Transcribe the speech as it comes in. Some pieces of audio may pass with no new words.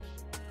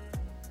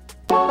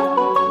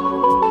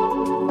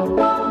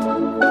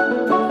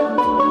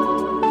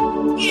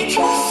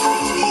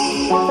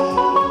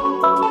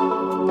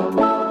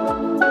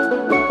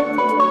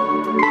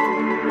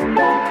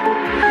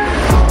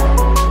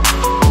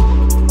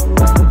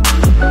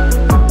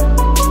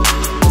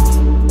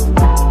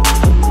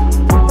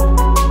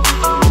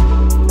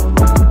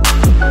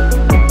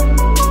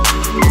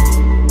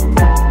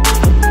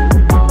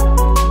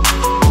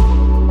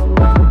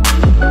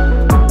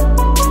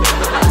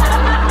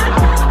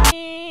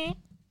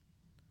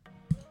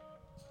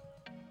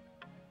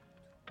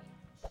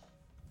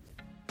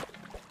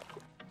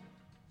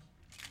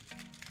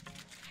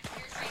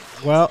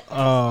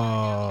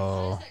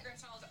Well,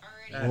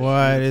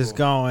 what is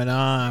going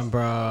on,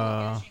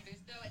 bro?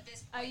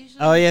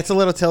 Oh, yeah, it's a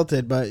little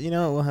tilted, but you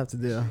know what we'll have to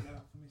do.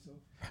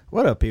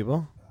 What up,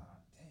 people?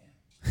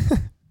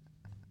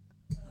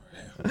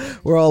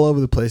 We're all over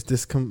the place,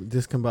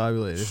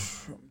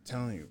 discombobulated. I'm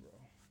telling you, bro.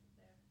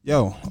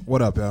 Yo,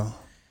 what up, y'all?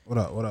 What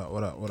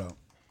up?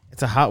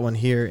 It's a hot one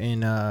here in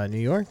New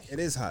York. It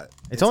is hot.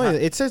 It's only hot.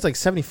 It says like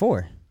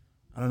 74.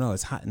 I don't know.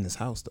 It's hot in this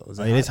house, though.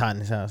 It is hot in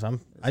this house.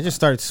 I just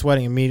started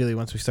sweating immediately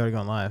once we started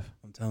going live.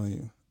 I'm telling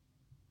you.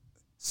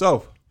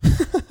 So,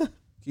 can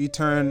you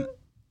turn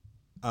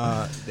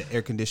the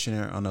air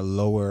conditioner on a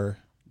lower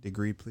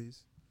degree,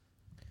 please?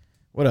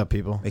 What up,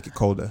 people? Make it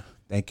colder.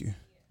 Thank you.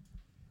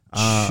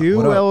 Chu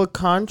El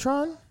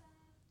Contron?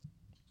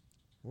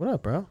 What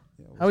up, bro?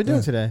 How we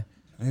doing today?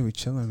 Hey, we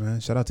chilling, man.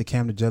 Shout out to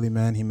Cam the Jelly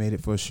Man. He made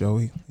it for a show.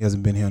 He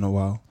hasn't been here in a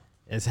while.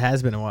 It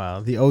has been a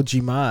while. The OG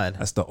mod.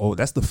 That's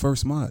the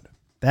first mod.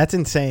 That's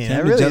insane. Cam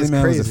that the really Jelly is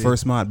Man crazy. was the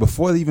first mod.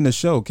 Before even the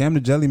show, Cam the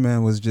Jelly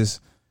Man was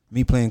just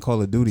me playing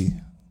Call of Duty.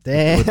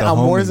 Damn, with the on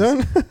homies.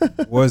 Warzone?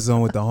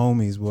 Warzone with the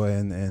homies, boy.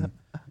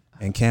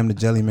 And Cam the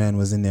Jelly Man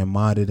was in there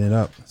modding it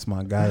up. That's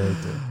my guy right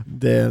there.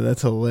 Damn,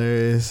 that's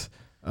hilarious.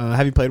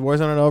 Have you played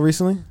Warzone at all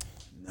recently?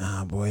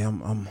 Nah, boy,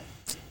 I'm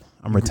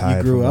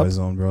retired grew from up?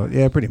 Warzone, bro.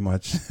 Yeah, pretty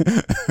much.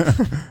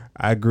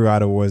 I grew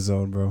out of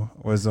Warzone, bro.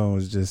 Warzone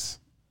was just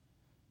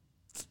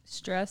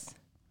stress.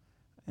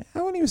 I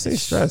wouldn't even say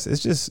stress.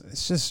 It's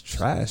just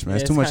trash, man.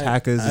 Yeah, it's too much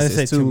hackers.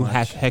 It's too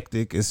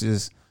hectic. It's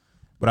just.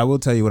 But I will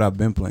tell you what I've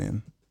been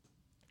playing.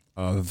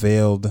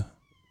 Veiled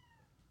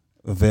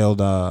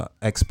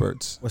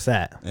Experts. What's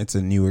that? It's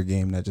a newer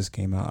game that just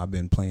came out. I've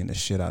been playing the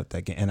shit out of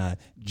that game, and I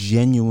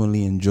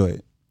genuinely enjoy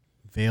it.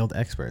 Veiled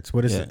Experts.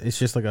 What is it? It's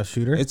just like a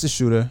shooter? It's a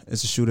shooter.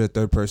 It's a shooter,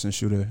 third person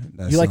shooter.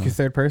 You like your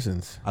third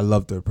persons? I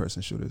love third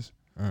person shooters.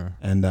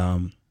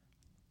 And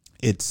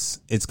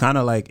it's kind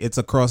of like it's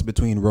a cross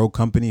between Rogue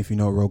Company, if you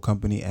know Rogue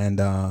Company, and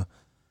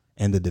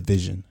The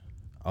Division.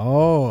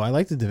 Oh, I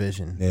like The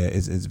Division. Yeah,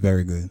 it's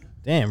very good.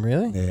 Damn,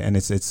 really? Yeah, and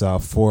it's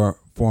 4-on-4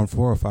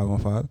 or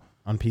 5-on-5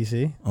 on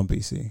PC. On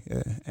PC,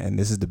 yeah. And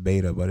this is the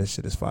beta, but this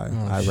shit is fire.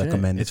 Oh, I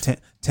recommend it.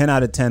 10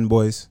 out of 10,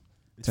 boys.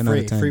 It's 10 free.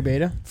 out of 10. Free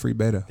beta. Free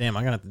beta. Damn,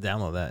 I'm gonna have to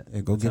download that. Yeah,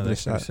 go give it a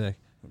shot. Sick.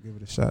 Go give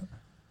it a shot.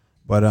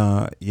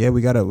 But yeah,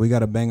 we got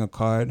a banger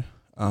card.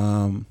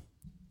 Not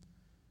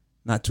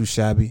too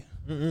shabby.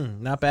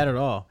 Not bad at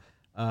all.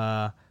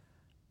 A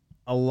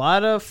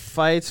lot of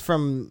fights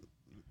from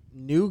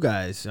new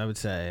guys, I would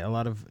say. A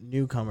lot of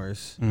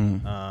newcomers.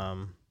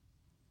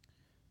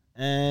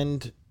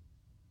 And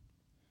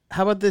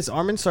how about this?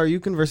 Armin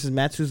Tsarukyan versus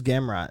Matsus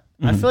Gamrot.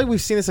 I feel like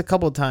we've seen this a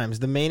couple of times.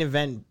 The main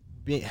event,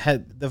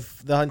 the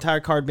entire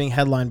card being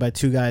headlined by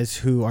two guys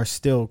who are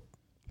still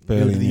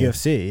Barely new to the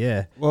UFC.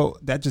 Yeah. Well,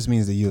 that just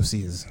means the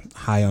UFC is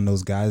high on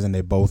those guys, and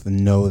they both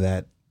know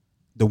that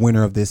the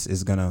winner of this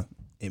is gonna.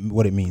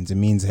 What it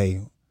means,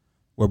 hey,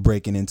 we're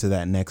breaking into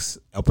that next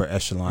upper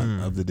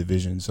echelon of the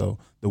division. So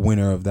the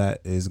winner of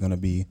that is gonna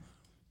be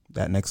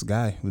that next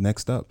guy, the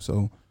next up.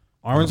 So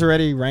Armin's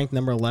already ranked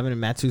number 11,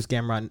 and Matsus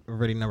Gamrot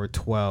already number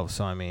 12.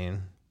 So I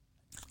mean,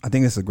 I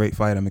think it's a great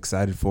fight. I'm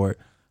excited for it.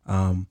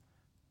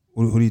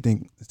 Who do you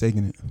think is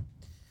taking it?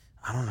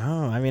 I don't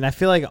know. I mean, I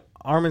feel like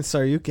Armin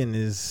Tsarukyan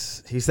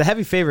he's the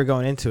heavy favorite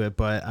going into it,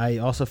 but I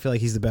also feel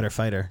like he's the better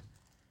fighter.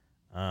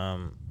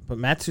 But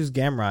Matsus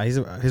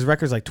Gamrot, his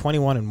record's like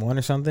 21-1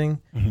 or something.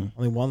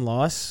 Only one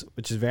loss,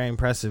 which is very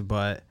impressive.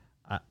 But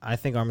I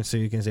think Armin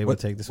Tsarukyan is able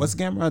to take this. What's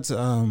Gamrot's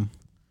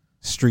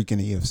streak in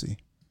the UFC?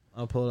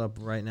 I'll pull it up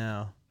right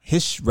now.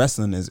 His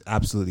wrestling is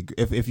absolutely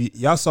great. If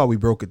y'all saw, we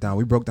broke it down.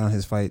 We broke down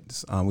his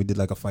fights. We did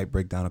like a fight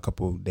breakdown a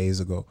couple of days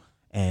ago,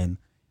 and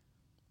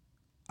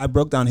I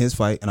broke down his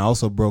fight, and I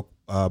also broke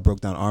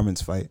down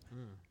Armin's fight.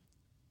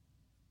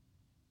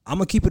 I'm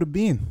gonna keep it a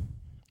bean.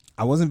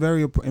 I wasn't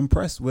very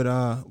impressed with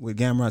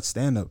Gamrot's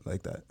stand up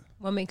like that.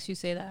 What makes you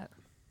say that?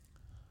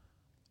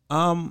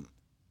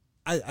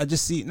 I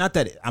just see, not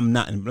that I'm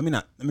not. Let me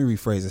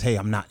rephrase this. Hey,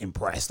 I'm not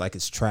impressed. Like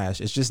it's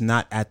trash. It's just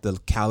not at the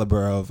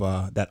caliber of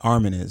that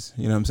Armin is.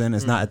 You know what I'm saying?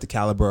 It's not at the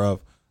caliber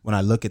of when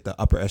I look at the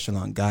upper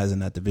echelon guys in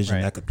that division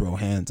that could throw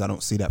hands. I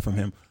don't see that from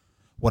him.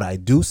 What I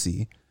do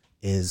see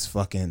is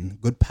fucking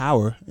good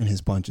power in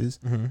his punches,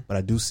 but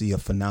I do see a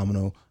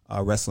phenomenal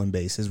wrestling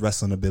base. His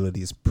wrestling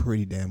ability is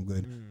pretty damn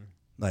good.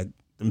 Like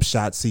them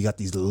shots, he got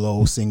these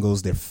low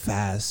singles. They're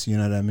fast. You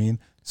know what I mean?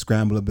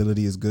 Scramble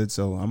ability is good.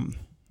 So I'm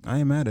I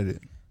ain't mad at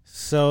it.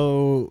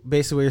 So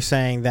basically, what you're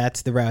saying,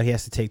 that's the route he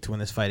has to take to win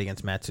this fight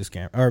against against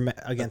Arman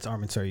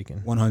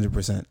Tsarukyan.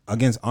 100%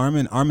 against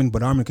Arman,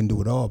 but Arman can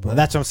do it all, bro.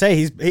 That's what I'm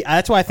saying.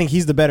 That's why I think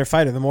he's the better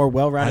fighter, the more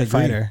well-rounded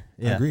fighter.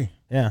 Yeah. I agree.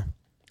 Yeah,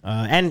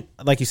 and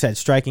like you said,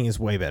 striking is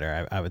way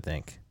better. I would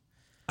think.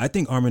 I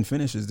think Arman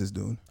finishes this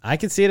dude. I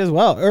could see it as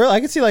well, or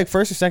I could see like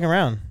first or second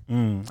round.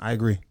 I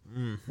agree.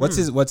 What's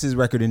his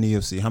record in the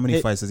UFC? How many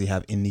fights does he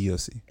have in the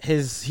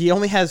UFC? He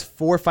only has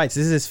 4 fights.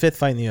 This is his 5th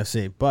fight in the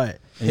UFC, but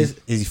is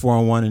he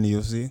 4-1 in the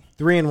UFC?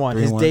 3-1.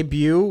 His 3-1.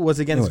 debut was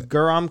against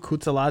Guram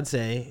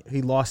Kutsaladze.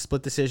 He lost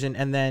split decision,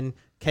 and then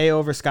KO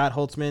over Scott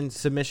Holtzman,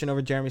 submission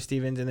over Jeremy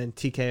Stevens, and then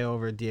TKO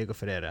over Diego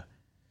Ferreira.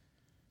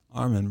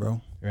 Arman,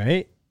 bro.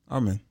 Right?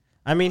 Arman.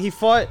 I mean, he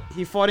fought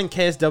in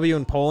KSW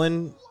in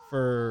Poland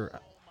for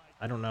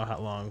I don't know how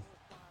long.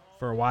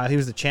 For a while, he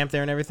was the champ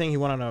there and everything. He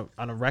went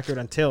on a record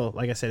until,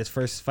 like I said, his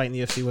first fight in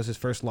the UFC was his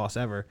first loss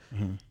ever.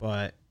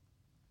 But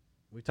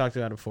we talked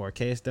about it before.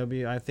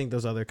 KSW, I think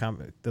those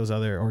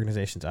other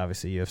organizations,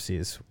 obviously UFC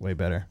is way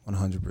better.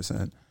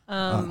 100%.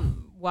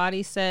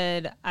 Wadi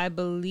said, "I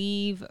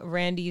believe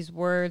Randy's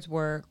words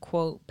were,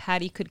 quote,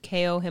 Patty could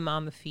KO him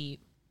on the feet."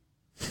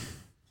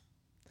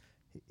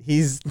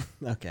 He's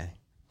okay.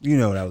 You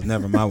know that was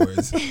never my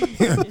words.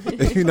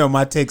 You know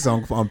my takes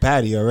on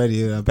Patty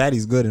already.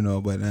 Patty's good and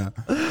all, but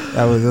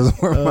those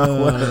were my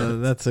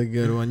words. That's a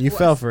good one. You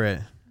fell for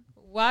it.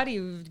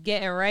 Wadi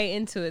getting right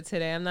into it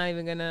today. I'm not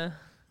even gonna.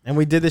 And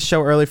we did this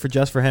show early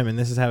just for him, and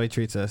this is how he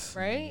treats us.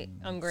 Right?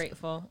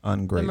 Ungrateful.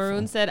 Ungrateful. The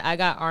Maroon said, "I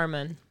got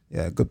Arman."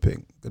 Yeah, good pick.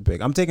 Good pick.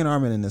 I'm taking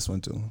Arman in this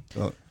one too.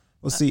 So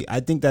we'll see.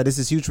 I think that this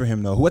is huge for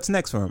him though. What's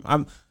next for him?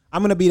 I'm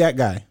gonna be that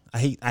guy.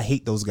 I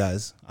hate those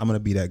guys. I'm gonna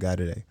be that guy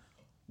today.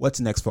 What's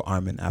next for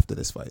Arman after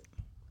this fight?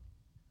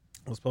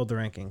 Let's pull the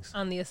rankings.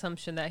 On the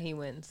assumption that he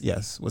wins.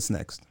 Yes. What's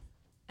next?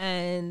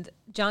 And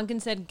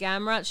Jonkin said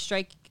Gamrot's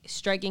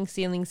striking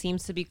ceiling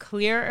seems to be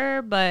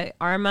clearer, but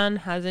Arman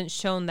hasn't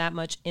shown that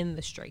much in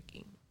the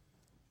striking.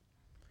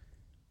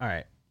 All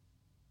right.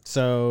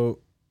 So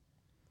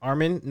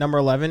Arman, number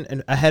 11.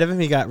 And ahead of him,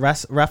 he got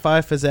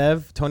Rafael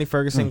Fiziev, Tony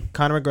Ferguson,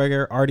 Conor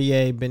McGregor,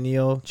 RDA,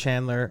 Benil,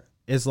 Chandler,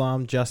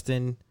 Islam,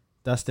 Justin,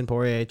 Dustin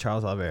Poirier,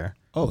 Charles Oliveira.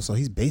 Oh, so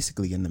he's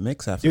basically in the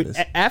mix after this.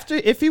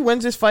 If he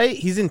wins this fight,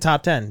 he's in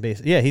top 10.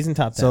 Basically, yeah, he's in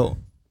top 10. So,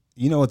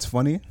 you know what's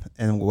funny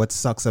and what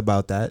sucks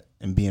about that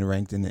and being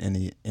ranked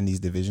in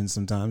these divisions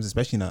sometimes,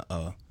 especially in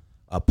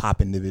a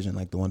popping division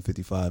like the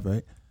 155,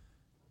 right?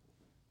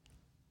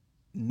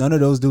 None of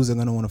those dudes are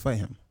gonna want to fight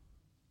him.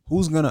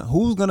 Who's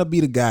gonna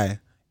be the guy?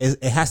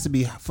 It has to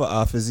be for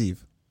Fiziev.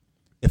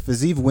 If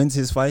Fiziev wins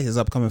his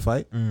upcoming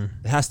fight,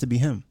 it has to be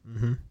him.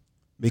 Mm-hmm.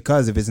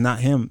 Because if it's not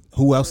him,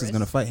 who else is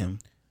gonna fight him?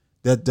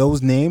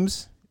 Those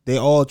names, they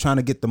all trying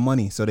to get the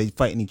money, so they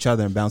fighting each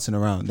other and bouncing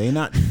around.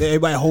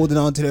 Everybody holding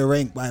on to their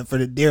rank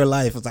for dear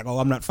life. It's like, oh,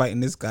 I'm not fighting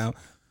this guy.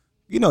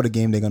 You know the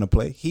game they're gonna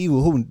play.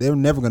 They're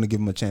never gonna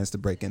give him a chance to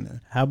break in there.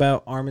 How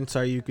about Arman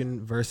Tsarukyan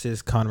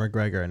versus Conor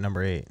McGregor at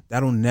number 8?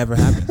 That'll never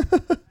happen.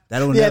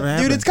 Never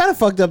happen. Dude, it's kind of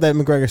fucked up that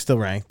McGregor's still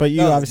ranked, but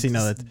you obviously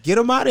know that. Get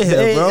him out of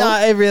here, bro.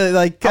 It really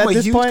I'm a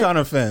huge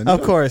Conor fan,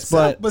 of course,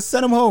 but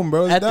send him home,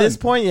 bro. At this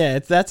point,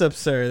 that's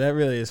absurd. That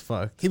really is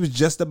fucked. He was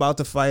just about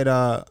to fight.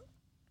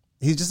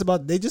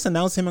 They just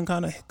announced him and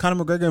Conor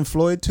McGregor and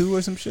Floyd too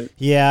or some shit.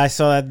 Yeah, I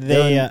saw that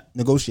they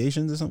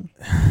negotiations or something.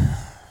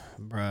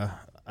 Bruh,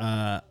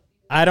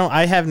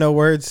 I have no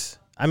words.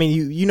 I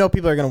mean, you know,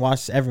 people are gonna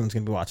watch. Everyone's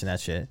gonna be watching that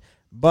shit.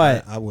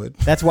 But I would.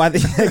 That's why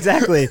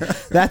exactly.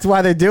 That's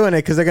why they're doing it,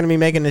 because they're gonna be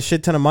making a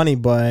shit ton of money.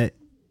 But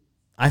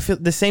I feel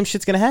the same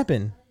shit's gonna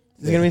happen.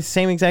 It's gonna be the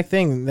same exact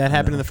thing that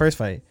happened in the first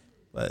fight.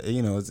 But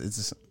you know, it's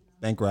just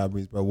bank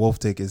robberies, bro. Wolf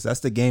tickets.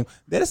 That's the game.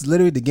 That is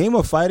literally the game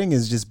of fighting.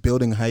 Is just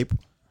building hype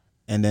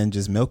and then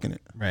just milking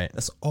it. Right.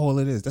 That's all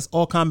it is. That's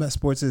all combat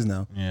sports is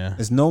now. Yeah.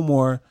 There's no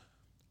more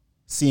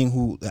seeing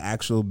who the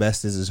actual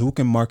best is who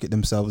can market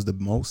themselves the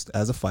most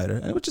as a fighter,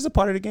 and which is a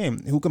part of the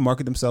game. Who can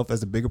market themselves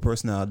as a bigger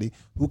personality,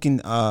 who can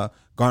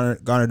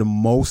garner the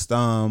most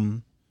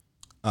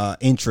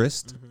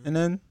interest, and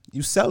then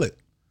you sell it.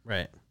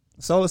 Right.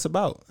 That's all it's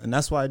about. And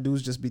that's why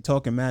dudes just be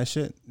talking mad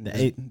shit,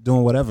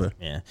 doing whatever.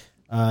 Yeah.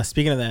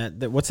 Speaking of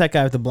that, what's that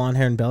guy with the blonde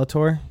hair in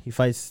Bellator? He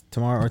fights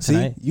tomorrow or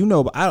tonight. See, you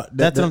know, but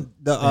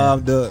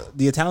the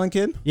Italian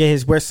kid. Yeah,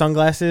 he wears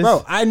sunglasses.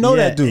 Bro, I know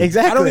that dude.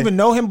 Exactly. I don't even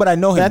know him, but I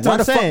know him. That's why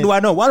what the I'm fuck saying. do I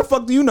know? Why the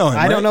fuck do you know him?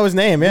 I don't know his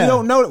name. Yeah, you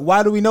don't know.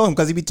 Why do we know him?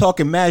 Because he be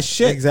talking mad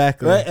shit.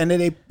 Exactly. Right? And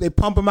then they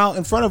pump him out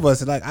in front of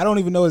us. Like, I don't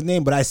even know his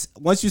name, but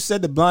once you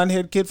said the blonde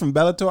haired kid from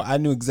Bellator, I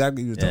knew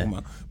exactly what you were talking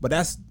about. But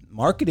that's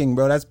marketing,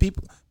 bro. That's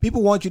people.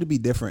 People want you to be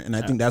different, and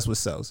I think that's what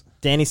sells.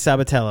 Danny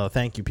Sabatello.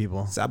 Thank you,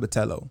 people.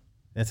 Sabatello.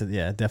 That's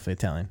definitely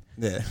Italian.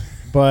 Yeah.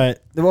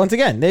 But once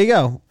again, there you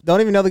go.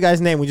 Don't even know the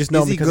guy's name. We just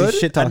know him because he's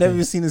shit talking. I've never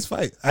even seen his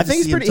fight. I think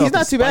he's pretty. He's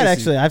not too bad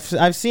actually.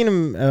 I've seen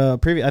him I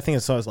think I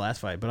saw his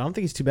last fight, but I don't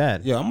think he's too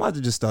bad. Yeah, I'm about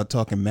to just start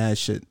talking mad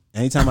shit.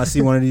 Anytime I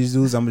see one of these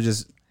dudes, I'm gonna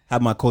just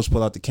have my coach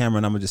pull out the camera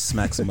and I'm gonna just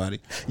smack somebody.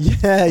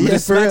 Yeah,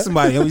 just smack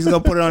somebody. He's gonna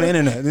put it on the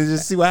internet and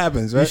just see what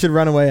happens. Right? You should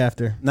run away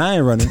after. Nah, I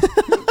ain't running.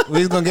 We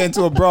just gonna get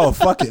into a brawl.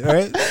 Fuck it,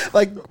 right?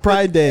 Like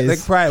Pride days.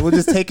 Like Pride. We'll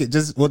just take it.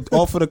 We'll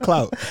all for the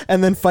clout.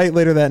 And then fight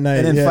later that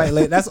night. And then fight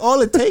later. That's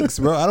all it takes,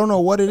 bro. I don't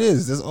know what it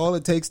is. That's all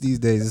it takes these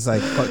days. It's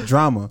like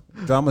drama.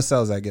 Drama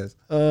sells, I guess.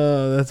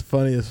 Oh, that's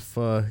funny as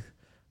fuck.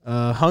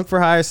 Hunk for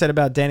Hire said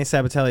about Danny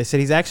Sabatelli. He said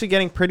he's actually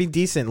getting pretty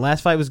decent.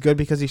 Last fight was good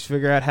because he's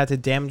figured out how to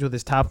damage with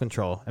his top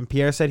control. And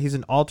Pierre said he's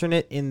an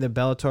alternate in the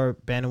Bellator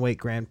Bantamweight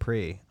Grand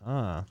Prix.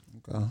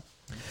 Okay.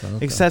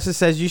 Excessive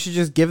says you should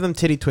just give them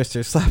titty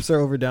twisters. Slaps are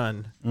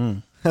overdone.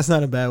 That's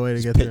not a bad way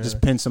to get there.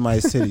 Just pin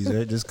somebody's titties,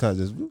 right? Just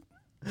cause.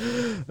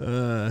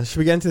 Should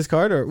we get into this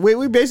card, or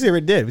we basically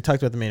already did? We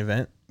talked about the main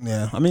event.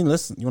 Yeah, I mean,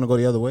 listen. You want to go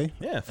the other way?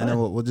 Yeah, fine. And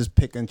then we'll just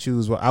pick and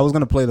choose. I was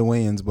gonna play the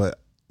weigh-ins, but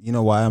you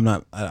know why?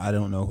 I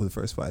don't know who the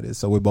first fight is,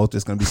 so we're both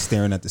just gonna be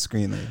staring at the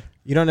screen. Later.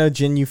 You don't know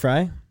Jin Yu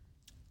Fry?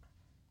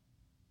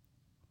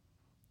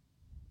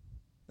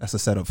 That's a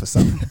setup for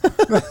something.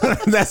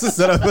 That's a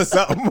setup for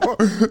something more.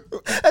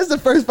 That's the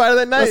first fight of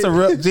the night. That's a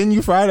real Jin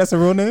Yu Fry. That's a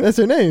real name. That's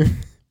her name.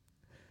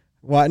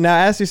 Why? Now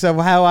ask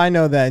yourself how I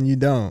know that and you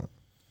don't.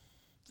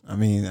 I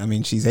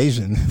mean, she's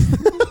Asian.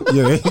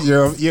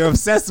 you're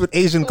obsessed with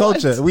Asian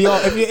culture. We all,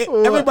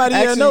 everybody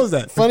here knows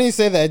that. Funny you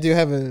say that. I do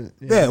have a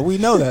yeah. We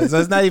know that. So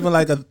it's not even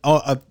like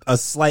a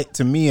slight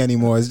to me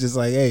anymore. It's just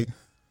like, hey,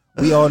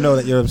 we all know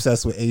that you're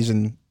obsessed with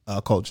Asian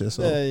culture.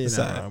 So you're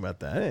not wrong about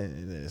that. It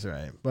is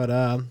right.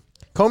 But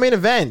co-main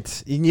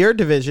event in your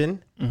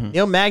division: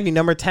 Neil Magny,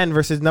 number 10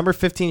 versus number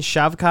 15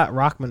 Shavkat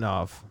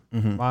Rakhmonov.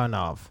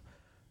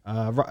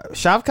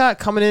 Shavkat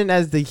coming in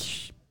as the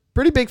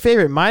pretty big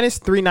favorite, minus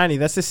 390.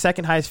 That's the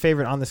second highest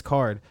favorite on this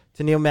card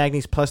to Neil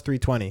Magny's plus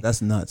 320.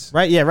 That's nuts.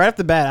 Right? Yeah, right off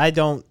the bat, I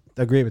don't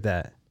agree with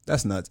that.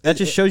 That's nuts. That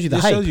just shows you the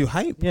hype. It shows you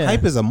hype. Yeah.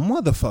 Hype is a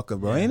motherfucker,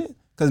 bro, ain't it?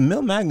 Because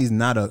Neil Magny's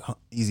not a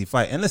easy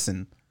fight. And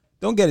listen,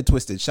 don't get it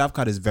twisted.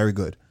 Shavkat is very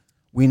good.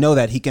 We know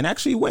that he can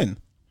actually win,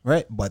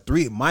 right? But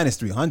minus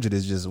 300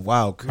 is just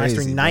wild crazy.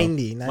 Minus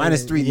 390.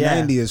 Minus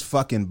 390 is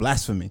fucking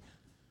blasphemy.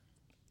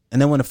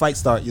 And then when the fight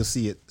starts, you'll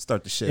see it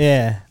start to shift.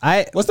 Yeah.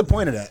 What's the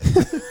point of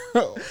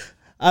that?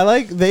 I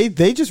like they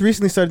just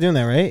recently started doing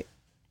that, right?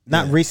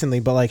 Not recently,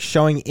 but like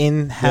showing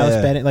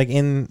in-house betting, like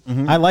in.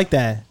 I like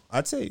that.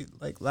 I'd say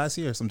like last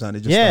year sometime.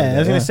 They just I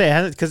was gonna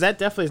say because that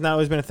definitely has not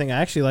always been a thing.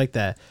 I actually like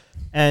that,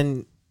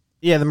 and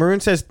the Maroon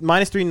says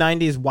minus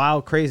 390 is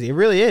wild crazy. It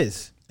really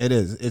is. It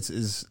is.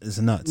 It's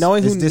nuts.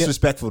 It's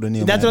disrespectful to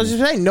Neil. That's Magny. what I was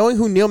just saying. Knowing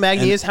who Neil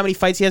Magny is, how many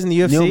fights he has in the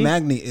UFC. Neil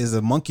Magny is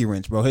a monkey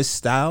wrench, bro. His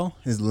style,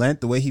 his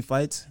length, the way he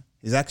fights,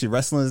 his actually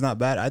wrestling is not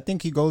bad. I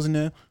think he goes in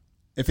there.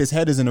 If his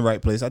head is in the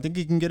right place, I think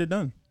he can get it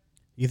done.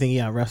 You think he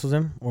out wrestles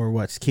him or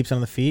what? Keeps him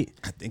on the feet?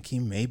 I think he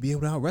may be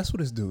able to out wrestle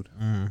this dude.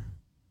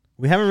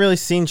 We haven't really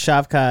seen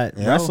Shavkat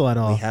wrestle at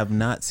all. We have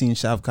not seen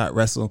Shavkat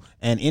wrestle.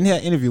 And in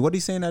that interview, what did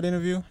he say in that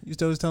interview? You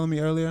still was telling me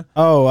earlier?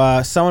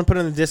 Oh, someone put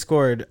in the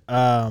Discord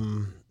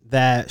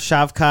that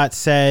Shavkat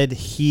said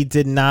he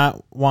did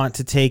not want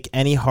to take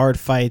any hard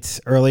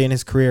fights early in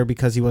his career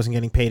because he wasn't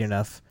getting paid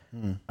enough.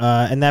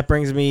 And that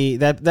brings me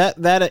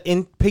that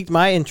piqued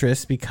my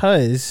interest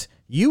because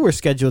you were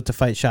scheduled to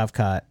fight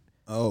Shavkat.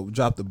 Oh,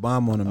 dropped the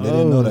bomb on him. They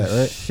didn't know that,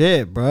 right?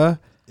 Shit, bro.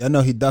 I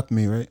know he ducked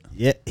me, right?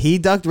 Yeah, he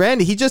ducked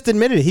Randy. He just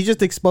admitted it. He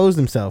just exposed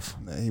himself.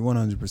 He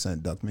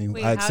 100% ducked me.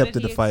 Wait, I accepted how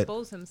did he the fight.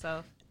 expose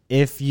himself?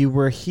 If you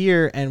were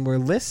here and were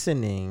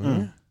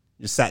listening,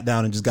 Just sat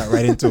down and just got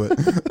right into it.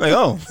 Like,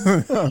 oh.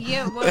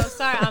 Yeah, well,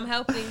 sorry, I'm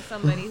helping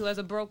somebody who has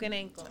a broken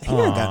ankle. He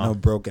ain't got no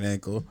broken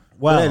ankle.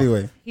 Well, but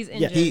anyway. He's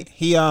injured.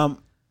 He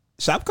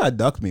Shavkat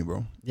ducked me,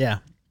 bro. yeah,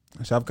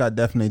 Shavkat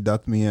definitely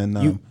ducked me,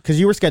 and because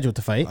you were scheduled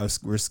to fight.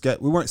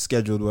 we weren't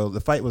scheduled. Well, the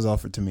fight was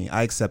offered to me.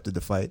 I accepted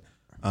the fight.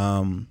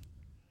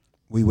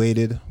 We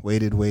waited.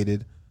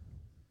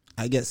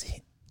 I guess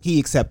he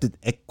accepted,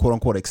 quote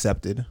unquote,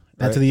 accepted.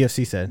 That's what the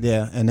UFC said.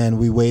 Yeah, and then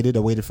we waited. I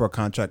waited for a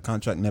contract.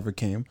 Contract never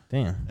came.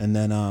 Damn, And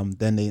then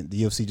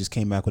the UFC just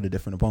came back with a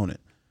different opponent.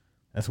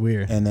 that's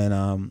weird. And then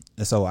and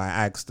so I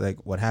asked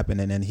like what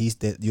happened, and then the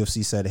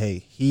UFC said,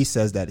 hey, he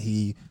says that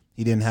he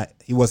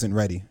wasn't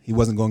ready. He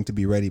wasn't going to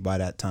be ready by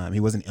that time. He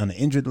wasn't on the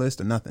injured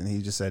list or nothing.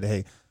 He just said,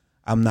 hey,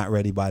 I'm not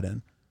ready by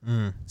then.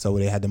 So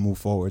they had to move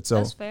forward. So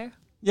That's fair.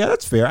 yeah,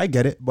 that's fair. I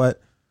get it,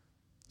 but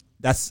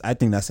I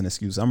think that's an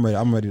excuse. I'm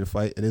ready to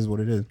fight. It is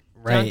what it is.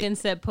 Right. Duncan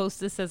said, post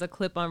this as a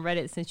clip on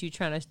Reddit since you're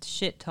trying to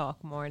shit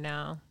talk more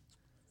now.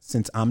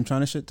 Since I'm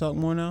trying to shit talk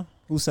more now?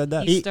 Who said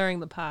that? He's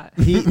stirring the pot.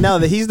 He's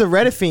the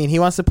Reddit fiend. He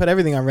wants to put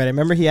everything on Reddit.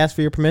 Remember, he asked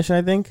for your permission.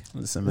 I think.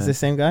 Listen, Was man. the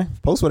same guy?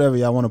 Post whatever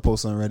y'all want to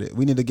post on Reddit.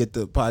 We need to get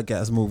the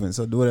podcast moving,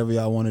 so do whatever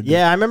y'all want to do.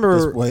 Yeah, I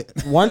remember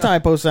Just one time I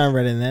posted on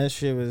Reddit, and that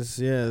shit was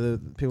the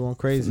people went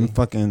crazy.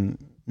 Fucking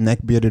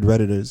neck-bearded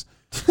Redditors.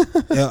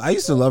 Yeah, I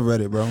used to love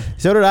Reddit, bro.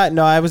 So did I.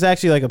 No, I was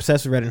actually like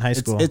obsessed with Reddit in high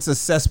school. It's a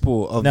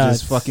cesspool of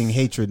just fucking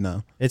hatred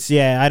now.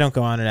 I don't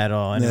go on it at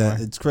all anymore.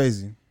 Yeah, it's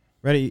crazy.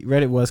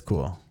 Reddit was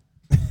cool.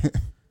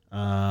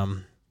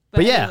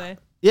 But anyway.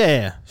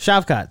 yeah.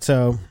 Shavkat.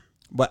 So,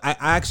 But I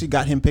actually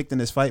got him picked in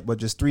this fight, but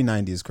just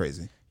 390 is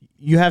crazy.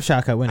 you have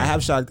Shavkat winning. I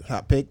have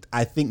Shavkat picked.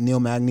 I think Neil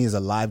Magny is a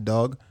live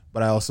dog,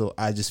 but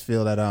I just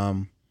feel that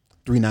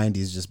 390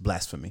 is just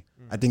blasphemy.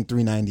 I think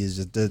 390 is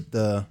just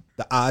the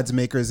odds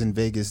makers in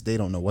Vegas. They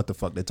don't know what the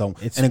fuck they're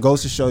talking. And it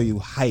goes to show you,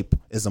 hype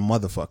is a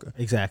motherfucker.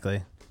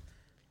 Exactly.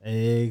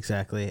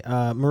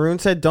 Maroon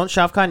said, don't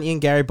Shavkat and Ian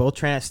Gary both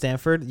train at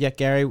Stanford, yet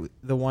Gary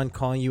the one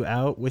calling you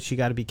out, which you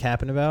got to be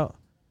capping about?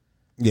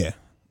 Yeah,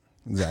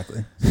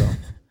 exactly. So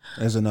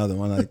there's another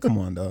one. Like, come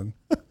on, dog.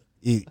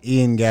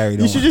 Ian Gary.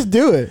 You should just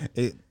do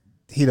it.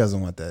 He doesn't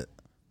want that.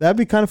 That'd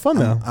be kind of fun,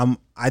 though.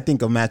 I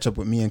think a matchup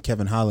with me and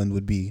Kevin Holland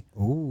would be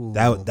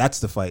that's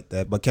the fight.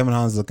 But Kevin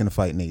Holland's looking to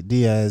fight Nate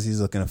Diaz.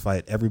 He's looking to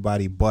fight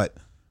everybody but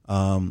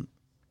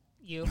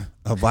you,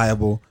 a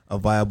viable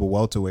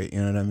welterweight.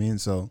 You know what I mean?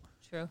 So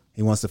true.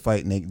 He wants to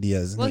fight Nate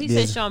Diaz. Well, Nate he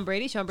Diaz, said Sean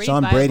Brady.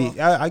 Sean Brady.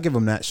 I give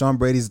him that. Sean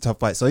Brady's a tough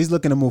fight. So he's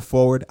looking to move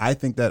forward. I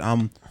think that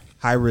I'm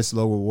high risk,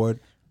 low reward.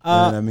 You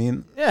know what I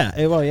mean? Yeah.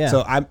 Yeah.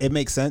 So it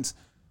makes sense.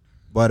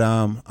 But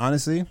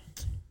honestly,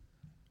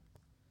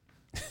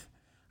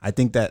 I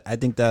think that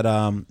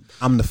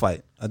I'm the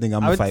fight. I think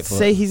I'm the fight for. I would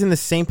say he's in the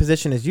same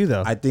position as you,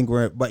 though. I think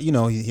but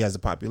he has the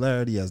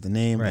popularity, he has the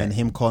name, right. And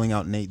him calling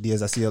out Nate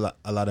Diaz. I see a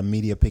lot of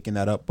media picking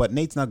that up, but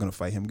Nate's not going to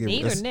fight him.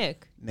 Nate or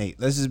Nick? Nate.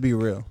 Let's just be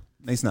real.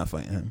 Nate's not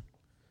fighting him.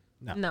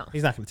 No.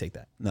 He's not going to take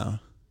that. No.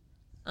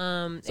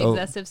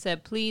 Excessive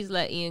said, please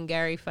let Ian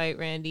Gary fight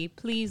Randy.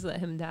 Please let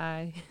him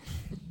die.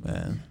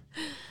 Man.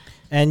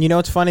 And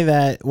it's funny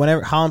that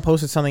whenever Holland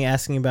posted something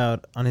asking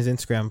about on his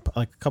Instagram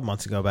like a couple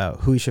months ago about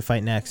who he should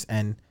fight next,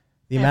 and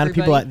the amount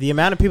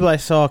of people I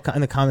saw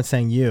in the comments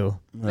saying you,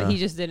 but he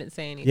just didn't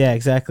say anything. Yeah,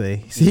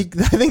 exactly. See,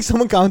 I think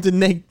someone commented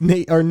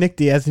Nick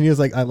Diaz, and he was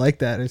like, "I like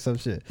that" or some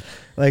shit.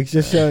 Like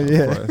just showing,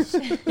 yeah.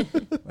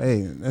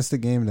 Hey, that's the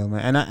game though,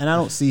 man. And I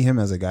don't see him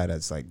as a guy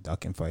that's like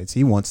ducking fights.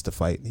 He wants to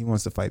fight. He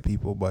wants to fight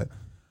people, but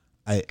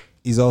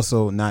he's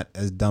also not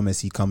as dumb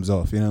as he comes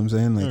off. You know what I'm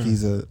saying? Like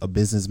he's a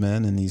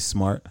businessman and he's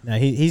smart. No,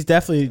 he's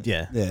definitely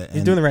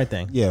he's doing the right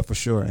thing. Yeah, for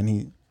sure.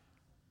 And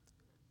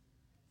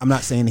I'm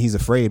not saying he's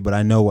afraid, but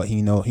I know what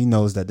he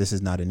knows that this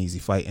is not an easy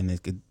fight and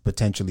it could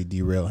potentially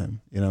derail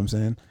him. You know what I'm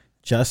saying?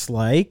 Just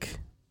like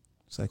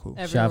it's like who?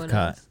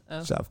 Shavkat.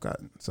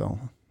 Shavkat. So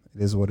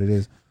it is what it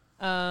is.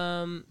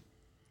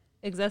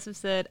 Excessive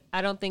said,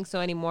 I don't think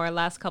so anymore.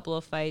 Last couple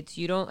of fights,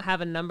 you don't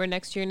have a number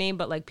next to your name,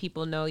 but like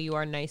people know you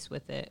are nice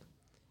with it.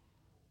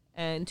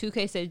 And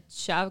 2K said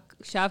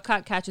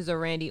Shavkat catches a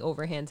Randy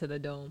overhand to the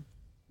dome.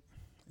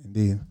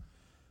 Indeed.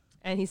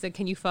 And he said,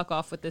 can you fuck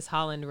off with this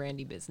Holland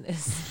Randy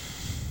business?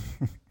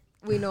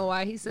 We know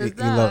why he says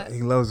that.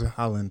 He loves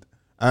Holland.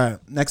 All right,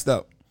 next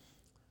up.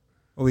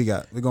 What we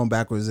got? We're going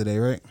backwards today,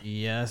 right?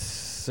 Yes,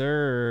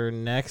 sir.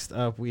 Next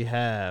up we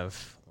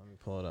have... Let me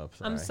pull it up.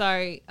 Sorry. I'm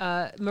sorry.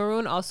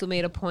 Maroon also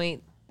made a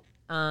point.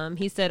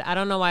 He said, I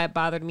don't know why it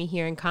bothered me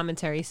hearing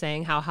commentary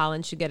saying how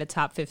Holland should get a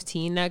top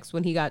 15 next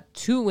when he got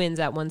 2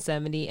 wins at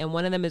 170, and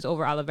one of them is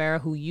over Oliveira,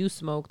 who you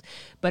smoked,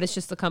 but it's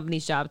just the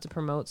company's job to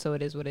promote, so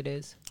it is what it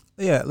is.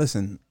 Yeah,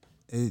 listen,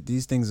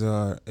 these things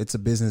it's a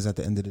business at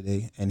the end of the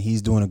day, and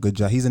he's doing a good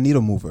job. He's a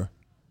needle mover.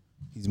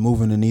 He's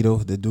moving the needle.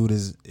 The dude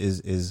is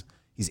he's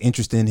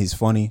interesting. He's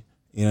funny.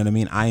 You know what I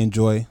mean? I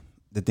enjoy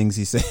the things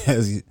he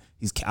says.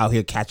 He's out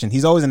here catching.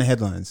 He's always in the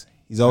headlines.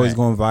 He's always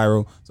going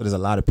viral. So there's a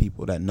lot of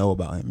people that know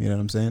about him. You know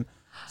what I'm saying?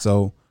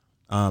 So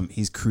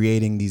he's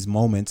creating these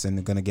moments and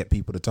they're going to get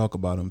people to talk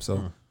about him.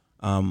 So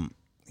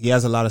he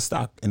has a lot of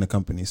stock in the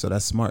company. So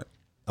that's smart.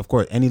 Of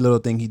course, any little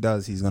thing he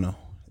does, he's going to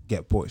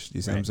get pushed.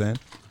 You see what I'm saying?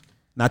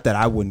 Not that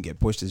I wouldn't get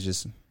pushed. It's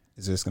just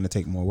going to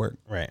take more work.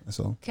 Right.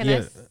 So Can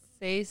I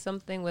say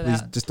something without...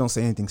 Please, just don't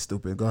say anything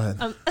stupid. Go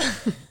ahead.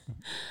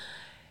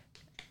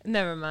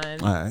 Never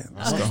mind. All right.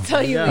 I'll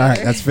tell you later. All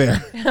right. That's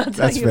fair. I'll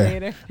tell you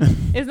later.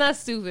 It's not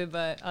stupid,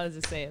 but I'll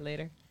just say it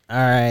later. All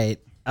right.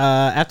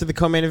 After the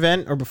co-main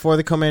event or before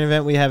the co-main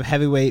event, we have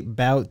heavyweight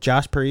bout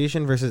Josh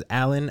Parisian versus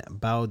Alan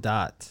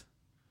Baudat.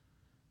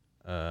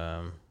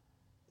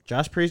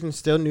 Josh Parisian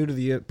still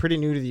pretty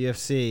new to the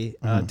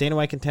UFC. Dana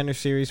White Contender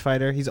Series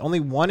fighter. He's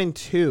only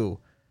 1-2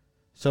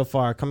 so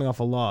far, coming off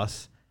a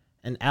loss.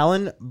 And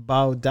Alan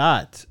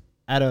Baudat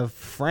out of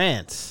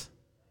France.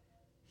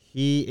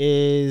 He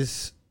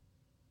is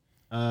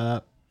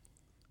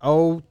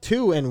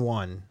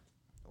 0-2-1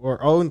 or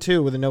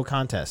 0-2 with a no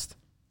contest.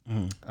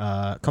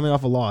 Coming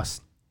off a loss.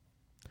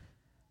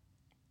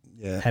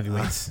 Yeah,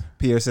 heavyweights.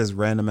 Pierre says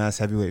random ass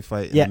heavyweight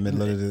fight in the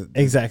middle of the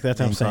exactly. That's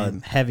what I'm saying.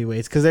 Card.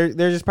 Heavyweights, because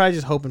they're just probably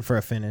just hoping for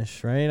a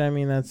finish, right? I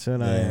mean, that's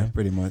what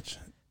pretty much.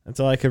 That's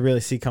all I could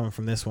really see coming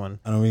from this one.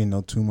 I don't really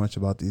know too much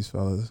about these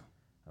fellas.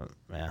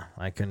 Yeah,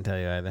 I couldn't tell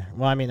you either.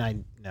 Well, I mean, I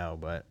know,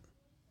 but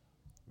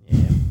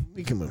yeah,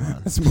 we can move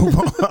on. Let's move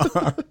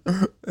on.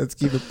 Let's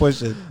keep it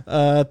pushing.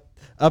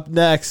 Up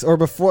next, or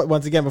before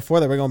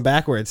that, we're going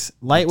backwards.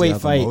 Lightweight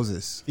fight.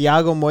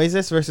 Thiago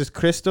Moises versus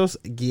Christos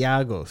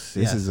Giagos.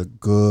 This is a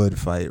good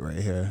fight right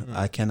here.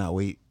 I cannot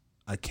wait.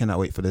 I cannot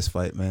wait for this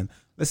fight, man.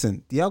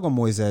 Listen, Thiago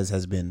Moises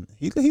has been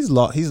he's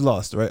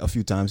lost right a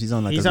few times. He's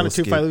on a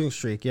 2-fight losing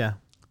streak. Yeah.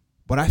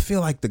 But I feel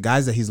like the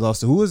guys that he's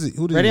lost to, who is it?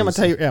 Who did Ready? I'm gonna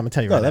tell you. Yeah, I'm gonna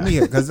tell you. Let me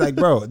hear, because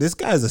bro, this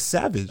guy is a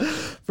savage.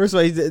 First of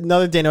all, he's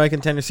another Dana White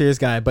Contender Series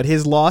guy, but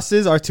his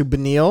losses are to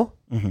Benil,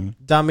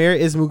 Damir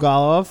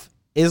Ismagulov,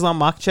 Islam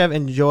Makhachev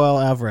and Joel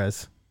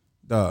Alvarez.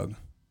 Dog,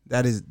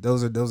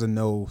 those are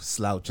no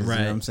slouches. Right.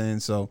 You know what I'm saying?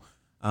 So,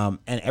 and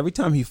every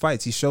time he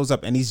fights, he shows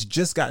up, and he's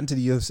just gotten to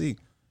the UFC.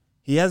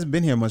 He hasn't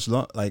been here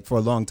for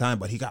a long time,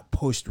 but he got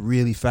pushed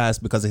really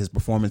fast because of his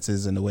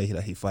performances and the way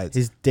that he fights.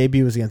 His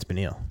debut was against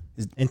Beneil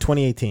in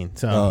 2018.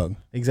 So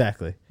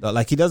exactly.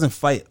 Like, he doesn't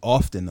fight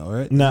often, though,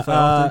 right?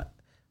 No,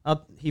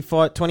 he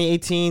fought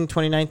 2018,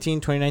 2019,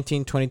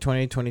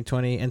 2020,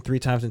 2020, and 3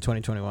 times in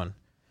 2021.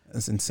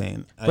 That's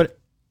insane. But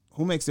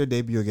who makes their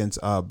debut against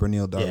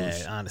Beneil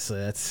Dariush? Yeah, honestly,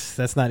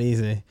 that's not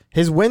easy.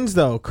 His wins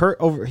though,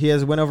 he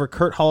has a win over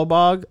Kurt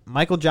Holloway,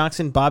 Michael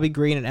Johnson, Bobby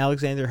Green, and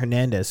Alexander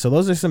Hernandez. So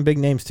those are some big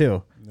names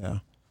too. Yeah,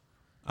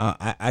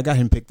 I got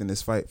him picked in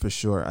this fight for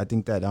sure. I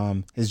think that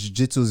his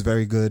jiu-jitsu is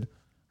very good.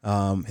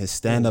 His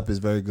stand-up is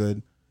very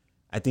good.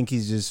 I think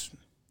he's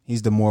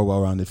the more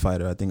well-rounded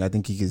fighter. I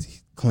think he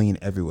is clean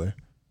everywhere.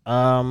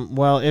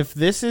 Well, if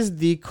this is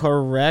the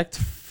correct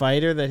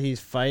fighter that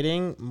he's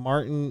fighting,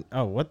 Martin.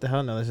 Oh, what the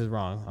hell? No, this is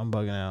wrong. I'm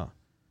bugging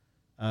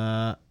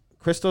out.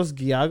 Christos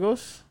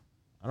Giagos.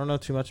 I don't know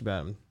too much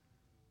about him.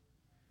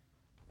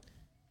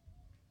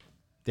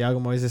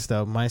 Thiago Moises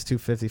though, minus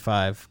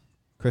 255.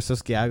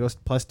 Christos Giagos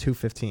plus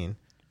 215.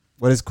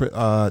 What is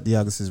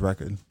Giagos'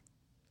 record?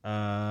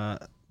 Let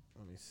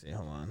me see.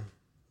 Hold on.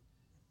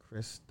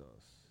 Christos.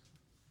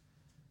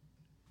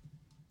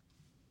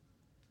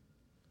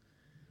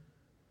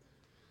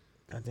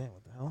 God damn,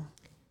 what the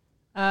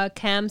hell?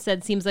 Cam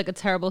said, seems like a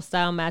terrible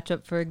style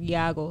matchup for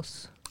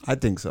Giagos. I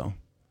think so.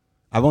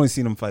 I've only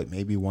seen him fight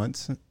maybe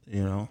once,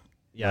 you know.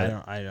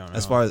 Yeah, I don't know.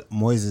 As far as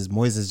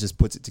Moises just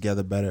puts it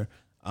together better.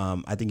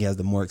 I think he has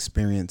the more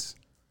experience.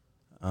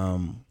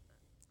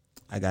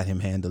 I got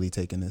him handily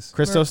taking this.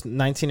 Christos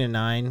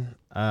 19-9.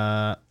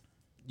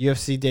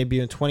 UFC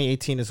debut in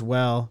 2018 as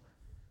well.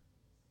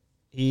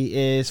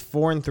 He is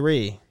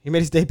 4-3. He made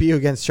his debut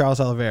against Charles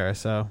Oliveira,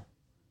 so.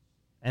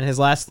 And his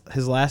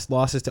last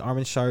losses to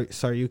Armin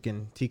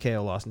Tsarukyan,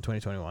 TKO loss in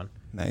 2021.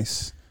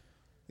 Nice.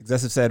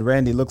 Excessive said,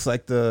 Randy, looks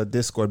like the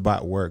Discord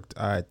bot worked.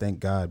 All right, thank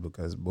God,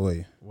 because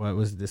boy. What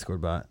was the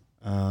Discord bot?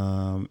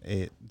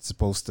 It's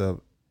supposed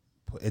to,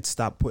 it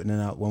stopped putting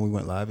it out when we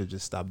went live. It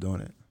just stopped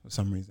doing it for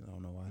some reason. I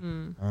don't know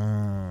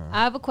why.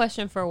 I have a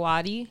question for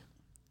Wadi.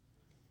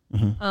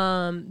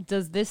 Mm-hmm.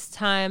 Does this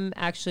time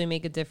actually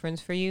make a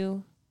difference for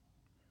you?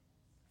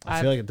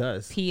 I feel like it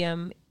does.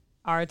 PM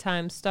our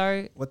time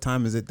start. What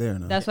time is it there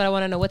now? That's what I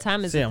want to know. What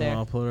time is it there?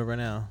 I'll pull it up right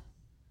now.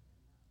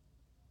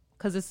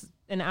 Because it's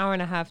an hour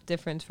and a half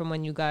difference from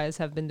when you guys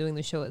have been doing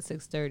the show at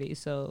 6:30.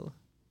 So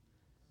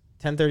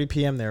 10:30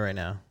 p.m. there right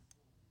now.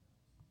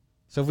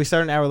 So if we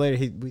start an hour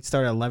later, we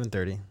start at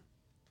 11:30.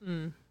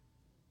 You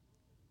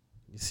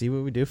see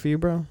what we do for you,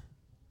 bro?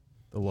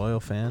 The loyal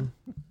fan.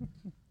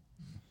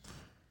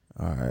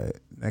 All right.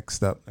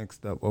 Next up.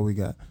 What we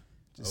got?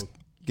 Just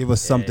give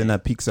us something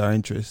that piques our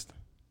interest.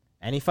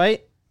 Any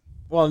fight?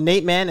 Well,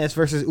 Nate Maness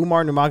versus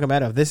Umar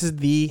Nurmagomedov. This is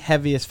the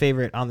heaviest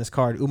favorite on this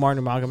card. Umar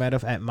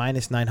Nurmagomedov at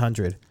minus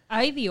 900.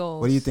 Ivios.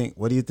 What do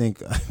you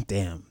think?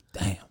 Damn.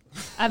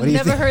 I've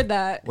never heard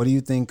that. What do you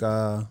think?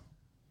 What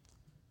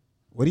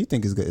do you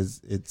think is good?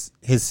 It's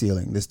his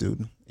ceiling? This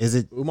dude. Is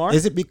it Umar?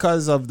 Is it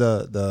because of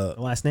the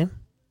last name?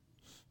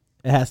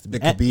 It has to be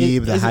the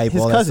Khabib, the hype,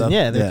 his all cousin. that stuff.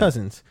 Yeah, they're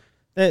cousins.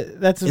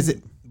 That's is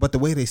it? But the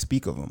way they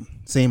speak of him,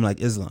 same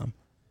like Islam.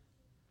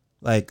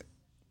 Like,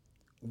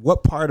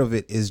 what part of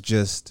it is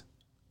just?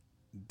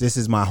 This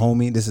is my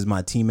homie. This is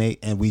my teammate,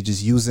 and we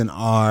just using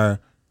our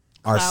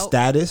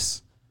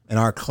status and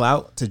our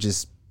clout to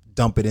just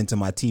dump it into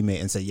my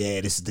teammate and say,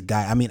 "Yeah, this is the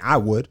guy." I mean, I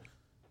would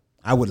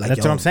like. That's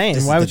what I'm saying.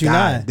 Why would you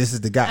not? This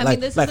is the guy. I mean,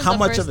 this is how the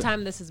much first of it?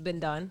 time this has been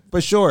done. For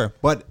sure,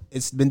 but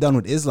it's been done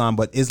with Islam.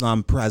 But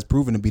Islam has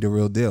proven to be the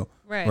real deal,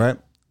 right?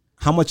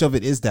 How much of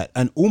it is that?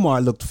 And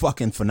Umar looked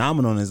fucking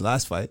phenomenal in his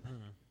last fight.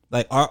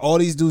 Like, are all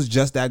these dudes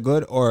just that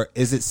good, or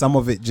is it some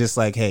of it just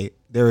like, hey,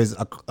 there is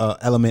a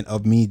element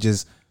of me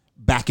just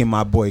backing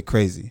my boy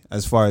crazy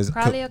as far as the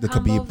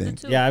Khabib thing?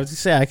 Yeah, I was gonna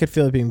say I could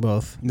feel it being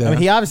both. Yeah. I mean,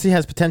 he obviously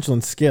has potential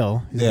and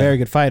skill. He's a very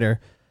good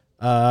fighter.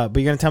 But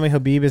you're gonna tell me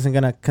Khabib isn't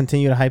gonna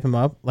continue to hype him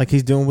up like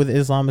he's doing with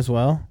Islam as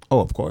well? Oh,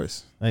 of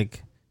course.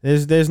 Like,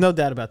 there's no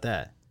doubt about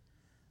that.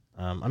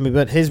 I mean,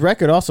 but his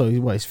record also,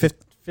 he's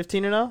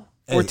 15-0,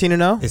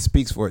 14-0. It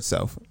speaks for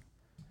itself,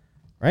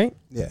 right?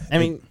 Yeah, I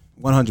mean,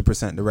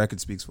 100%. The record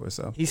speaks for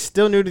itself. He's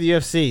still new to the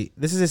UFC.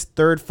 This is his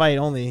third fight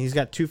only. He's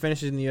got 2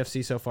 finishes in the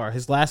UFC so far.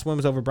 His last one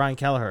was over Brian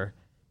Kelleher.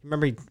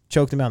 Remember, he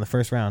choked him out in the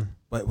first round.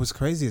 But what's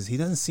crazy is he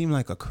doesn't seem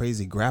like a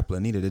crazy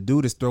grappler neither. The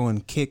dude is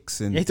throwing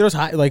kicks and he throws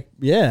high,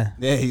 yeah,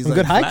 he's some like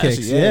good high flashy.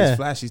 kicks. Yeah, Yeah, he's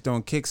flashy. He's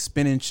throwing kicks,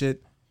 spinning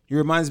shit. He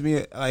reminds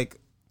me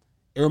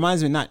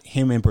not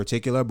him in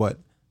particular, but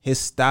his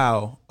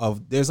style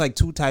of. There's like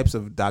 2 types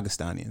of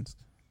Dagestanians.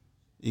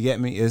 You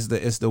get me?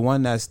 It's the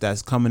one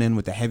that's coming in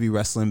with the heavy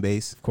wrestling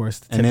base, of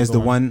course, and there's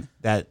the one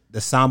that the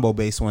sambo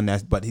base one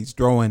but he's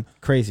throwing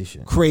crazy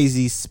shit,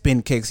 crazy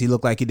spin kicks. He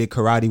looked like he did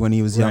karate when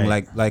he was young.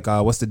 Like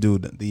what's the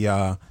dude?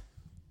 The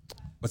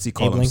what's he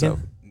call himself?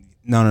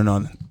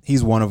 No,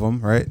 he's one of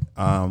them, right?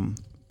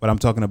 But I'm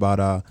talking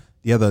about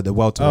the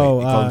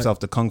welterweight. He called himself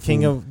the Kung Fu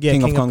King of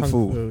Kung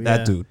Fu.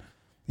 That dude.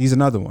 He's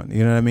another one.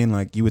 You know what I mean?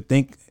 Like you would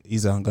think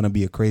he's gonna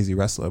be a crazy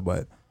wrestler,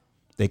 but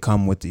they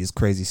come with these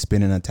crazy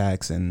spinning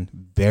attacks and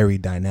very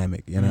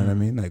dynamic. You know what I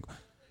mean? Like,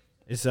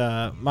 is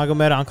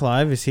Magomed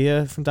Ankalaev, is he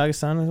from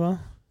Dagestan as well?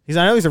 I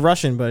know he's a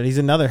Russian, but he's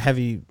another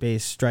heavy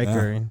base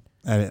striker.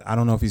 Yeah. I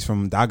don't know if he's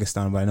from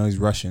Dagestan, but I know he's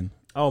Russian.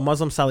 Oh,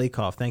 Muslim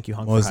Salikov. Thank you,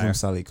 Hunk. Muslim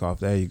Salikov.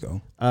 There you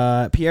go.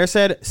 Pierre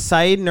said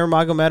Said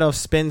Nurmagomedov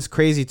spins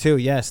crazy too.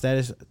 Yes,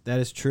 that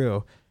is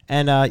true.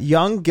 And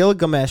young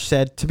Gilgamesh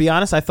said, to be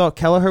honest, I thought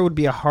Kelleher would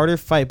be a harder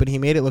fight, but he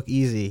made it look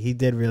easy. He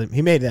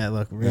made that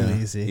look really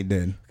easy. He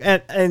did.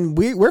 And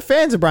we're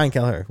fans of Brian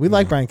Kelleher. We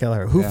like Brian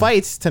Kelleher, who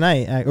fights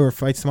tonight or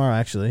fights tomorrow.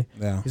 Actually,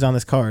 he's on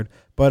this card.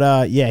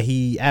 But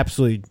he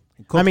absolutely.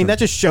 I mean, that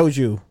just shows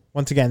you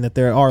once again that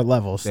there are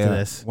levels to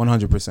this.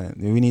 100%.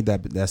 We need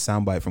that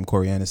soundbite from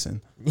Corey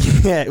Anderson.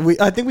 Yeah,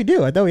 I think we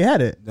do. I thought we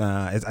had it.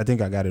 I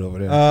think I got it over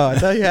there. Oh, I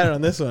thought you had it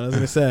on this one. I was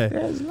gonna say.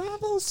 There's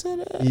levels to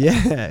that.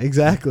 Yeah,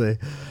 exactly.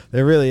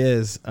 There really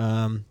is.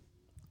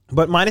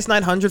 But minus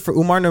 900 for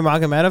Umar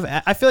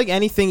Nurmagomedov. I feel like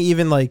anything,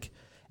 even like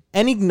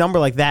any number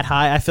like that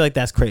high, I feel like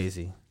that's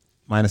crazy.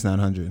 Minus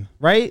 900,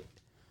 right?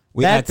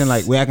 We acting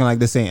like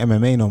this ain't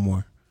MMA no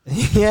more.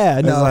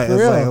 Yeah, no, for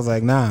real. I was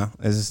like, nah.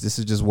 This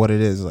is just what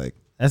it is. Like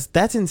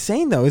that's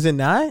insane though, is it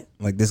not?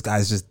 Like this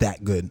guy's just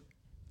that good.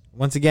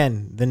 Once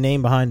again, the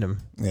name behind him.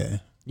 Yeah.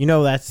 You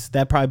know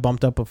that probably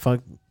bumped up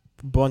a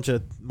bunch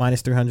of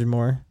minus 300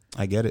 more.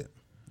 I get it.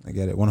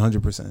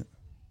 100%.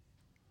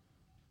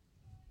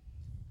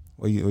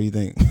 What do you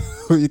think?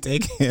 Who are you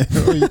taking?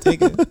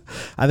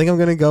 I think I'm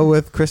gonna go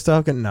with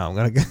Christoph. No, I'm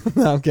gonna go.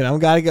 No, I'm kidding. I'm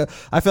gotta go.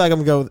 I feel like I'm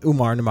gonna go with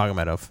Umar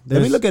Nurmagomedov.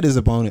 Let me look at his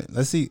opponent.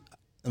 Let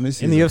me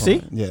see in the UFC.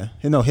 Opponent.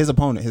 Yeah, no, his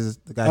opponent.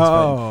 The guy.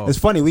 Fighting. It's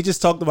funny. We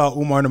just talked about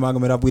Umar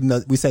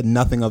Nurmagomedov. We said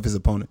nothing of his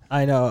opponent.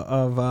 I know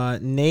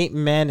of Nate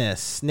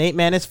Maness. Nate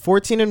Maness,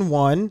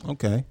 14-1.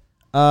 Okay.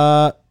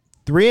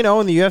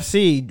 3-0 in the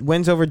UFC.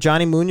 Wins over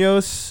Johnny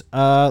Munoz,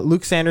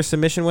 Luke Sanders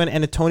submission win,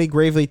 and a Tony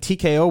Gravely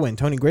TKO win.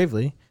 Tony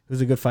Gravely,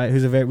 who's a good fight.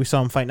 We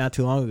saw him fight not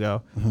too long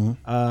ago.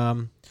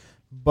 Mm-hmm.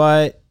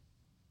 But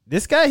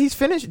this guy, he's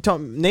finished.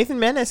 Nathan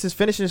Maness is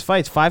finishing his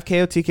fights. 5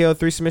 KO, TKO,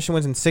 3 submission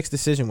wins, and 6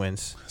 decision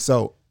wins.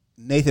 So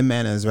Nathan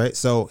Maness, right?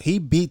 So he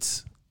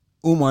beats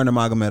Umar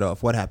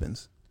Nurmagomedov. What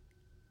happens?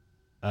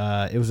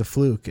 It was a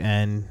fluke,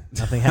 and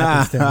nothing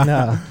happens to him.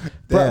 No,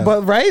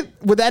 but right?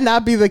 Would that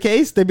not be the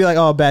case? They'd be like,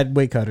 "Oh, bad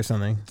weight cut or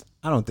something."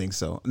 I don't think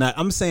so. Now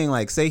I'm saying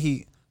like,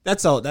 say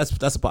that's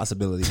a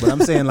possibility. But I'm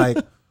saying like,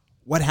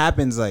 what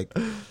happens like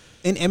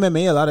in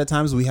MMA? A lot of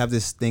times we have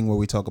this thing where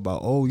we talk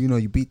about, oh,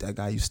 you beat that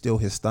guy, you steal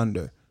his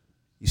thunder.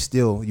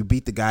 You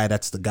beat the guy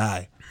that's the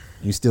guy,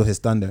 and you steal his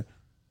thunder.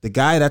 The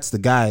guy that's the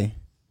guy,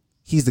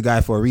 he's the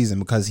guy for a reason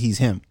because he's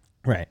him,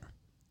 right?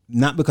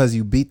 Not because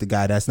you beat the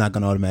guy, that's not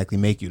going to automatically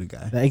make you the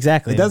guy.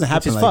 Exactly. It doesn't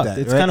happen like that.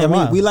 It's right? kind of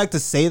wild. We like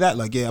to say that,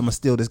 like, yeah, I'm going to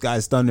steal this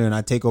guy's thunder and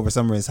I take over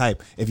some of his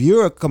hype. If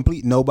you're a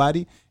complete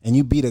nobody and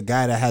you beat a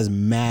guy that has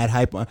mad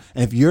hype, and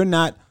if you're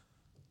not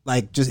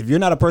if you're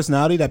not a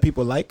personality that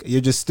people like,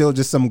 you're just still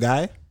just some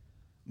guy,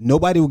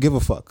 nobody will give a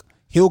fuck.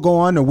 He'll go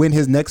on to win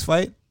his next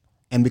fight,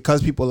 and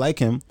because people like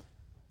him,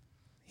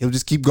 he'll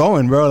just keep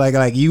going, bro.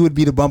 Like you would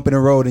be the bump in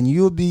the road, and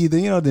you would be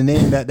the the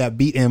name that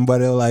beat him,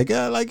 but it'll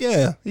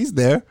yeah, he's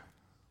there.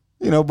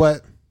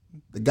 But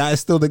the guy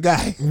is still the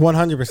guy.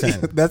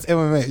 100%. That's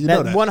MMA. You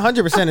know that.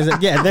 100% is it.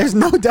 Yeah, there's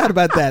no doubt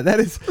about that. That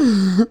is,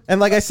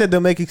 and like I said, they'll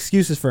make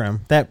excuses for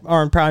him that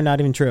are probably not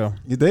even true.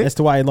 You think? As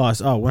to why he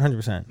lost. Oh,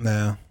 100%.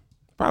 Nah,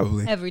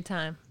 probably. Every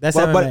time. That's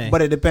MMA.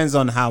 But it depends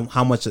on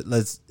how much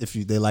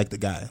they like the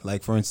guy.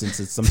 Like for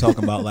instance, I'm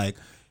talking about like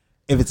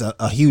if it's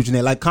a huge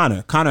name like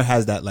Conor. Conor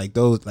has that like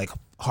those like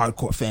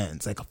hardcore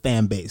fans, like a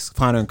fan base.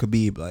 Conor and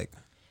Khabib, like.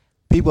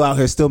 People out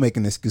here still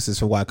making excuses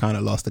for why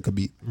Conor lost to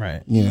Khabib.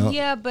 Right.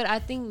 Yeah, but I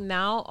think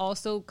now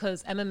also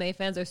because MMA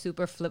fans are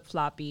super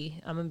flip-floppy,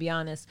 I'm going to be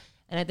honest.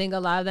 And I think a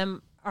lot of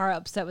them are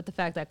upset with the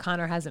fact that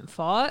Conor hasn't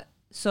fought.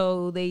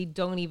 So they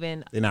don't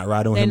even... They're not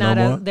riding with him no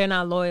more? They're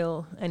not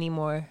loyal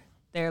anymore.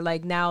 They're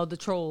like now the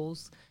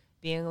trolls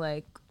being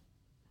like,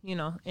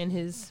 in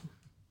his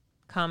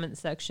comment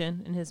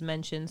section, in his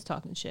mentions,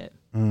 talking shit.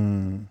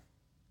 Young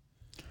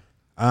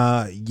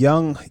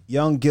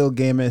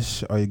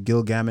Gilgamesh or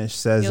Gilgamesh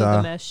says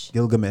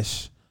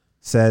Gilgamesh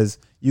says,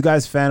 you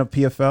guys fan of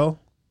PFL?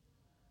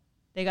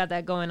 They got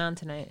that going on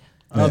tonight.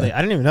 Oh, I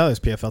didn't even know there's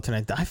PFL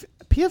tonight.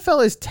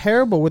 PFL is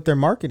terrible with their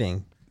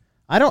marketing.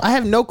 I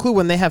have no clue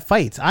when they have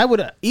fights. I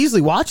would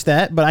easily watch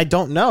that, but I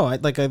don't know.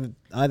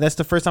 That's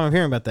the first time I'm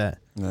hearing about that.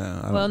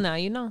 Yeah, well, now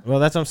you know. Well,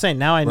 that's what I'm saying.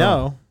 Now I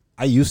know.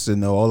 I used to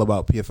know all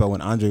about PFL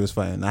when Andre was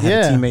fighting. I had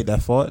a teammate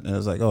that fought, and it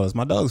was like, oh, it's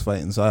my dog's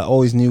fighting. So I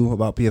always knew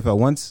about PFL.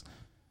 Once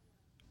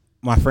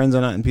my friends are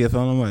not in PFL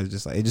no more, it's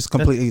just like it just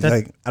completely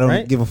I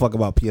don't give a fuck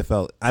about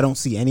PFL. I don't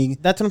see any.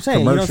 That's what I'm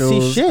saying. Commercials. You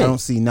don't see shit. I don't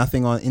see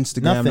nothing on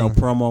Instagram. No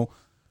promo.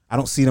 I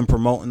don't see them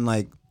promoting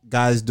like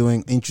guys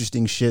doing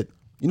interesting shit.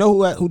 You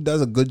know who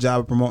does a good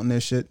job of promoting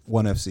their shit?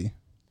 ONE FC.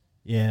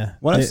 Yeah.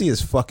 ONE FC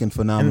is fucking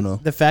phenomenal.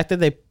 And the fact that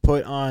they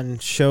put on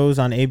shows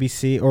on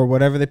ABC or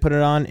whatever they put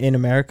it on in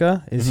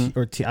America is,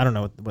 I don't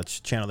know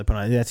which channel they put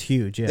on. That's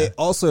huge. Yeah. They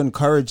also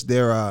encourage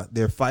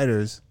their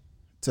fighters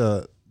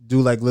to do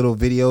like little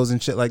videos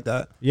and shit like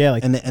that. Yeah,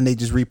 like and they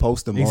just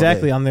repost them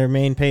exactly on their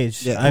main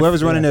page. Yeah,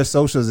 whoever's running their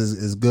socials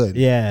is good.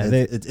 Yeah,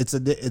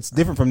 it's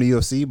different from the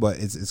UFC, but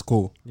it's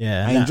cool.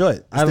 Yeah, I enjoy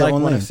it. I like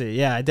ONE FC.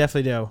 Yeah, I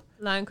definitely do.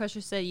 Lion Crusher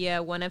said, "Yeah,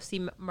 ONE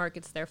FC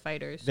markets their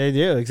fighters. They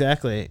do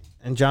exactly."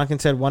 And Jonkin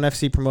said, "ONE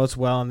FC promotes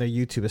well on their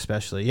YouTube,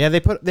 especially." Yeah, they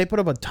put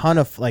up a ton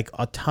of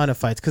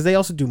fights because they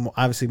also do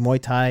obviously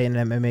Muay Thai and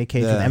MMA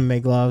cage with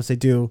MMA gloves. They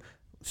do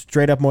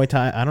straight up Muay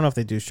Thai. I don't know if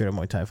they do straight up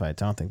Muay Thai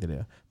fights. I don't think they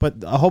do, but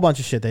a whole bunch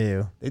of shit they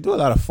do. They do a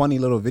lot of funny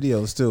little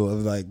videos too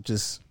of like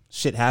just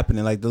shit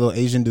happening, like the little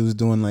Asian dudes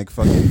doing like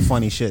fucking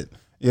funny shit.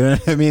 You know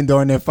what I mean?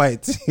 During their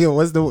fights.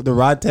 What's the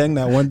Rod Tang,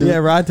 that one dude? Yeah,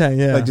 Rod Tang,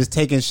 yeah. Like just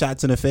taking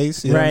shots in the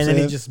face. You know right, what I'm and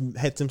then saying? he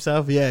just hits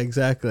himself. Yeah,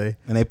 exactly.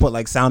 And they put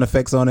like sound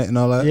effects on it and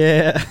all that.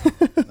 Yeah.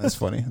 That's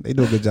funny. They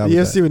do a good job The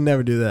with UFC that. would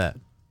never do that.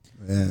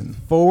 Man.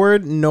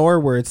 Forward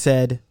Norward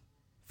said,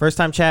 first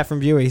time chat from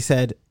viewer, he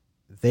said,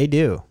 they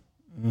do.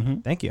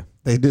 Thank you.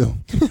 They do.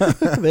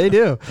 They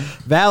do.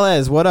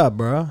 Valez, what up,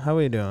 bro? How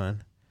are you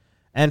doing?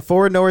 And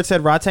Forward Norward said,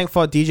 Rotang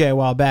fought DJ a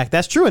while back.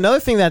 That's true. Another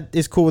thing that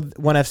is cool with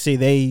ONE FC,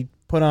 they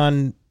put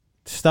on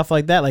stuff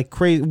like that, like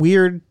crazy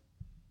weird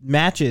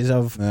matches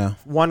of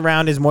one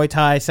round is Muay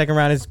Thai, second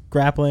round is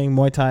grappling,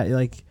 Muay Thai.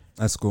 Like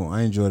that's cool.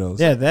 I enjoy those.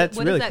 Yeah, that's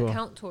what really does that cool.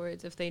 count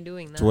towards if they're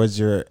doing that? Towards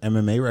your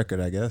MMA record,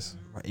 I guess.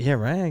 Yeah,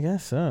 right. I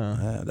guess so.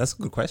 Yeah, that's a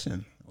good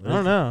question. I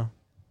don't know.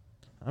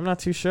 I'm not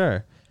too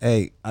sure.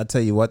 Hey, I'll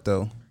tell you what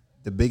though,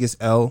 the biggest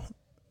L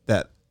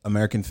that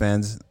American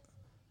fans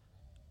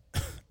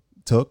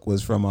took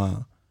was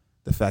from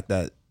the fact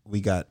that we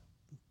got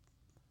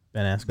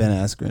Ben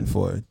Askren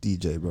for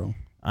DJ, bro.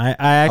 I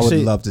I actually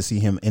would love to see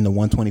him in the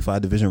 125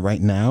 division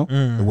right now.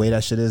 The way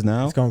that shit is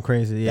now, it's going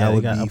crazy. Yeah,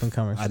 they got up and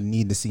comers. I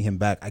need to see him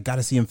back. I got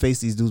to see him face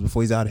these dudes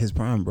before he's out of his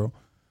prime, bro.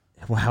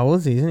 Well, how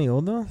old is he? Isn't he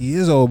old though? He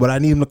is old, but I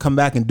need him to come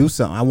back and do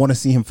something. I want to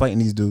see him fighting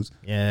these dudes.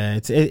 Yeah,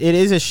 it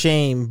is a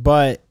shame,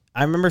 but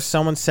I remember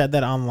someone said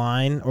that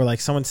online, or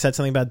like someone said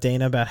something about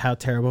Dana about how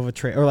terrible of a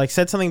trade, or like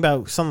said something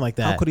about something like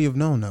that. How could he have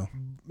known though?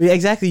 Yeah,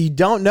 exactly. You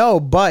don't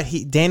know, but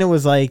Dana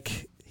was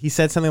like, he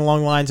said something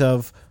along the lines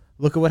of,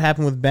 look at what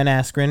happened with Ben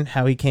Askren,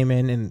 how he came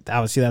in, and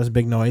obviously that was a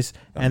big noise.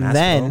 And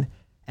then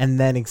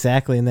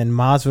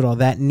Masvidal,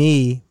 that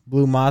knee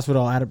blew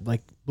Masvidal out of,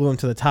 like, blew him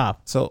to the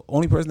top. So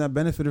only person that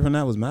benefited from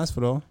that was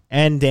Masvidal.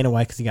 And Dana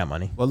White, because he got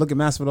money. Well, look at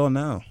Masvidal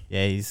now.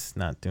 Yeah, he's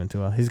not doing too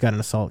well. He's got an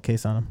assault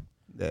case on him.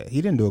 Yeah,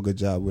 he didn't do a good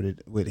job with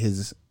it, with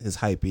his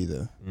hype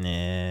either. Nah.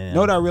 You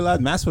know what I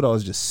realized? Masvidal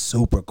is just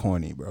super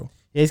corny, bro.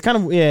 Yeah,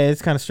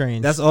 it's kind of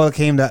strange. That's all it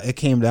came down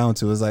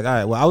to. It was like, all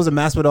right, well, I was a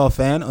Masvidal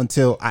fan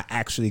until I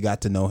actually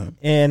got to know him.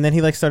 And then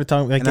he like started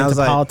talking like into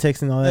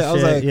politics and all that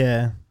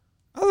shit.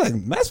 I was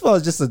like, Masvidal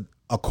is just a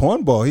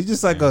cornball. He's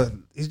just like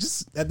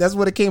that's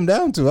what it came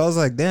down to. I was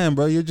like, damn,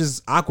 bro, you're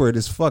just awkward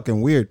as fucking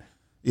weird.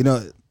 You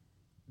know,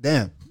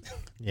 damn.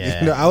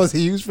 Yeah. You know, I was a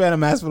huge fan of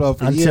Masvidal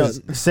for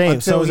years.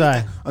 So was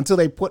I. Until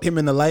they put him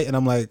in the light, and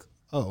I'm like,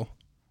 oh.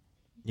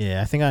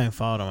 Yeah, I think I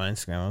followed him on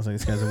Instagram. I was like,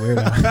 this guy's a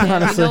weirdo.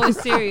 Yeah, he's always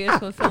serious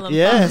when filming.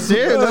 Yeah,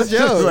 serious, no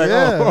joke. Like,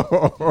 yeah,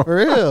 for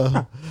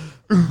real.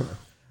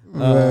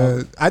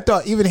 I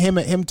thought even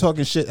him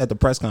talking shit at the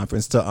press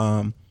conference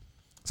to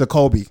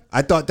Colby,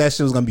 I thought that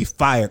shit was gonna be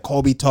fire.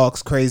 Colby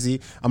talks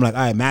crazy. I'm like, all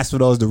right,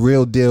 Masvidal is the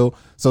real deal,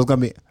 so it's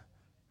gonna be.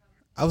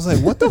 I was like,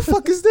 what the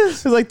fuck is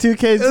this? It was like two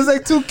kids. It was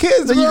like two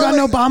kids. So you got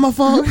an Obama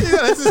phone?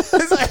 Yeah,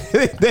 it's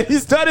like, then he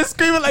started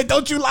screaming like,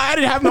 "Don't you lie! I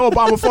didn't have no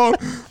Obama phone."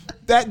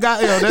 That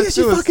guy, that yes,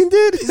 shit you was, fucking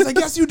did. He's like,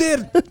 yes, you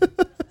did.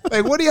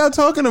 Like, what are y'all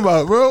talking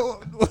about, bro?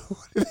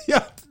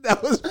 That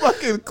was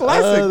fucking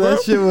classic, bro.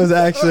 That shit was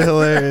actually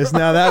hilarious.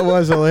 Now that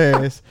was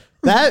hilarious.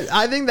 That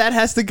I think that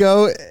has to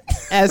go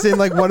as in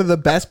like one of the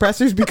best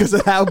pressers because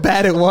of how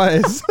bad it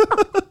was.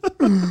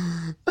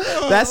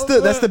 That's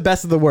the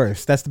best of the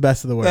worst. That's the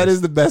best of the worst. That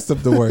is the best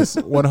of the worst.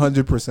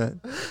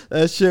 100%.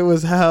 That shit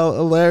was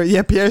hilarious.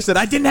 Yeah, Pierre said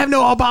I didn't have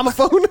no Obama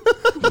phone.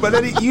 But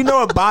then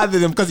it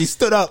bothered him because he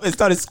stood up and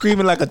started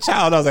screaming like a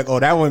child. I was like, oh,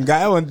 that one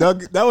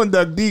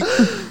dug deep.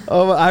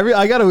 Oh,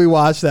 I gotta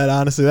rewatch that.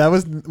 Honestly, that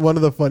was one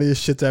of the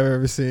funniest shits I've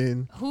ever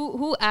seen.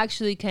 Who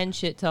actually can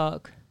shit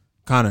talk?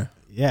 Connor.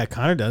 Yeah,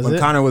 Connor does when it.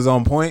 Connor was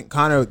on point,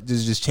 Connor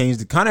just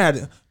changed it. Connor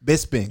had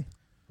Bisping.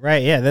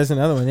 Right, yeah, there's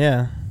another one,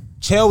 yeah.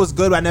 Chael was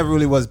good, but I never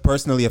really was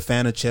personally a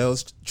fan of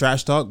Chael's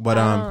trash talk.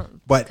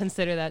 But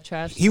consider that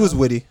trash. He was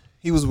witty.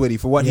 He was witty.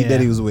 For what he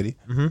did, he was witty.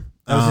 Mm-hmm.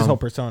 That was his whole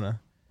persona.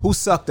 Who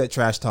sucked at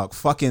trash talk?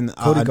 Fucking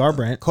Cody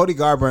Garbrandt. Cody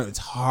Garbrandt, it's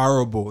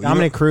horrible.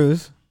 Dominic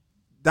Cruz.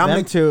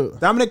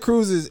 Dominic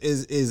Cruz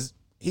is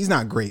he's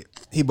not great.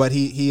 He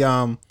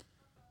can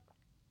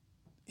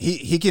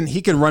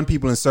run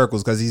people in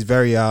circles because he's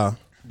very the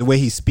way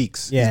he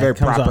speaks. Yeah, he's very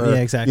proper.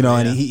 Yeah, exactly. You know,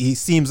 and he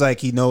seems like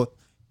he know.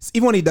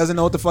 Even when he doesn't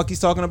know what the fuck he's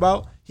talking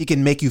about, he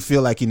can make you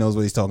feel like he knows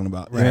what he's talking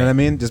about. You know what I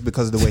mean? Just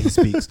because of the way he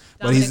speaks.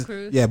 But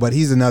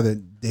he's another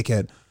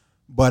dickhead.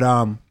 But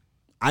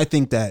I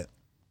think that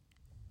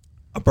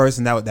a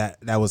person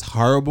that was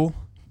horrible,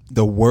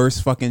 the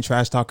worst fucking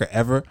trash talker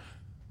ever.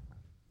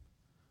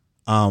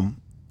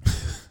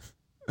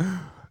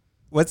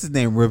 What's his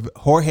name?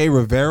 Jorge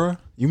Rivera.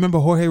 You remember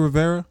Jorge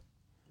Rivera?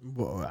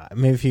 Well,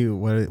 maybe if you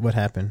what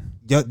happened?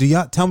 Do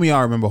y'all tell me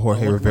y'all remember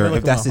Jorge Rivera?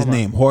 If that's his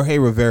name, Jorge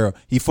Rivera.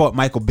 He fought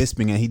Michael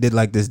Bisping and he did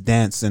like this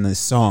dance in his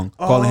song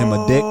calling him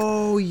a dick.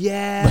 Oh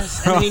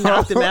yes, and then he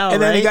knocked him out.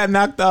 And then he got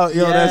knocked out.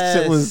 Yo, that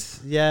shit was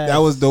that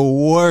was the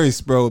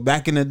worst, bro.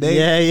 Back in the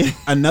day, yeah.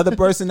 Another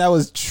person that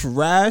was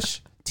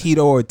trash,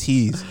 Tito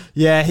Ortiz.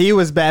 Yeah, he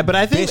was bad, but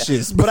I think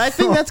Vicious, but I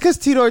think that's because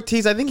Tito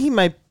Ortiz. I think he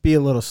might be a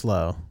little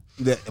slow.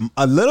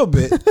 A little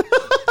bit,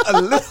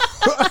 a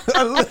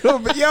little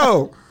bit.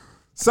 Yo,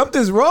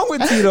 something's wrong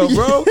with Tito,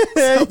 bro.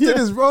 Something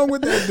is wrong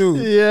with that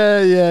dude. Yeah.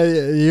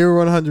 You're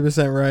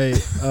 100%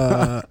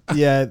 right.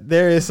 Yeah,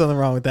 there is something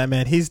wrong with that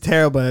man. He's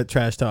terrible at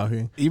trash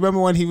talking. You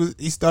remember when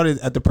he started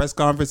at the press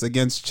conference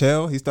against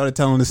Chael? He started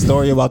telling the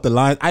story about the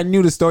line. I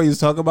knew the story he was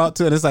talking about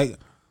too, and it's like,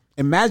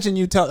 imagine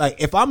you tell, like,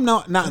 if I'm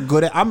not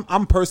good at,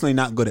 I'm personally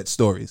not good at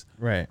stories.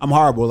 Right. I'm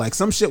horrible. Like,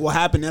 some shit will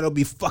happen that'll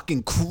be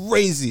fucking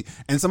crazy,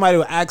 and somebody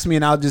will ask me,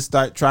 and I'll just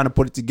start trying to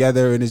put it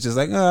together, and it's just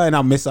like, and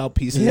I'll miss out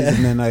pieces,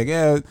 and then like,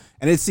 and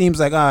it seems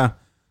like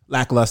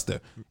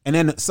lackluster. And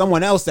then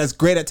someone else that's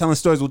great at telling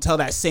stories will tell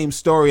that same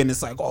story, and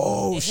it's like,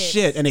 oh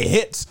shit, and it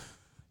hits.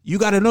 You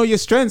got to know your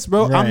strengths,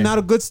 bro. Right. I'm not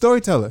a good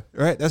storyteller,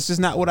 right? That's just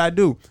not what I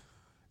do.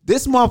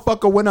 This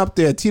motherfucker went up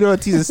there, Tito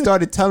Ortiz, and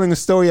started telling a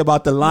story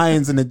about the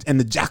lions and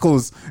the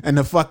jackals and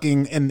the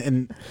fucking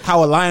and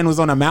how a lion was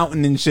on a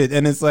mountain and shit.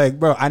 And it's like,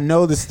 bro, I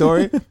know the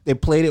story. They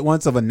played it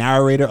once of a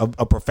narrator,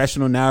 a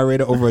professional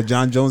narrator over a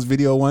John Jones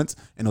video once,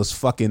 and it was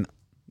fucking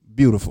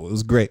beautiful. It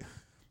was great.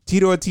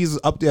 Tito Ortiz was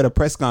up there at a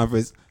press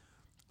conference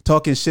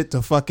talking shit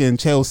to fucking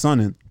Chael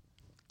Sonnen,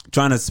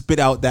 trying to spit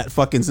out that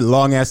fucking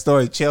long ass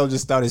story. Chael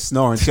just started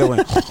snoring. Chael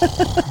went.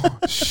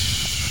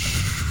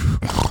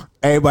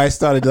 Everybody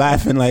started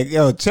laughing like,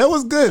 yo, Chael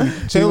was good.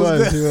 Chael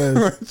was good.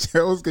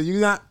 Chael was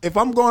good. If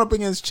I'm going up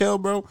against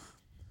Chael, bro,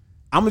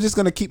 I'm just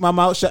going to keep my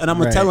mouth shut and I'm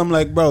going to tell him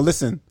like, bro,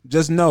 listen,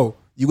 just know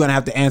you're going to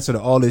have to answer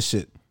to all this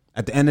shit.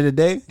 At the end of the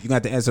day, you're going to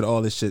have to answer to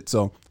all this shit.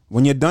 So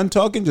when you're done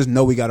talking, just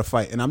know we got to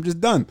fight. And I'm just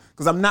done.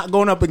 Because I'm not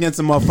going up against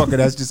a motherfucker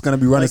that's just going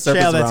to be running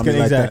circles Chael, around me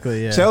like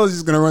exactly, that. Yeah. Chael's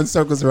just going to run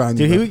circles around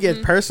you. Dude, he would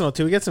get personal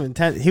too. He would get some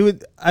intense.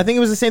 I think it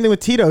was the same thing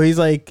with Tito. He's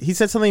like, he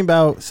said something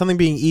about something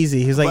being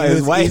easy. He's like, But if his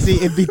it was wife. easy,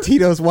 it'd be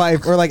Tito's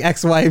wife or like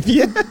ex-wife.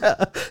 Yeah.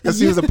 Because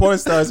he was a porn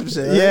star or some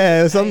shit. Right?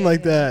 Yeah, something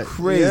like that.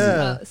 Crazy.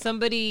 Yeah.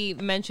 Somebody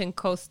mentioned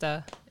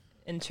Costa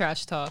in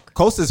trash talk.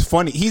 Costa's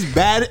funny. He's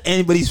bad,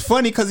 but he's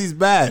funny because he's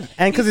bad.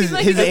 And because He seems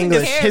like he his doesn't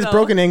English, care, his though.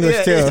 broken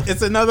English too.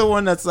 It's another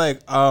one that's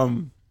like,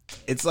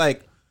 it's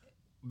like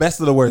best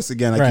of the worst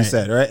again, like you Right.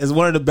 said, right? It's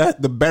one of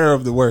the better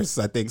of the worst,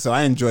 I think. So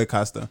I enjoy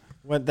Costa.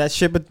 What that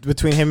shit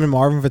between him and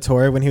Marvin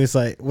Vittori when he was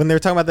like, when they were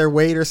talking about their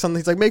weight or something,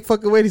 he's like, make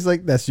fucking weight. He's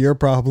like, that's your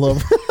problem.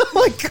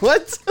 Like,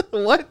 what?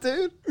 What,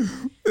 dude?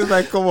 It's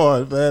like, come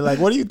on, man. Like,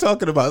 what are you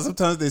talking about?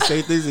 Sometimes they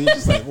say things and you're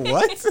just like,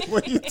 what?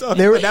 What are you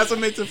talking about? That's what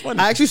makes it funny.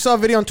 I actually saw a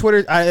video on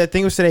Twitter. I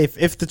think it was today.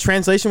 If the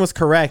translation was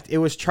correct, it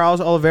was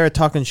Charles Oliveira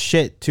talking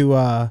shit to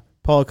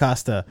Paulo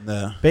Costa.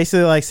 Yeah.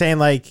 Basically, like saying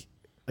like,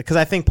 because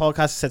I think Paulo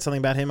Costa said something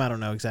about him. I don't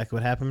know exactly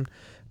what happened,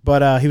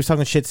 but he was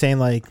talking shit, saying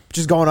like,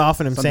 just going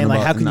off on him, Something saying like,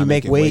 about how can not you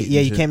make making weight? weight and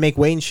Yeah, you shit. can't make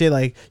weight and shit.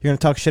 Like, you're gonna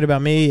talk shit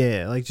about me?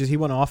 Yeah, like just he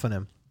went off on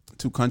him.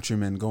 Two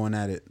countrymen going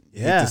at it.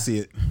 You Yeah. hate to see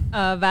it.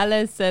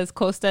 Valles says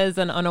Costa is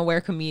an unaware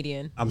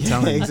comedian. I'm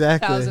telling you.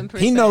 Exactly. 1,000%.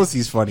 He knows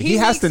he's funny. He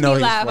has makes to know me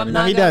he's laugh. funny. I'm No,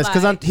 not he gonna does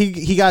because lie.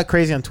 he got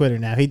crazy on Twitter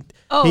now. He's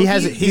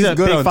he's a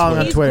good big on following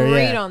on He's Twitter.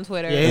 great Yeah. on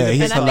Twitter. Yeah,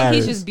 he's and I think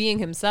hilarious. he's just being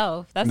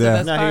himself. That's Yeah. the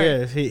best No, part.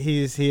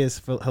 he is. He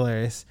is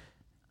hilarious.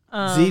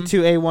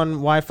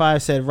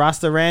 Z2A1Y5 said,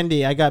 Rasta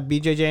Randy, I got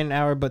BJJ in an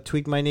hour, but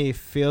tweaked my knee.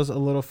 Feels a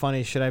little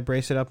funny. Should I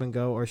brace it up and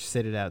go or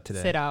sit it out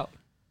today? Sit out.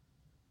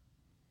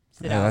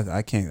 Yeah,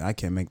 I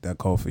can't make that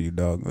call for you,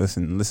 dog.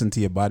 Listen to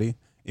your body.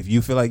 If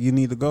you feel like you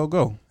need to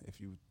go. If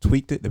you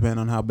tweaked it, depending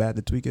on how bad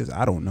the tweak is,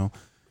 I don't know.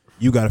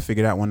 You got to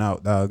figure that one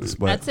out, dog.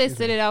 But I'd say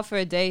sit it out for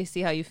a day,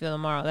 see how you feel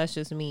tomorrow. That's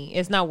just me.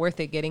 It's not worth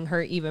it getting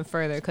hurt even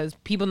further because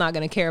people not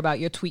going to care about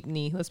your tweaked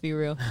knee. Let's be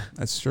real.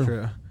 that's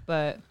true.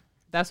 But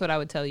that's what I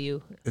would tell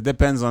you. It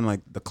depends on like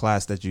the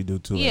class that you do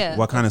too. Like, Yeah,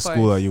 what kind of of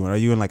school course. are you in? Are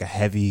you in like a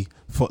heavy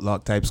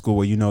footlock type school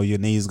where you know your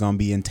knee's gonna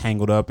be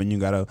entangled up and you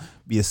gotta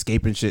be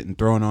escaping shit and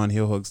throwing on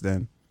heel hooks?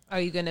 Then Are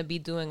you going to be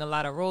doing a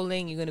lot of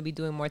rolling? You're going to be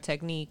doing more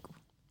technique?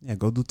 yeah,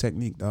 go do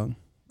technique, dog.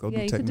 Go Yeah,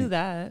 do you technique. could do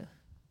that.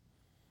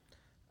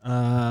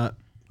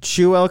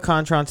 Chuel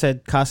Contron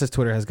said Costa's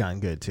Twitter has gotten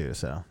good too,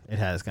 so it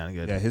has gotten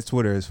good. Yeah, his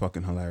Twitter is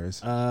fucking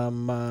hilarious. I what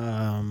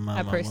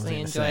was personally gonna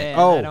enjoy say? it. And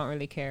Oh, I don't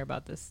really care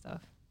about this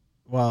stuff.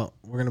 well,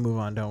 we're gonna move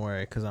on. Don't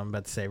worry, because I'm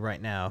about to say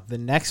right now the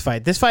next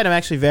fight. This fight, I'm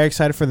actually very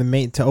excited for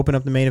to open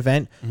up the main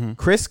event.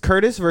 Chris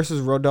Curtis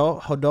versus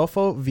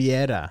Rodolfo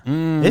Vieira.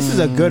 This is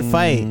a good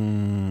fight.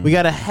 We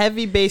got a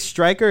heavy base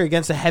striker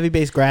against a heavy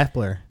base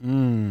grappler,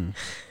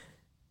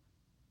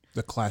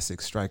 The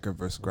classic striker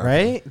versus grappler.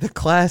 right? The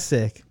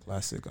classic.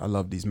 Classic. I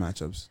love these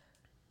matchups.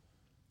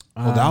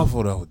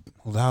 Rodolfo,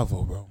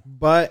 bro.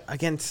 But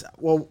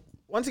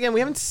once again, we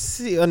haven't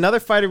seen another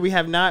fighter we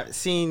have not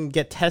seen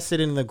get tested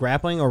in the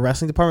grappling or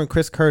wrestling department.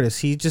 Chris Curtis.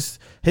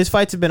 His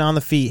fights have been on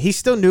the feet. He's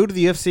still new to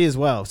the UFC as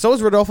well. So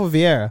is Rodolfo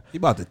Vieira. He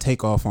about to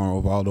take off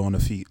on Rivaldo on the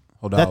feet.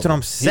 That's what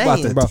I'm saying,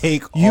 he about to bro.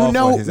 Take off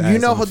on his ass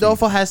on the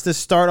Rodolfo feet. has to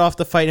start off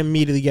the fight and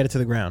immediately get it to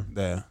the ground.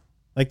 Yeah.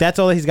 Like that's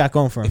all he's got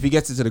going for him. If he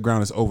gets it to the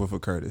ground, it's over for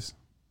Curtis.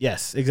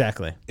 Yes,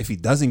 exactly. If he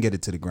doesn't get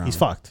it to the ground, He's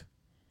fucked.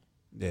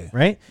 Yeah.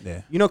 Right?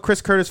 Yeah.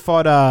 Chris Curtis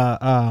fought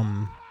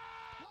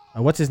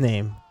what's his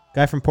name?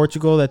 Guy from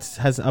Portugal that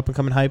has an up and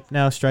coming hype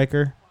now,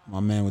 striker. My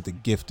man with the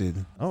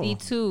gifted. Oh.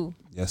 C2.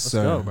 Yes, Let's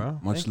sir. go, bro.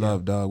 Much Thank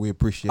love, dog. We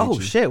appreciate you. Oh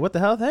shit, what the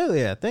hell? Hell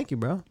yeah. Thank you,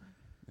 bro.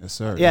 Yes,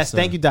 sir. Yes, sir.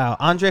 thank you, Dial.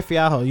 Andre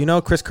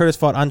Fialho. Chris Curtis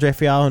fought Andre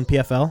Fialho in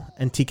PFL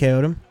and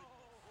TKO'd him.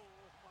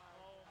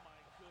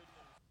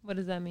 What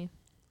does that mean?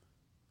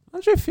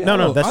 Andre Fialho.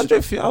 No, that's Andre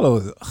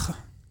Fiallo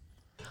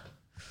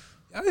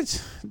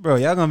is. Bro,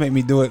 y'all gonna make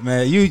me do it,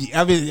 man.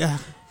 Yeah.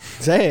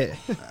 Say it.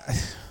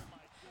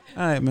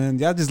 All right, man.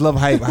 Y'all just love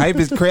hype. Hype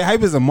is crazy.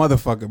 Hype is a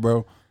motherfucker,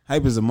 bro.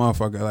 Hype is a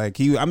motherfucker. Like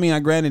I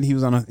granted he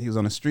was on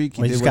a streak.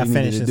 He just got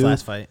finished his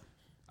last fight.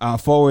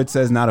 Forward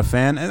says not a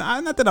fan, and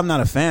not that I'm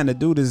not a fan. The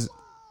dude is,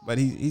 but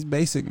he's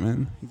basic,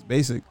 man. He's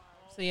basic.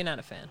 So you're not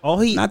a fan.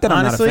 Not that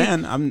honestly,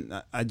 I'm not a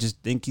fan. I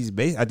just think he's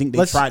basic. I think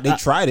they tried. They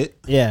tried it.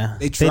 Yeah,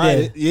 they tried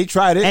it. They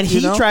tried it, and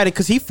he tried it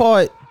because he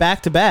fought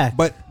back to back.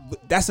 But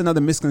that's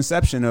another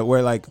misconception of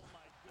where like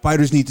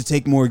fighters need to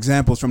take more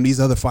examples from these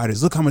other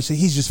fighters. Look how much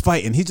he's just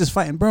fighting. He's just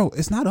fighting, bro.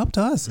 It's not up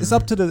to us. It's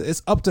up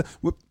to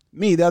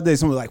me. The other day,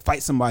 someone was like,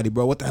 fight somebody,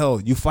 bro. What the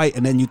hell? You fight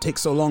and then you take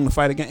so long to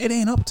fight again. It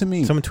ain't up to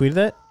me. Someone tweeted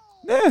that.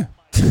 Yeah.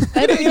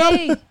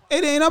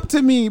 It ain't up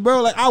to me,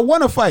 bro. Like I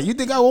want to fight. You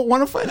think I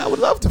want to fight? I would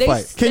love to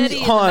fight. Can you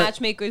in the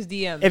matchmaker's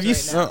DMs if you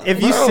right now. if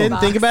you sit and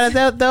think about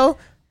it though,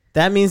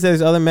 that means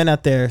there's other men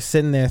out there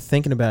sitting there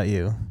thinking about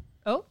you.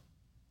 Oh,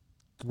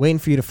 waiting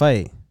for you to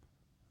fight.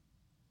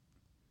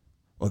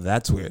 Well,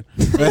 that's weird.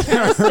 They're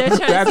trying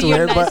to see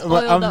your nice but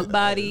oiled up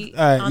body.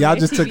 All right, y'all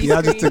just took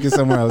it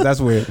somewhere else. That's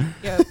weird.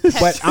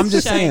 But I'm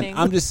just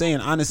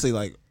saying, honestly,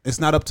 like it's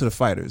not up to the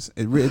fighters.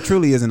 It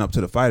truly isn't up to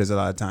the fighters a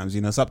lot of times.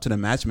 It's up to the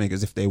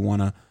matchmakers if they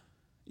want to,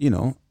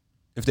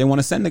 if they want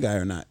to send the guy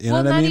or not. You know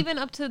what I mean? Not even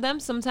up to them.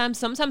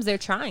 Sometimes they're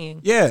trying.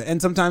 Yeah, and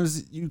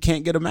sometimes you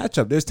can't get a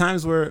matchup. There's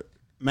times where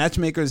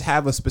matchmakers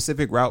have a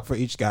specific route for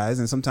each guys,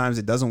 and sometimes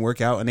it doesn't work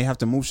out, and they have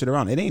to move shit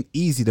around. It ain't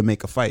easy to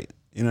make a fight.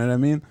 You know what I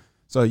mean?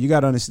 So you got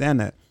to understand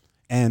that.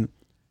 And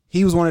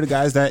he was one of the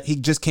guys that he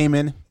just came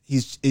in.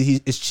 It's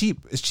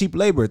cheap. It's cheap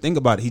labor. Think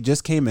about it. He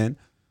just came in.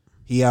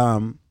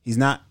 He's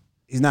not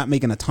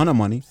making a ton of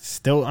money.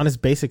 Still on his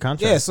basic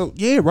contract. Yeah. So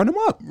run him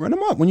up. Run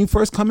him up. When you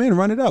first come in,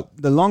 run it up.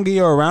 The longer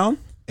you're around,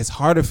 it's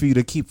harder for you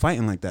to keep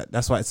fighting like that.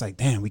 That's why it's like,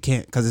 damn, we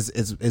can't, because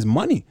it's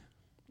money,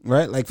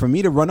 right? Like for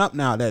me to run up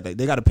now, that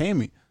they got to pay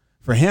me.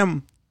 For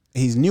him,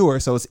 he's newer,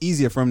 so it's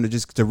easier for him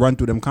to run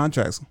through them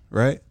contracts,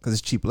 right? Because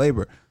it's cheap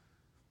labor.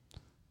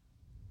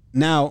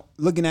 Now,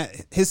 looking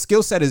at his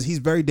skill set, he's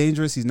very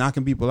dangerous. He's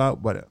knocking people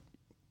out. But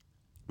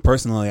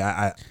personally,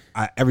 I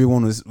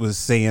everyone was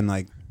saying,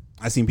 like,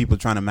 I seen people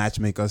trying to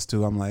match make us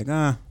too. I'm like,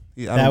 that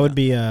would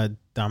be a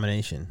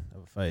domination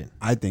of a fight.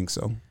 I think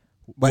so.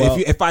 But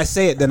if I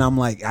say it, then I'm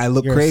like, I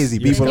look crazy.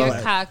 People are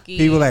like, cocky.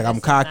 People like, I'm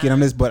cocky and I'm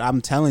this, but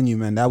I'm telling you,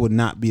 man, that would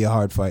not be a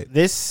hard fight.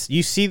 This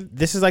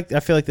is like, I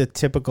feel like the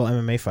typical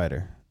MMA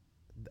fighter.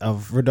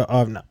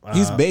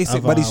 He's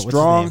basic, but he's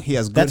strong. He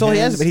has good That's all hands.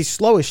 he has, but he's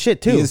slow as shit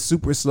too. He is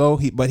super slow.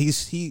 He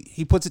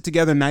puts it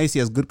together nice. He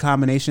has good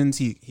combinations.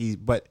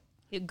 But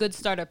a good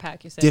starter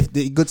pack. You said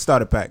good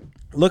starter pack.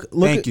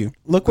 Thank you.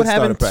 Look what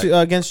happened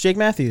against Jake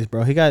Matthews,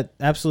 bro. He got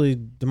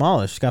absolutely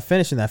demolished. Got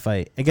finished in that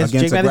fight against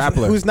Jake Matthews,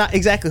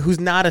 grappler. who's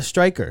not a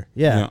striker.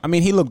 Yeah. I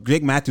mean,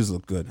 Jake Matthews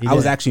looked good. I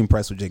was actually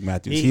impressed with Jake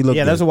Matthews. He looked.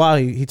 Yeah, that was a while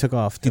he took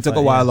off. He took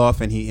a while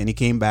off, and he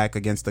came back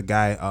against a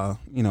guy,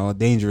 a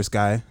dangerous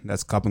guy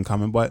that's up and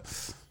coming. But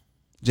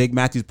Jake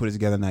Matthews put it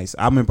together nice.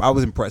 I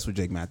was impressed with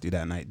Jake Matthews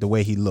that night, the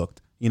way he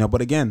looked.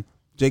 But again,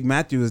 Jake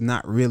Matthews is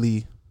not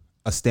really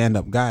a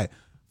stand-up guy.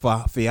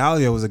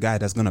 Fialho was a guy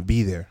that's going to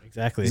be there.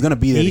 Exactly. He's going to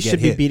be there. He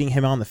should be beating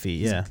him on the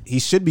feet. Yeah. He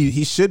should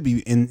be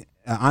in.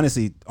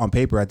 Honestly, on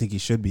paper, I think he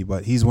should be.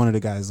 But he's one of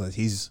the guys like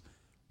he's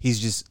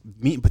just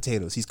meat and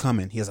potatoes. He's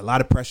coming. He has a lot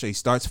of pressure. He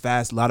starts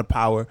fast, a lot of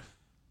power,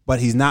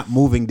 but he's not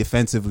moving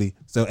defensively.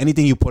 So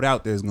anything you put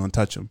out there is going to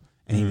touch him.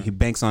 And he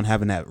banks on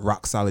having that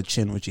rock solid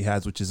chin, which he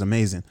has, which is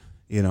amazing.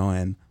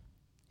 And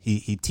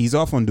he tees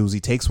off on dudes. He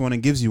takes one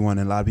and gives you one,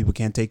 and a lot of people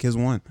can't take his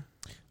one.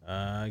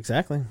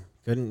 Exactly.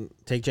 Couldn't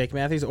take Jake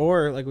Matthews,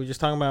 or like we were just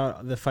talking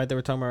about the fight that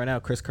we're talking about right now,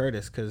 Chris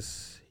Curtis,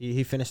 because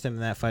he finished him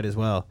in that fight as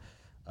well.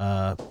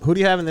 Who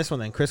do you have in this one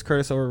then? Chris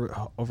Curtis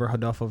over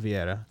Rodolfo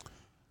Vieira?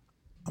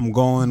 I'm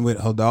going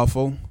with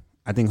Rodolfo.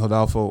 I think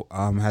Rodolfo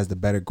has the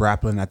better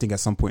grappling. I think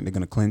at some point they're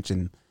going to clinch,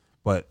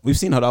 but we've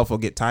seen Rodolfo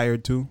get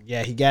tired too.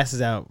 Yeah, he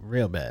gasses out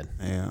real bad.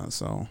 Yeah,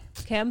 so.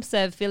 Cam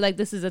said, feel like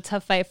this is a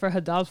tough fight for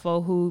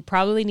Rodolfo, who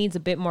probably needs a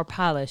bit more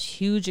polish.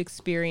 Huge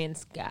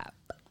experience gap.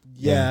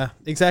 Yeah,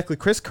 exactly.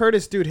 Chris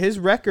Curtis, dude, his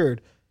record,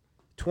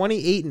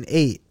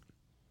 28-8.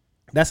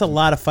 That's a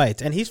lot of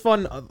fights, and he's fought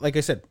in, like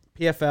I said,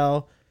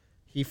 PFL.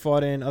 He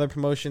fought in other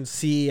promotions,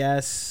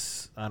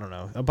 CES. I don't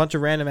know, a bunch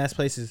of random ass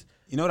places.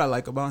 You know what I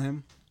like about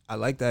him? I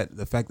like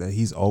the fact that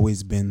he's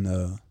always been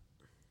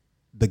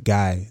the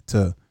guy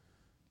to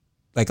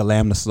like a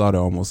lamb to slaughter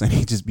almost, and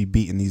he just be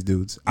beating these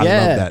dudes. I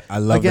love that. I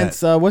love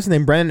against, that. What's his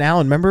name? Brendan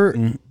Allen.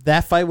 Remember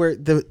that fight where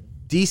the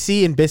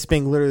DC and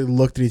Bisping literally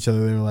looked at each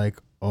other. They were like,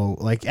 "Oh,"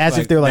 like as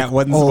if they're like, that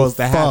wasn't "Oh, supposed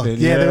to fuck." happen.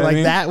 Yeah, they're like, I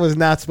mean? "That was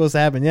not supposed to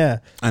happen." Yeah,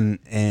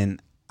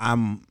 and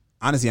I'm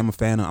honestly I'm a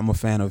fan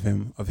of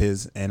him of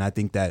his, and I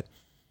think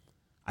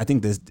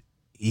this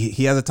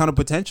he has a ton of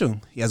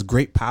potential. He has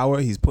great power.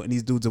 He's putting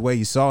these dudes away.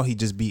 You saw he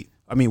just beat.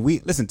 I mean,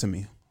 listen to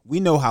me. We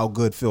know how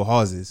good Phil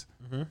Hawes is.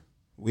 Mm-hmm.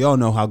 We all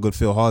know how good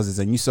Phil Hawes is,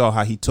 and you saw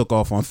how he took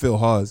off on Phil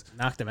Hawes.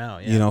 knocked him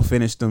out. Yeah, You know,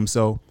 finished him.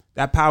 So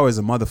that power is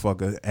a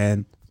motherfucker.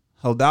 And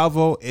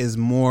Hidalgo is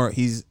more.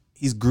 He's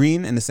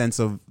green in the sense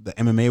of the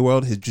MMA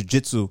world. His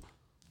jiu-jitsu,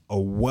 a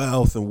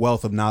wealth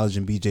of knowledge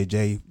in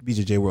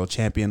BJJ world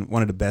champion,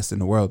 one of the best in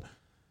the world.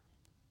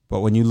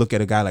 But when you look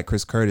at a guy like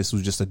Chris Curtis,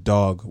 who's just a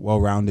dog,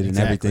 well-rounded and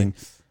everything,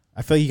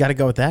 I feel you got to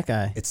go with that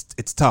guy.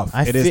 it's tough.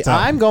 It is tough.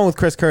 I'm going with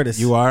Chris Curtis.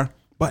 You are?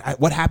 But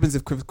what happens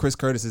if Chris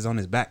Curtis is on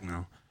his back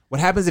now?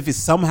 What happens if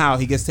somehow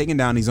he gets taken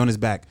down and he's on his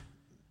back?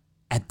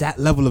 At that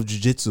level of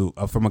jiu-jitsu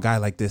from a guy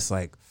like this,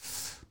 like,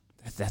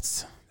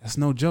 that's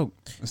no joke.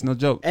 That's no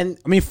joke. And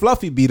I mean,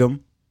 Fluffy beat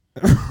him.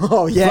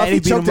 Oh, yeah, Fluffy and he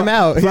beat choked him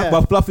out. Yeah.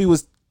 But Fluffy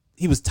was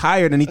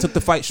tired and he took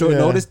the fight short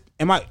notice.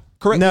 Am I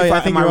correct? No, me if I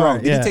think am I you're wrong?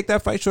 right. Did Yeah. he take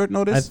that fight short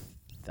notice?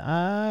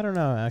 I don't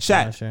know. Actually, Shaq.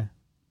 I'm not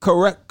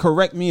sure.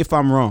 Correct me if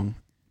I'm wrong.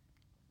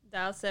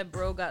 Dal said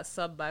bro got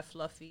subbed by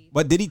Fluffy.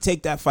 But did he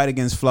take that fight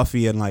against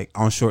Fluffy and like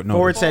on short notice?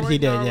 Forward said he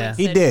did. Norwood Yeah,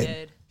 He said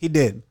did. He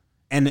did.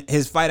 And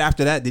his fight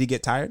after that, did he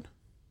get tired?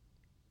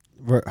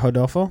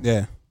 Rodolfo.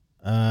 Yeah.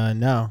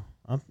 No.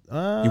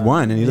 He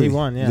won. And he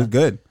won. Yeah, He did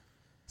good.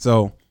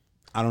 So,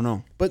 I don't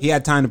know. But he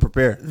had time to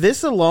prepare.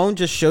 this alone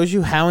just shows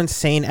you how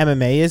insane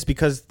MMA is,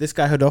 because this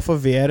guy Rodolfo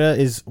Vieira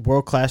is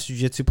world class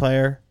jiu-jitsu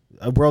player,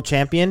 a world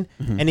champion,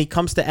 and he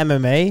comes to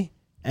MMA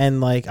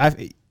and like I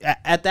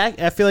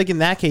feel like in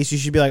that case you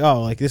should be like,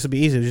 oh, like this would be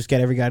easy to just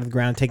get every guy to the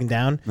ground, take him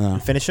down,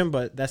 and finish him,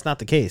 but that's not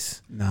the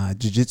case. Nah,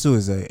 jiu-jitsu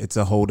it's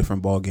a whole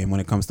different ball game when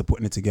it comes to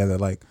putting it together.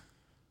 Like,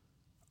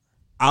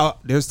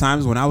 there's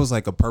times when I was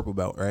like a purple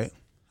belt, right?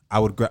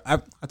 I'll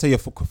tell you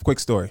a quick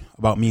story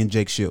about me and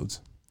Jake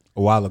Shields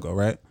a while ago,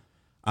 right?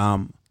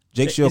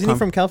 Jake Shields Isn't he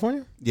from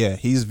California? Yeah,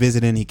 he's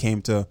visiting. He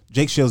came to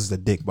Jake Shields is a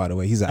dick, by the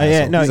way. He's an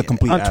asshole. He's a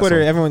complete on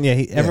Twitter. asshole.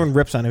 Everyone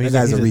rips on him. That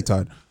guy's a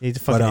retard. He's a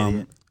fucking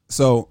idiot.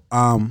 So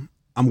I'm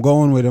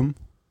going with him.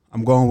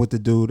 I'm going with the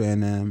dude,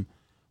 and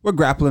we're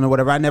grappling or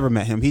whatever. I never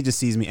met him. He just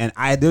sees me, and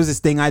there's this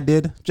thing I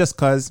did just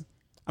cause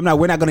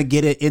we're not gonna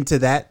get into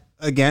that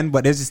again,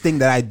 but there's this thing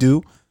that I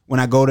do when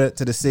I go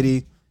to the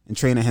city and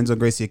train at Renzo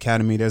Gracie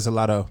Academy. There's a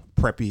lot of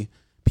preppy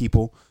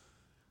people,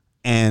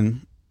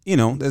 and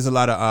there's a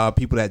lot of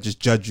people that just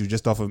judge you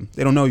just off of,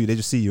 they don't know you, they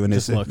just see you, and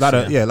there's a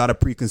lot of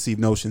preconceived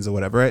notions or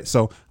whatever, right?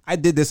 So I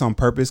did this on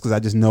purpose because I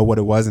just know what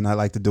it was and I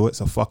like to do it.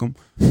 So fuck them.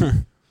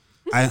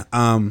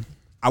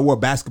 I wore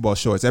basketball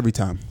shorts every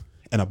time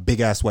and a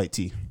big ass white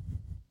tee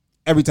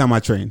every time I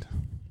trained.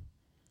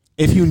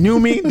 If you knew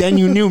me, then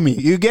you knew me.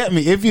 You get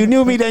me? If you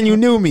knew me, then you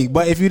knew me.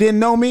 But if you didn't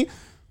know me,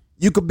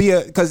 you could be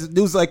because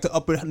dudes like to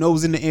up a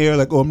nose in the air,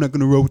 like, oh, I'm not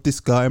gonna roll with this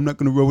guy, I'm not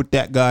gonna roll with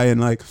that guy, and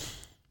like,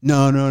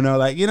 no,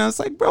 like, it's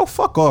like, bro,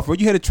 fuck off. Were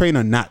you here to train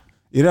or not?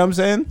 You know what I'm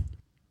saying?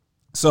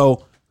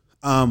 So,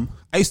 I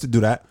used to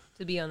do that.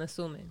 To be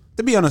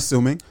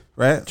unassuming,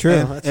 right?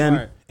 True. That's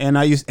smart. And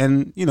I used,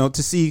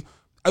 to see,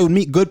 I would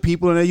meet good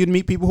people, and then you'd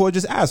meet people who are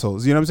just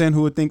assholes. You know what I'm saying?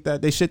 Who would think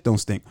that they shit don't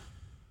stink.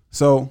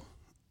 So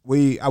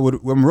when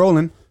I'm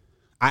rolling,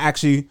 I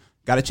actually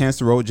got a chance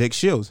to roll with Jake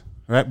Shields,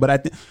 right?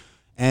 But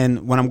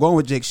and when I'm going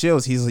with Jake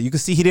Shields, he's like, you can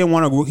see he didn't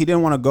want to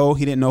go.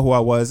 He didn't know who I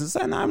was. And so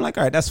I'm like,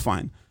 all right, that's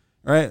fine.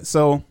 Right.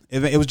 So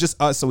it was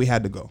just us. So we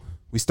had to go.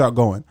 We start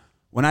going.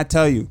 When I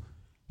tell you,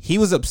 he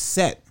was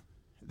upset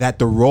that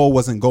the roll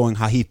wasn't going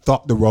how he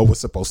thought the roll was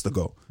supposed to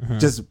go. Mm-hmm.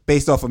 Just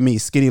based off of me,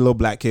 skinny little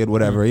black kid,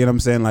 whatever. Mm-hmm. You know what I'm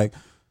saying? Like,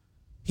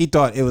 he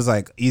thought it was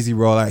like easy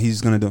roll out. He's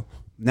just going to do.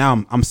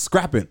 Now I'm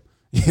scrapping.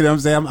 You know what I'm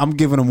saying? I'm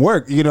giving him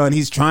work, and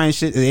he's trying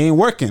shit. It ain't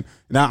working.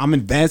 Now I'm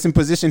advancing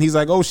position. He's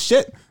like, oh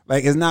shit.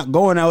 Like, it's not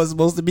going how it's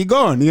supposed to be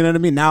going. You know what I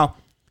mean? Now,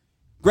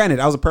 granted,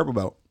 I was a purple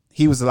belt.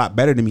 He was a lot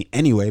better than me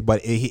anyway,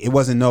 but it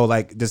wasn't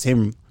like just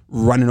him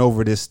running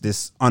over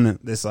this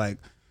like.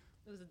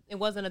 It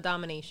wasn't a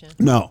domination.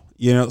 No,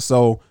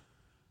 so,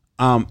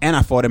 and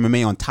I fought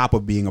MMA on top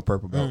of being a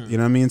purple belt. You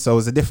know what I mean? So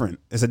it's a different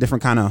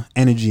kind of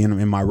energy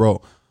in my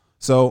role.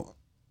 So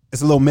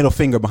it's a little middle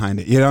finger behind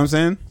it. You know what I'm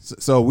saying?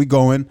 So we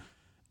going,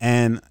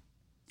 and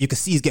you can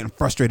see he's getting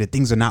frustrated.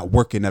 Things are not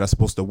working that are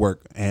supposed to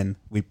work, and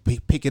we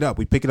pick it up.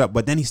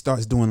 But then he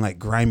starts doing like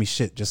grimy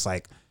shit, just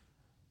like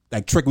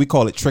trick. We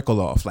call it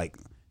trickle off. Like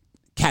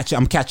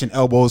I'm catching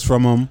elbows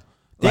from him.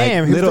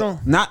 Damn, like little,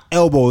 not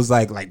elbows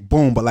like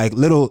boom, but like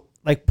little,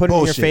 like putting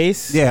bullshit. In your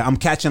face. Yeah, I'm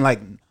catching like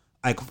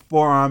like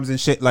forearms and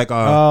shit, like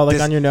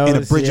like on your nose, in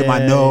the bridge of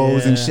my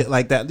nose and yeah. shit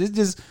like that.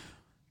 Just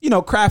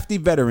crafty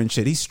veteran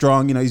shit. He's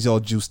strong, he's all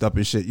juiced up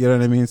and shit. You know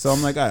what I mean? So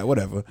I'm like, all right,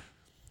 whatever.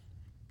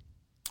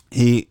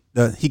 He's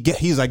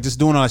like just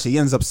doing all that shit. He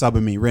ends up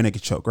subbing me rear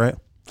naked choke, right?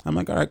 I'm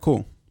like, all right,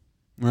 cool.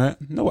 All right,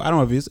 no, I don't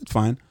have views. It's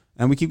fine,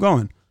 and we keep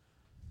going.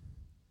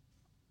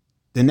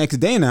 The next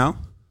day now,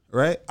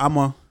 right?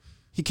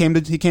 He came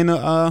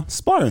to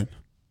sparring.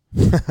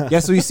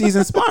 Guess who he sees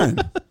in sparring,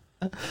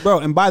 bro?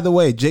 And by the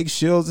way, Jake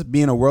Shields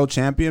being a world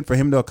champion, for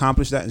him to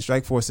accomplish that in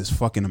Strikeforce is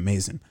fucking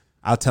amazing.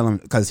 I'll tell him,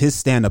 because his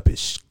stand up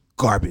is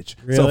garbage.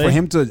 Really? So for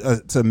him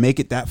to make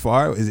it that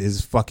far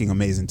is fucking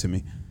amazing to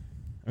me.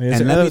 I mean,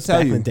 and that let me was tell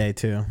back you, in the day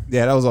too.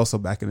 Yeah, that was also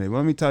back in the day. But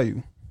let me tell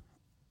you,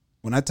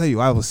 when I tell you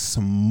I was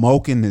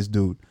smoking this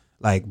dude,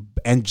 like,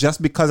 and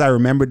just because I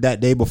remembered that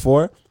day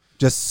before,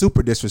 just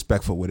super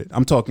disrespectful with it.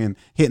 I'm talking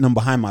hitting him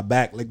behind my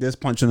back like this,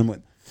 punching him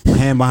with my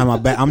hand behind my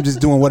back. I'm just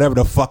doing whatever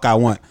the fuck I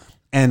want.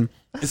 And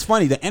it's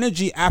funny, the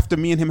energy after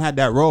me and him had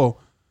that roll,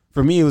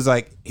 for me, it was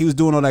like he was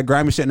doing all that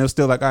grimy shit and it was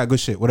still like, all right, good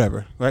shit,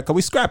 whatever. Right? Because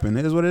we scrapping.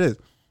 It is what it is.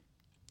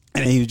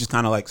 And then he was just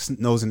kind of like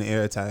nose in the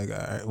air, type, all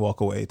right,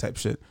 walk away type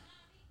shit.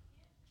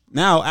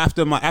 Now,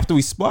 after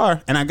we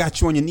spar, and I got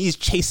you on your knees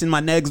chasing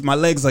my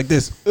legs like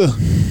this,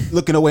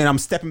 looking away, and I'm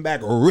stepping back,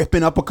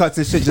 ripping uppercuts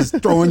and shit,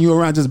 just throwing you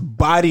around, just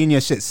bodying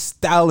your shit,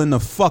 styling the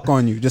fuck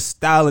on you, just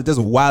styling,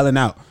 just wilding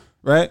out,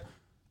 right?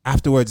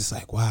 Afterwards, it's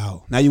like,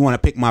 wow, now you want to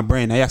pick my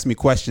brain. Now you ask me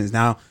questions.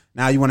 Now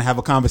you want to have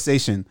a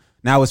conversation.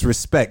 Now it's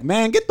respect.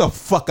 Man, get the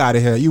fuck out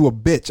of here. You a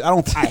bitch.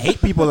 I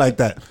hate people like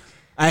that.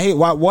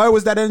 Why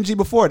was that energy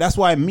before? That's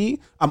why I'm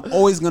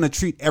always going to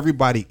treat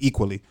everybody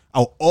equally.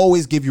 I'll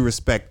always give you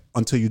respect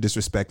until you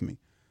disrespect me.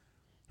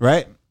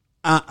 Right?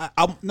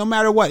 I'll, no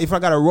matter what, if I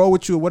got to roll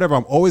with you or whatever,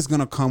 I'm always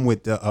going to come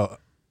with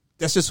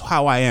that's just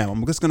how I am.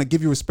 I'm just going to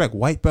give you respect.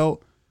 White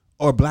belt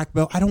or black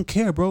belt, I don't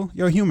care, bro.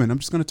 You're a human. I'm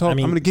just going to talk. I'm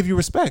going to give you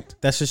respect.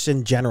 That's just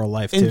in general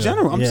life, too. In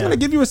general. I'm just going to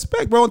give you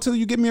respect, bro, until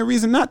you give me a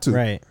reason not to.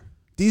 Right.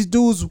 These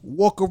dudes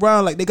walk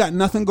around like they got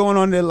nothing going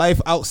on in their life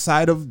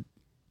outside of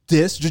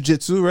this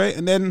jiu-jitsu, right?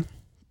 And then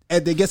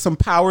they get some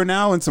power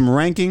now and some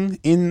ranking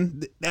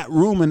in that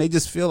room, and they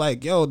just feel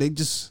like, yo, they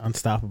just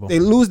unstoppable. They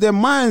lose their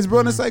minds, bro.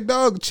 And it's like,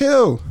 dog,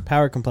 chill.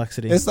 Power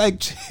complexity. It's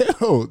like,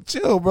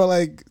 chill, bro.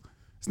 Like,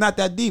 it's not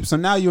that deep. So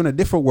now you're in a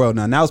different world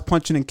now. Now it's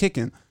punching and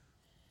kicking.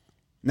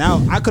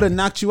 Now I could have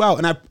knocked you out,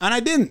 and I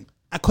didn't.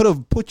 I could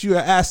have put your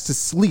ass to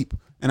sleep,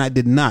 and I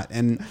did not.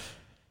 And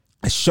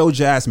I showed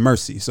your ass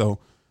mercy. So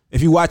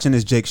if you're watching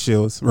this, Jake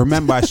Shields,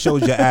 remember I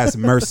showed your ass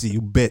mercy,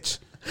 you bitch.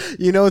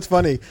 You know, it's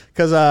funny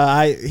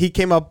because he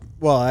came up.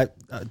 Well, I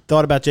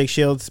thought about Jake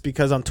Shields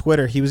because on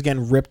Twitter he was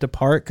getting ripped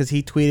apart because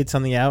he tweeted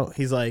something out.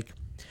 He's like,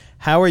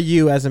 "How are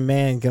you as a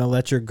man gonna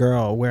let your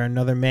girl wear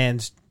another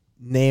man's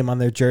name on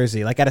their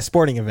jersey, like at a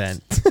sporting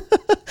event?"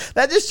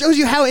 That just shows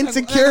you how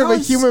insecure of a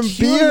human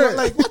being.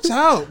 Like, watch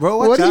out, bro.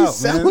 Watch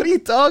out, man. What are you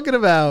talking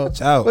about?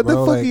 Watch out, what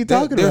bro. the fuck are you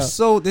talking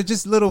about? They're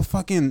just little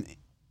fucking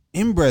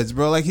inbreds,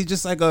 bro. Like, he's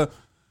just like oh,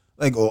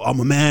 I'm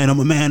a man,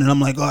 and I'm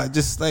like, oh,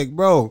 just like,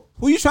 bro,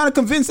 who you trying to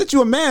convince that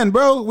you a man,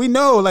 bro? We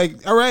know,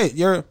 like, all right,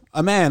 you're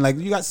a man. Like,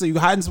 you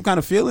hiding some kind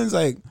of feelings,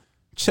 like,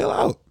 chill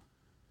out.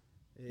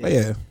 But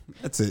yeah,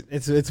 that's it.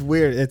 It's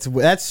weird.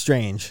 That's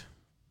strange.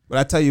 But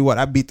I tell you what,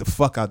 I beat the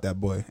fuck out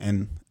that boy,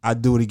 and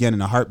I'd do it again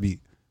in a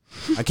heartbeat.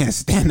 I can't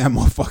stand that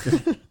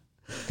motherfucker.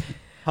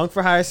 Hunk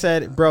for Hire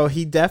said, bro,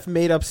 he def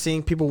made up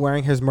seeing people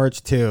wearing his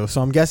merch too. So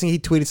I'm guessing he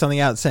tweeted something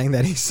out saying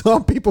that he saw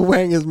people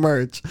wearing his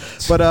merch.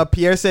 But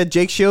Pierre said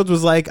Jake Shields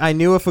was like, I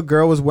knew if a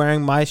girl was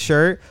wearing my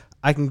shirt,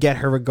 I can get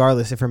her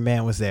regardless if her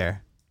man was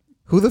there.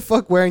 Who the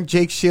fuck wearing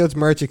Jake Shields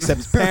merch except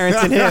his parents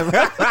and him?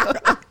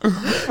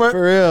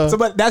 For real. So,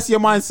 but that's your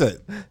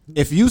mindset.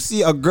 If you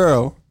see a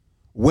girl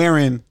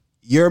wearing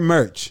your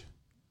merch,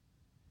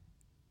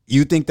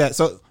 you think that,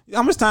 so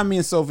how much time me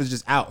and Soph is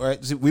just out, right?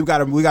 We got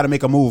to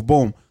make a move.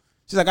 Boom.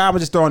 She's like, I'm gonna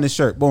just throw on this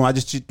shirt. Boom. I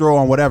just throw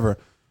on whatever.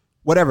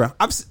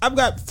 I've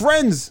got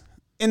friends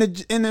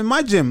in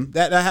my gym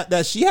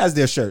that she has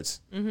their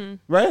shirts,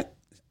 right?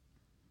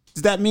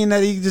 Does that mean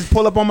that he just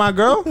pull up on my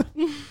girl?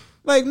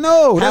 Like,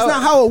 no, that's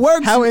not how it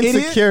works. How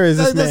insecure is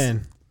this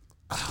man?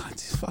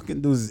 These fucking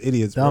dudes is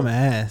idiots, dumb bro.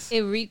 ass.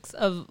 It reeks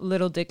of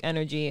little dick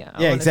energy.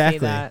 Yeah, exactly.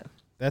 Say that.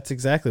 That's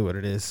exactly what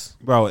it is,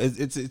 bro.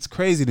 It's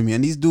crazy to me.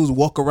 And these dudes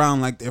walk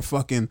around like they're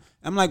fucking.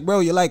 I'm like, bro,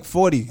 you're like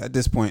 40 at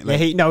this point. Like,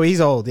 yeah, he's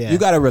old. Yeah, you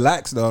gotta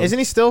relax, though. Isn't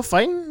he still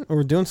fighting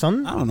or doing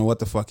something? I don't know what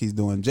the fuck he's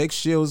doing. Jake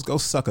Shields, go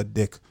suck a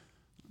dick.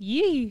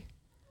 Yee.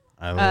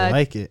 I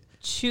like it.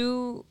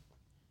 Chuo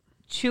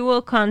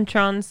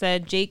Contron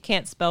said Jake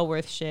can't spell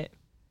worth shit.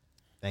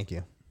 Thank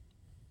you.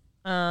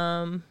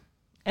 And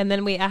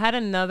then I had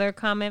another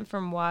comment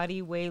from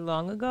Wadi way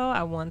long ago.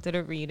 I wanted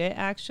to read it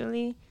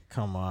actually.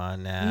 Come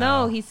on now.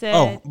 No, he said.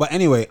 Oh, but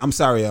anyway, I'm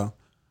sorry, yo.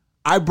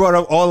 I brought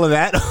up all of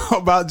that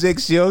about Jake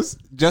Shields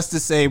just to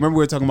say, remember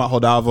we were talking about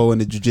Hodavo and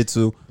the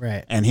jiu-jitsu,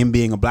 right? And him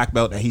being a black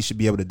belt, that he should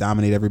be able to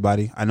dominate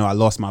everybody. I know I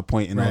lost my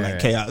point in all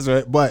that chaos,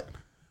 right? But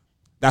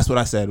that's what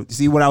I said. You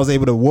see, when I was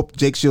able to whoop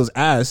Jake Shields'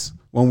 ass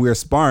when we were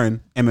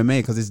sparring MMA,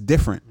 because it's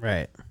different.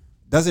 Right.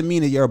 doesn't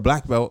mean that you're a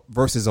black belt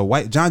versus a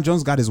white. John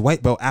Jones got his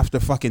white belt after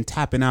fucking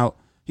tapping out.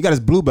 He got his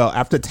blue belt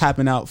after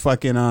tapping out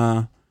fucking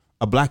a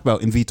black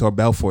belt in Vitor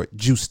Belfort,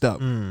 juiced up.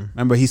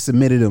 Remember, he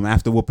submitted him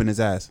after whooping his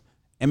ass.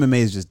 MMA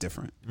is just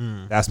different.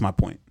 That's my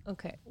point.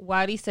 Okay.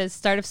 Wadi says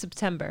start of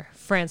September,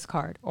 France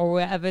card, or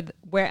wherever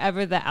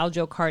the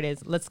Aljo card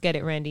is. Let's get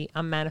it, Randy.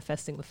 I'm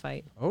manifesting the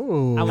fight.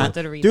 Oh, I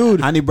wanted to read dude.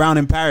 that. Honey Brown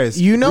in Paris.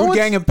 You know Rude what's-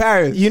 Gang in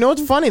Paris. You know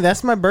what's funny?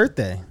 That's my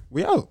birthday.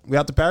 We out. We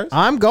out to Paris?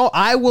 I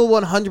will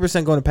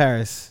 100% go to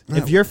Paris.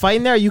 If you're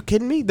fighting there, are you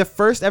kidding me? The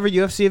first ever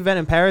UFC event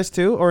in Paris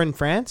too, or in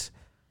France?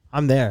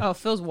 I'm there. Oh,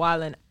 Phil's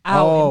wilding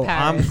out in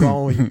Paris. I'm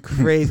going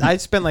crazy. I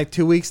spent like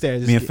 2 weeks there.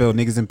 Me and Phil,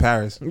 niggas in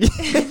Paris.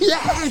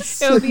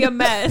 Yes. It would be a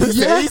mess.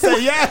 Yeah, he said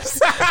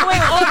yes. Wait,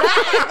 all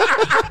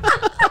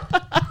that?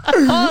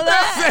 All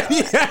that?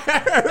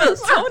 Phil,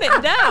 tone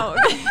it down.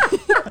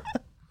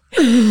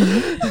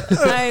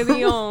 Ay,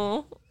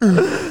 Leon.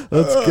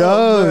 Let's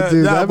go,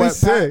 dude. That'd be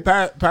sick.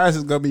 Paris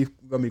is gonna be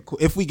cool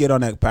if we get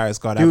on that Paris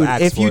card. Dude, I've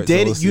asked if for you it, so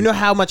did, we'll see. you know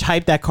how much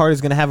hype that card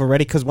is going to have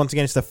already, because once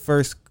again, it's the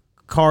first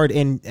card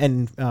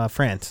in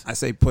France. I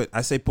say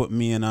put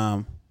me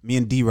and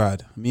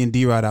D-Rod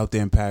out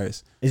there in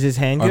Paris, Is his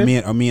hand or good?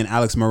 me and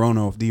Alex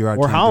Morono if D-Rod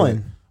Or can't do Holland.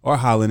 it. Or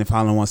Holland if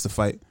Holland wants to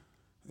fight.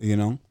 You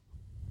know,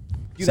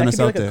 Dude, send that us could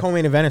be out like there. a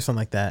co-main event or something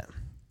like that.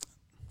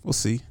 We'll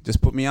see.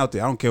 Just put me out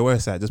there. I don't care where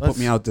it's at. Just put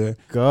me out there.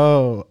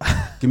 Go.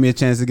 Give me a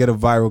chance to get a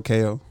viral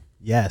KO.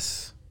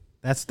 Yes.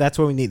 That's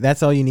what we need.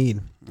 That's all you need.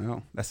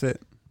 No, that's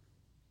it.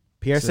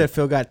 Pierre That's said it.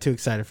 Phil got too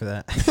excited for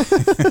that.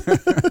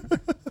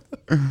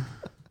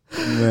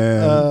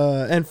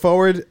 Man. And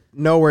forward,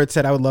 no word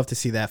said, I would love to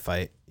see that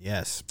fight.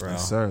 Yes, bro.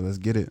 Yes, sir. Let's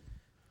get it.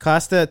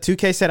 Costa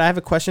 2K said, I have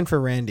a question for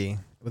Randy.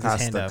 With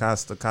his hand up.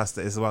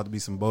 Costa. It's about to be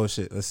some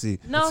bullshit. Let's see.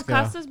 No, Let's go.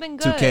 Costa's been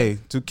good.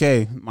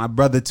 2K. My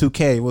brother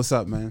 2K. What's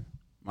up, man?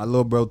 My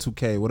little bro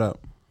 2K. What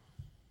up?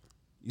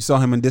 You saw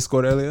him in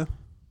Discord earlier?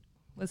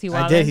 Was he I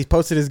wilding? did. He's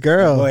posted his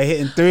girl. Boy,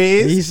 hitting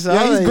threes. He's He's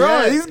growing.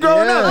 yeah. He's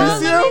growing Yeah.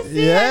 up. You see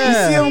him? Yeah. You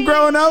see him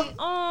growing up?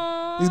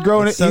 Aw. He's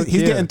growing. That's so He's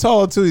cute. getting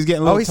tall too. He's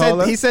getting a little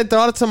taller. he said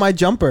throw it to my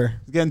jumper.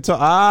 He's getting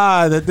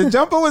tall. The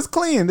jumper was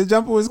clean. The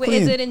jumper was Wait,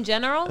 clean. is it in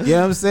general? You know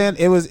what I'm saying?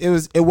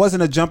 It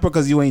wasn't a jumper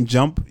because you ain't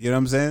jump. You know what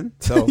I'm saying?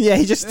 So Yeah,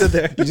 he just stood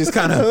there. you just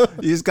kind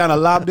of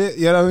lobbed it.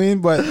 You know what I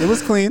mean? But it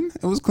was clean.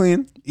 It was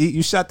clean.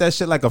 You shot that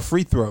shit like a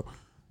free throw.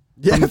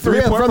 Yeah, From the for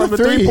real, from the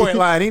three. 3-point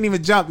line. He didn't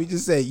even jump. He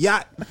just said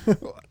yacht.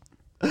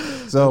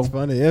 So It's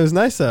funny. It was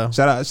nice though.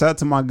 shout out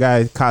to my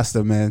guy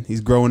Costa, man.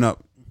 He's growing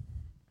up.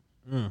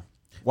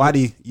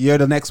 Wadi, you're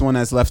the next one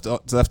that's left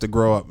to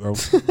grow up, bro.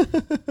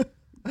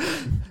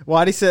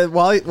 Wadi said,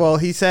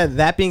 he said,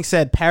 that being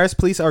said, Paris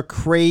police are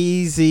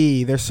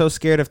crazy. They're so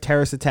scared of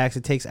terrorist attacks,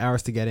 it takes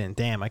hours to get in.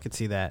 Damn, I could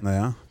see that.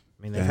 Yeah.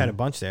 I mean, they've had a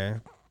bunch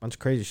there. Bunch of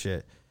crazy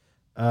shit.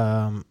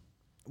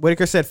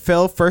 Whitaker said,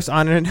 Phil, first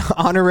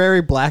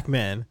honorary black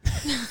man.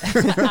 I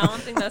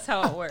don't think that's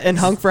how it works. And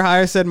Hunk for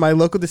Hire said, my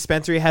local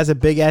dispensary has a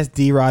big-ass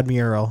D-Rod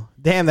mural.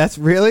 Damn, that's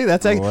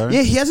like, word?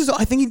 yeah, he has his own,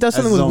 I think he does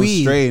Has something his with own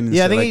weed. strain and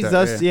Yeah, I shit think like he that,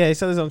 does, yeah. he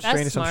sells his own That's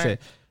strain or some smart.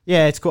 shit.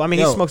 Yeah, it's cool. I mean,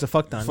 Yo, he smokes a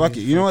fuck ton. Fuck it.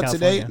 He's You know from what?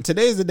 California.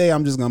 Today's the day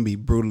I'm just gonna be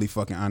brutally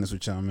fucking honest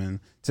with y'all, man.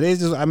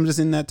 I'm just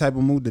in that type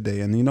of mood today.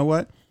 And you know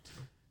what?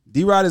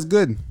 D-Rod is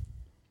good.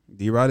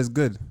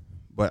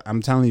 But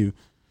I'm telling you,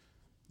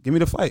 give me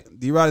the fight.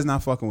 D-Rod is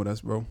not fucking with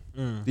us, bro.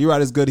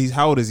 D-Rod is good.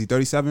 How old is he?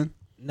 37?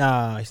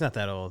 Nah, he's not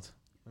that old.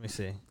 Let me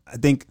see. I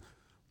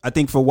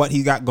think for what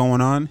he got going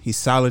on, he's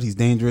solid, he's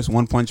dangerous,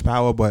 one punch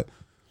power, but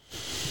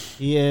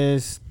He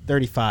is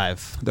 35.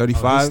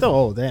 35? Oh, he's still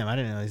old. Damn, I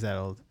didn't know he's that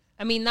old.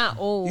 I mean, not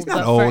old. he's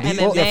not but old. For He's,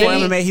 MMA, yeah, for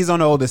MMA, he's on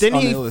the oldest. Didn't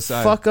on the he oldest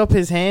side. fuck up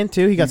his hand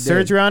too? He got did.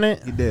 surgery on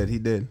it. He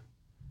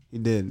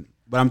did.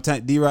 But I'm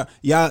telling D-Rod,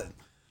 yeah.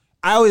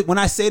 When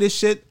I say this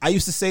shit, I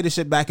used to say this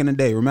shit back in the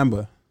day.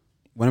 Remember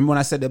when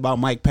I said about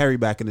Mike Perry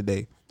back in the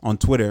day on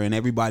Twitter, and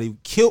everybody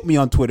killed me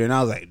on Twitter, and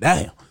I was like,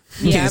 damn.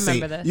 Yeah, I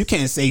remember this. You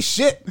can't say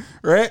shit,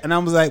 right? And I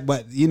was like,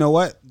 but you know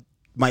what?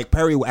 Mike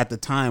Perry at the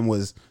time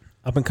was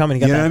Up and coming.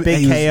 He got you know that what I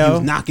big mean? KO.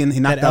 He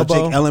knocked that out Jake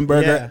elbow.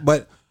 Ellenberger. Yeah.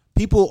 But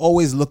people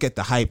always look at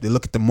the hype. They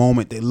look at the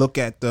moment. They look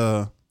at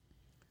the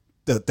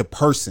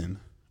person.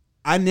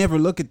 I never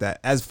look at that.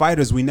 As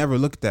fighters, we never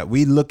look at that.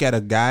 We look at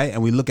a guy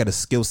and we look at a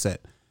skill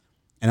set.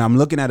 And I'm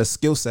looking at a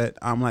skill set.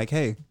 I'm like,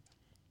 hey,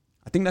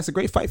 I think that's a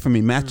great fight for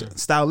me.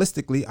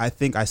 Stylistically, I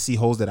think I see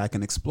holes that I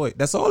can exploit.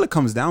 That's all it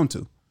comes down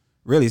to.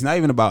 Really, it's not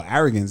even about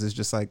arrogance. It's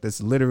just like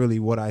that's literally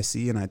what I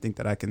see, and I think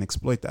that I can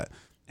exploit that.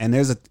 And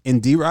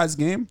in D-Rod's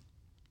game,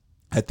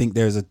 I think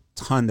there's a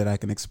ton that I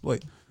can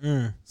exploit.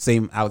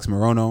 Same Alex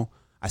Morono.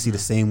 I see the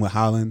same with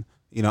Holland.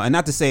 You know, and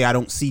not to say I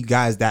don't see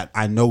guys that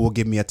I know will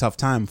give me a tough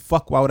time.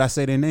 Fuck, why would I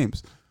say their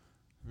names?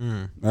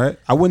 All right,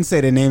 I wouldn't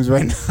say their names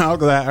right now. All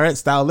right,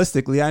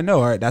 stylistically, I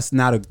know. All right, that's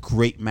not a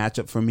great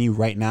matchup for me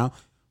right now.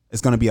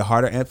 It's gonna be a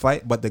harder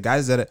fight. But the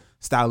guys that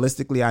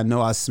stylistically I know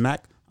I'll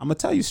smack, I'm gonna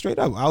tell you straight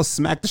up, I'll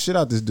smack the shit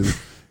out this dude.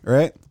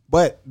 Right?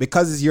 But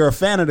because you're a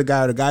fan of the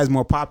guy's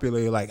more popular,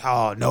 you're like,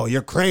 oh no,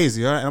 you're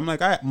crazy. All right? And I'm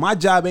like, all right, my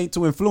job ain't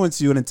to influence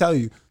you and to tell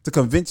you, to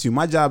convince you.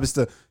 My job is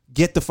to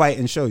get the fight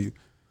and show you.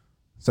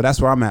 So that's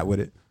where I'm at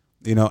with it.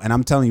 You know, and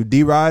I'm telling you,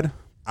 D-Rod,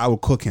 I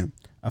would cook him.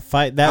 A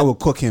fight that I would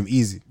cook him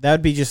easy. That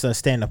would be just a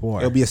stand-up war.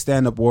 It'll be a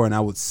stand-up war, and I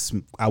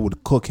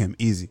would cook him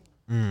easy.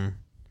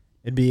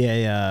 It'd be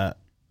a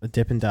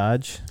dip and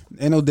dodge.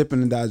 Ain't no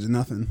dipping and dodging,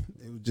 nothing.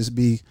 It would just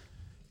be.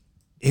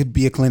 It'd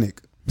be a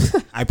clinic.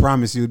 I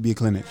promise you, it'd be a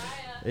clinic.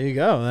 There you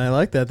go. I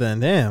like that. Then,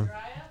 damn.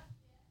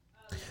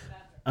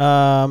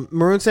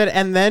 Maroon said,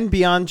 and then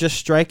beyond just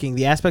striking,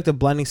 the aspect of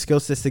blending skill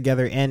sets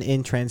together and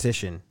in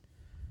transition.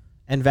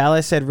 And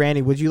Valet said,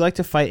 Randy, would you like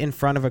to fight in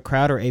front of a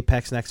crowd or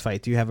Apex next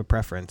fight? Do you have a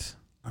preference?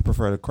 I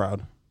prefer the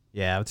crowd.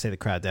 Yeah, I would say the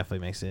crowd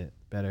definitely makes it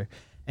better.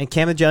 And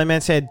Cam the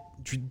Jellyman said,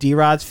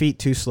 D-Rod's feet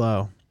too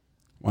slow.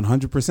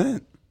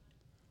 100%.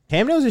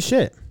 Cam knows his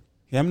shit.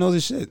 Cam knows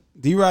his shit.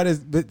 D-Rod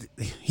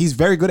he's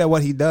very good at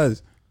what he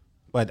does.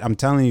 But I'm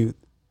telling you,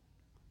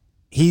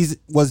 his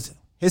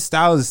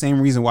style is the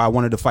same reason why I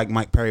wanted to fight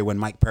Mike Perry when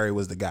Mike Perry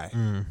was the guy.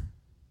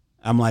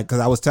 I'm like, because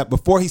I was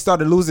before he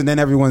started losing, then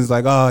everyone's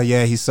like, oh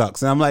yeah, he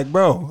sucks. And I'm like,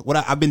 bro,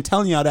 I've been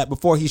telling y'all that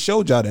before he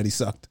showed y'all that he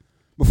sucked.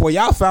 Before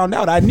y'all found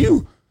out, I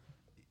knew.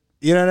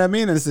 You know what I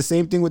mean? And it's the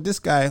same thing with this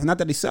guy. Not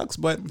that he sucks,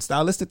 but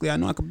stylistically, I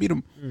know I could beat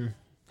him.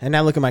 And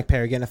now look at Mike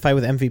Perry getting a fight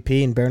with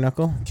MVP and bare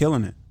knuckle,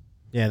 killing it.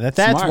 Yeah, that's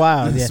Smart.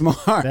 wild. Yeah.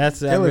 Smart.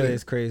 That really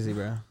is crazy,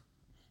 bro.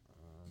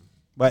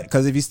 But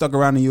because if he stuck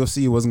around in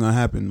UFC, it wasn't gonna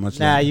happen much.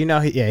 Nah, longer. you know,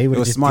 he would. It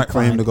was just smart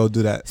declined. for him to go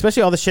do that,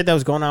 especially all the shit that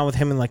was going on with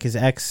him and like his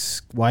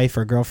ex-wife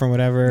or girlfriend,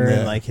 whatever. Yeah.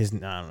 And like his, I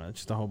don't know,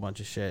 just a whole bunch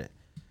of shit.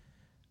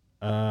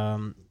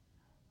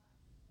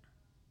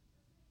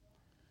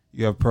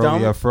 You have pro,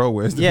 you have fro.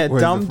 Where's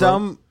the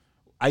dumb.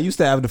 I used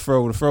to have the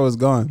fro. The fro is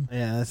gone.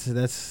 Yeah,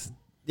 that's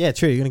yeah,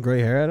 true. You gonna grow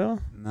your hair at all?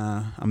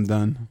 Nah, I'm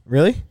done.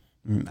 Really?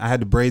 I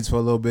had the braids for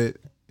a little bit.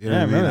 You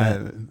know what I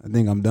mean? I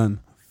think I'm done.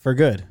 For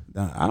good.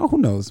 I don't. Who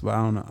knows? But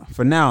I don't know.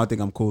 For now, I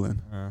think I'm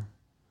cooling.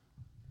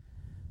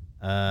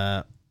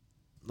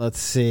 Let's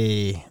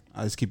see.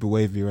 I just keep it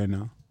wavy right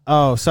now.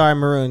 Oh, sorry,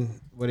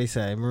 Maroon. What did he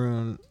say?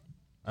 Maroon.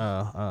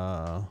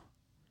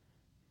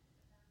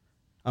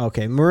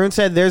 Okay, Maroon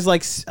said there's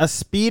like a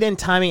speed and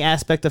timing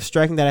aspect of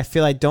striking that I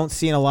feel I don't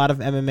see in a lot of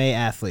MMA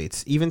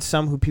athletes, even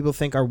some who people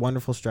think are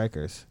wonderful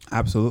strikers.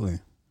 Absolutely.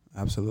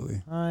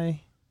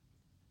 Hi.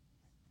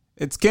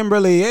 It's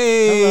Kimberly.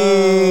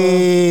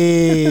 Hey.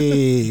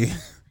 Hello.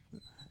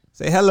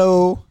 Say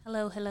hello.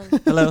 Hello. Hello. Oh,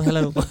 yeah,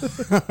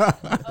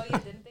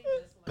 didn't they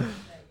just learn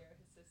that you're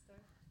his sister?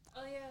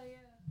 Oh, yeah.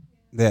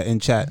 They're in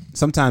chat.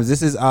 Sometimes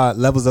this is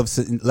levels of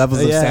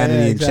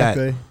sanity in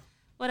chat.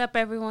 What up,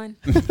 everyone?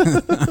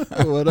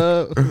 What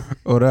up?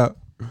 What up?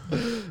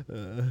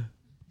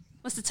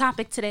 What's the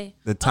topic today?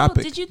 The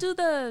topic. Oh, did you do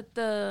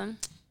the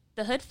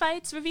hood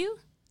fights review?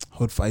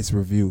 Hood fights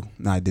review.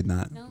 No, I did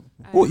not. No.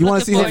 Oh, you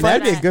want to see hood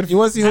fights? You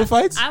want to see hood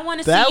fights? I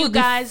want to see you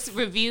guys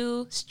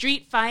review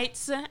street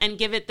fights and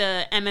give it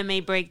the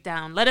MMA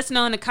breakdown. Let us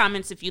know in the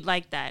comments if you'd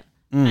like that.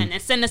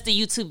 And send us the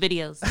YouTube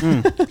videos.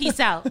 Peace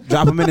out.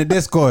 Drop them in the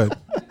Discord.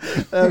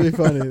 That'd be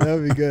funny.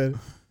 That'd be good.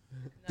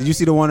 Did you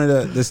see the one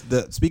of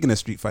the speaking of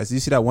street fights? Did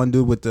you see that one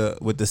dude with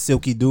the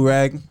silky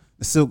do-rag?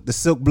 The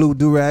silk blue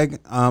do-rag,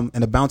 and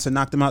the bouncer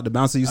knocked him out. The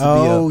bouncer used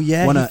to be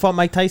he fought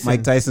Mike Tyson.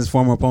 Mike Tyson's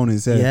former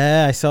opponent.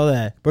 Yeah, I saw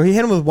that. But he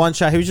hit him with one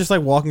shot. He was just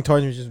like walking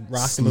towards him, just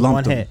rocked him with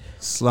one hit.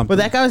 But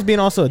that guy was being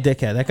also a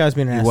dickhead. That guy was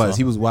being an asshole.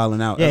 He was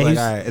wilding out. Yeah, I was like,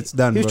 all right, it's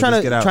done. He was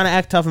bro. trying to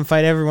act tough and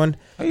fight everyone.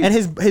 And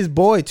his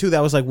boy too, that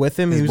was like with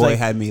him. His he was boy like,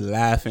 had me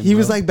laughing. He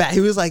was like bad. He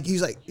was like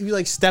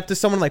stepped to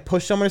someone, like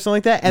pushed someone or something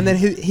like that, and then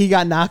he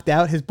got knocked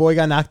out. His boy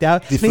got knocked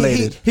out.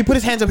 Deflated. He put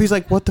his hands up. He's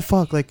like, "What the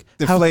fuck? Like,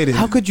 deflated.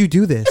 How could you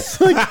do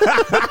this? Like,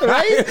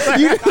 right?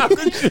 How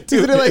could you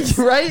do this?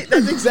 Like, right?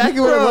 That's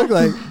exactly what it looked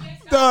like.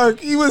 Dog,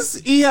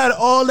 he had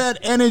all that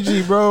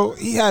energy, bro.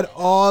 He had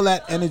all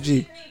that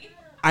energy.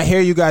 I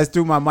hear you guys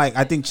through my mic.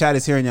 I think chat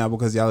is hearing y'all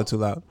because y'all are too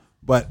loud.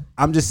 But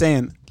I'm just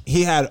saying,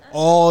 he had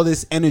all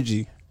this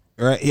energy,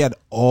 right? He had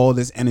all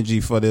this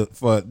energy for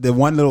the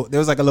one little. There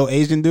was like a little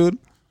Asian dude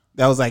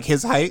that was like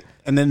his height,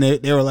 and then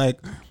they were like,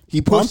 he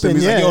pumped him.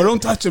 He's like, yo,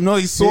 don't touch him. No,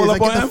 he's swole up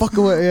on him. Fuck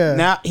away. Yeah.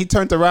 Now he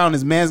turned around.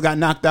 His man's got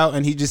knocked out,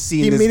 and he just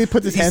seen this. Immediately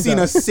put his hands seen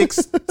up. a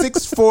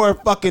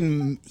 6'4"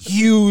 fucking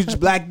huge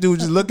black dude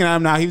just looking at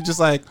him. Now he was just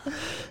like,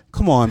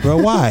 come on, bro,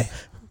 why?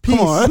 Peace,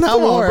 come on,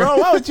 bro.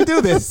 Why would you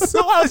do this?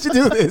 Why would you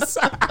do this?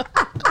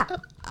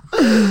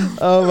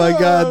 Oh my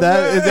god,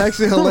 that is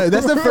actually hilarious.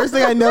 That's the first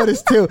thing I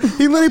noticed too.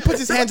 He literally puts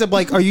his hands up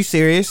like, "Are you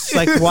serious?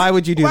 Like, why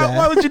would you do that?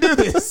 Why would you do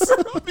this?"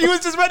 He was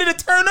just ready to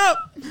turn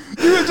up.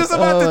 He was just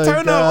about to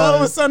turn up. All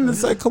of a sudden,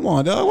 it's like, "Come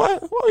on, dog. Why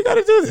we got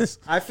to do this?"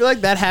 I feel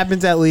like that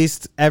happens at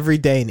least every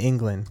day in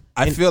England.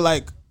 I feel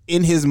like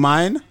in his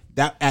mind,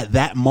 that at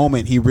that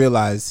moment he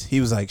realized,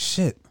 he was like,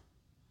 "Shit,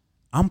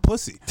 I'm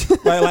pussy."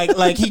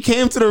 like he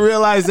came to the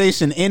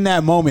realization in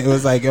that moment. It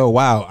was like, "Oh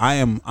wow,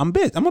 I'm a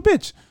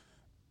bitch."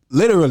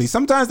 Literally,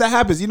 sometimes that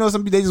happens. You know,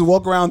 some people, they just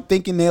walk around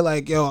thinking they're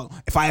like, yo,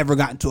 if I ever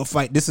got into a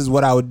fight, this is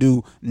what I would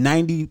do.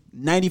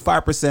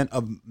 95%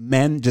 of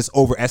men just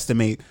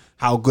overestimate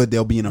how good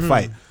they'll be in a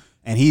fight.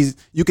 And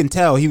you can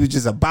tell he was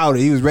just about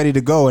it. He was ready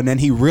to go. And then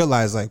he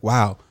realized like,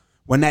 wow,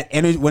 when that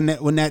energy, when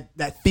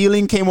that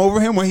feeling came over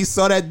him, when he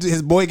saw that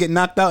his boy get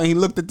knocked out, and he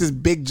looked at this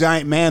big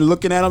giant man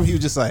looking at him, he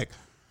was just like,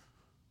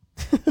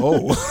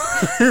 oh,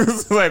 he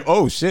was like,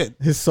 oh shit,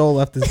 his soul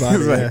left his body. He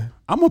was like,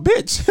 I'm a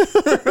bitch.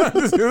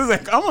 He was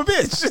like, I'm a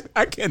bitch.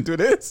 I can't do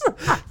this.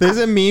 There's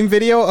a meme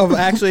video of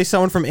actually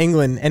someone from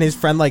England, and his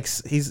friend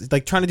he's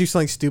like trying to do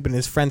something stupid, and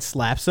his friend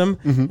slaps him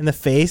in the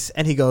face,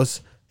 and he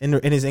goes in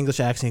his English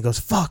accent, he goes,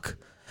 "Fuck.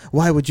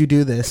 Why would you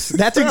do this?"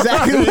 That's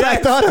exactly what I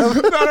thought of.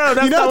 No,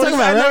 that's you know what I'm talking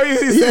about,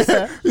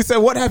 right? He said,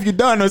 "What have you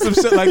done?" or some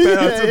shit like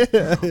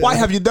that. Why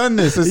have you done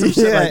this? Or some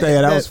shit like that.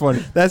 Yeah, that was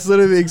funny. That's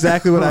literally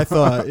exactly what I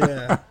thought.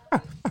 Yeah,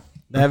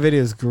 that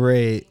video is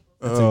great.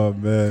 That's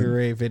man,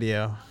 great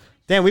video.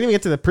 Damn, we didn't even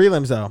get to the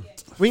prelims though.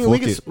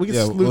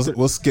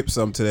 We'll skip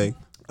some today.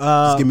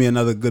 Just give me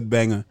another good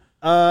banger.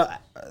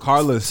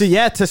 Carlos. So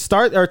yeah,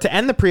 to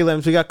end the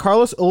prelims, we got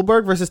Carlos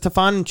Ulberg versus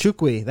Tafon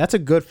Nchukwi. That's a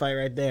good fight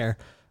right there.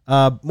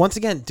 Once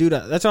again, dude,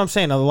 that's what I'm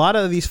saying. A lot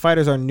of these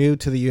fighters are new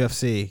to the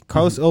UFC.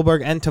 Carlos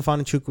Ulberg and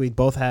Tafon Nchukwi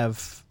both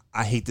have.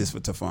 I hate this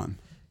for Tafon.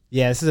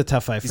 Yeah, this is a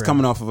tough fight. He's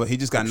coming off of he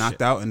just got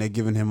knocked out, and they're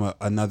giving him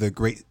another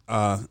great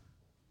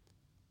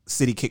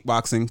city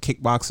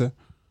kickboxer.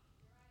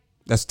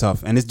 That's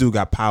tough. And this dude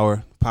got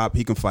power. Pop,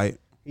 he can fight.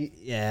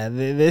 Yeah,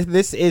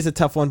 this is a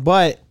tough one.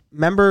 But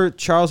remember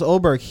Charles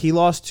Ulberg, he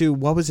lost to,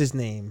 what was his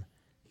name?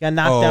 He got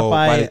knocked out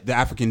by the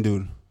African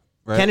dude.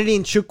 Right? Kennedy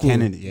Nchukwu.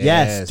 Kennedy,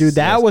 yes, dude,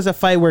 that was a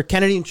fight where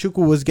Kennedy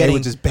Nchukwu was getting... They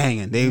were just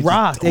banging. They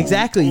rocked,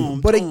 exactly.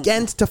 But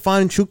against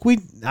Tafon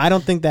Nchukwu, I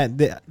don't think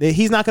that...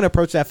 he's not going to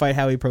approach that fight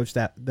how he approached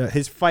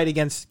his fight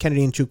against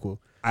Kennedy Nchukwu.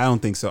 I don't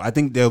think so. I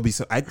think there'll be...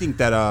 I think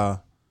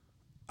that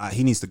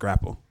he needs to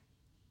grapple.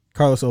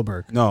 Carlos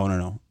Ulberg.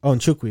 No. Oh,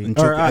 Nchukwi.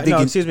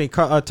 Excuse me.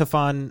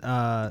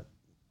 Tafon.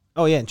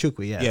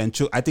 Nchukwi. Yeah.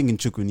 Yeah, I think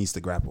Nchukwi needs to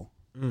grapple.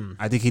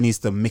 I think he needs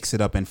to mix it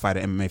up and fight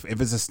an MMA.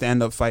 If it's a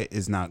stand-up fight,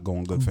 it's not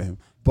going good for him.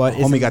 But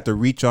homie got the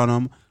reach on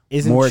him.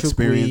 Isn't more Nchukwi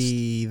experienced.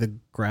 The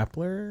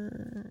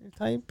grappler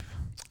type?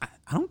 I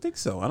don't think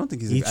so. I don't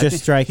think he's. He just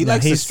strikes. He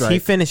likes to strike. He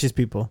finishes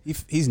people.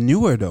 He's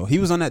newer though. He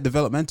was on that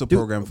developmental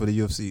program for the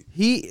UFC.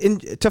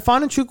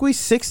 Tafon Nchukwi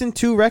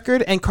 6-2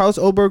 record, and Carlos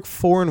Ulberg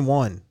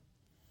 4-1.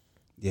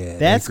 Yeah,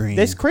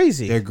 that's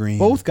crazy. They're green.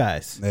 Both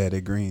guys. Yeah,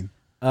 they're green.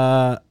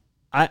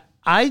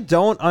 I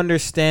don't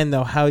understand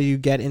though how you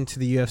get into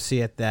the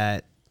UFC at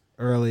that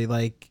early.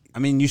 Like, I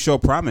mean, you show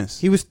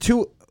promise.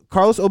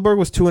 Carlos Ulberg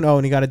was 2-0,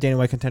 and he got a Dana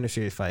White Contender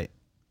Series fight.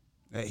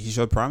 He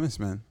showed promise,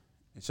 man.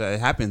 It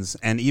happens,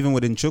 and even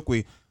with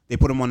Nchukwi, they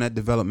put him on that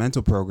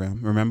developmental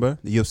program. Remember,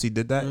 the UFC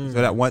did that. So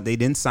that one, they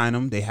didn't sign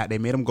him. They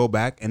made him go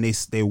back, and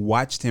they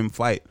watched him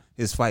fight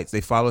his fights.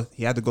 They followed.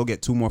 He had to go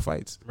get 2 more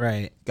fights.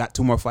 Right. Got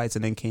 2 more fights,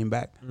 and then came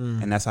back,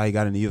 and that's how he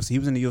got in the UFC. He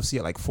was in the UFC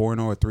at like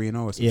 4-0 or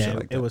 3-0 or some shit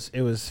like that.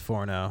 It was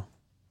 4-0.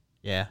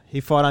 Yeah, he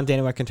fought on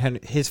Dana White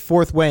Contender. His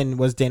 4th win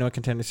was Dana White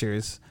Contender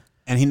Series,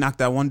 and he knocked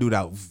that one dude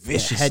out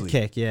viciously. Head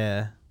kick,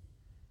 yeah.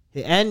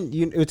 And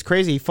it's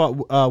crazy. He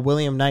fought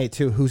William Knight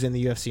too, who's in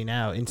the UFC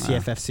now in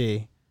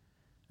CFFC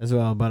as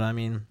well. But I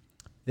mean,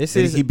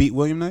 he beat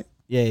William Knight?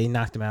 Yeah, he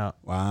knocked him out.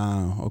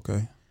 Wow.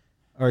 Okay.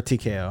 Or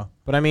TKO.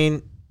 But I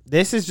mean,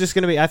 this is just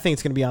gonna be. I think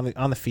it's gonna be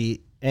on the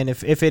feet. And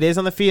if it is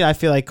on the feet, I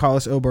feel like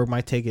Carlos Ulberg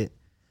might take it.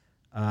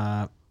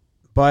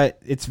 But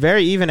it's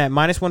very even at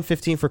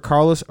 -115 for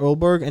Carlos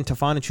Ulberg and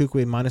Tafon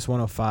Nchukwi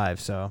 -105.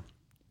 So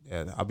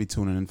yeah, I'll be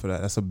tuning in for that.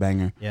 That's a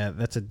banger. Yeah,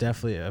 that's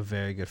definitely a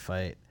very good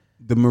fight.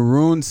 The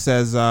Maroon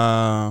says,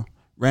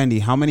 Randy,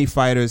 how many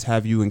fighters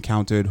have you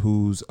encountered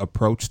whose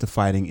approach to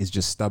fighting is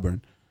just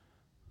stubborn?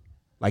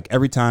 Like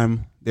every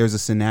time there's a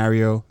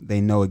scenario,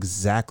 they know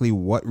exactly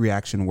what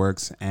reaction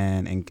works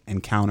and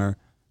counter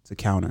to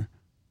counter.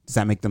 Does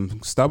that make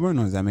them stubborn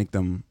or does that make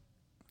them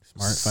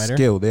smart fighter?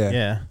 Skilled, yeah.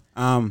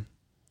 Yeah.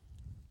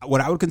 What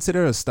I would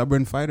consider a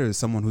stubborn fighter is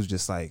someone who's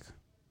just like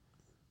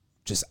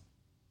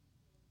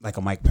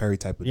a Mike Perry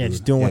type of dude.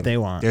 Just doing what they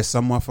want. There's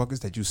some motherfuckers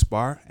that you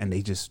spar and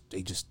they just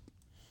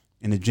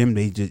in the gym,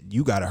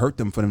 you gotta hurt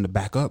them for them to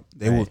back up.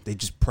 They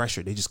just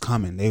pressure. They just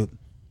come in. They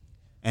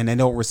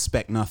don't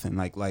respect nothing.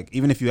 Like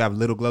even if you have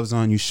little gloves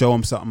on, you show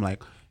them something.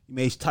 Like you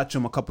may touch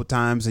them a couple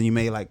times, and you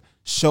may like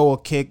show a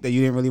kick that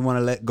you didn't really want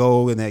to let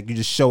go, and like you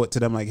just show it to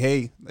them like,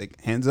 hey,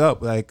 like hands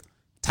up, like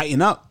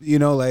tighten up.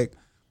 Like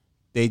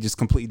they just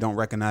completely don't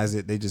recognize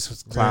it. They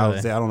just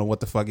clouds. Really? I don't know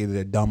what the fuck, either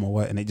they're dumb or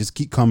what, and they just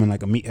keep coming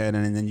like a meathead,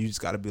 and then you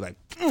just gotta be like,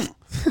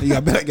 you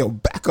gotta be like, yo,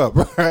 back up,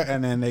 right?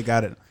 And then they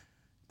got it.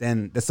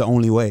 Then that's the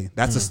only way.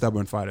 That's a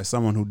stubborn fighter.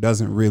 Someone who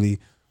doesn't really,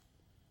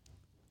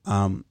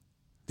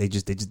 they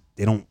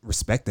don't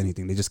respect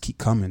anything. They just keep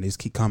coming. They just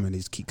keep coming. They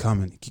just keep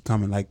coming. They keep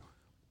coming. Like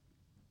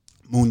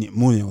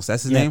Munoz,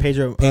 that's his name.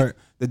 Pedro,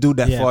 the dude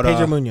that fought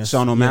Pedro Munoz.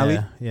 Sean O'Malley.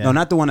 Yeah. No,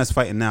 not the one that's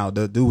fighting now.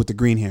 The dude with the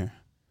green hair.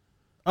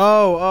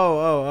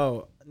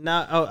 Oh.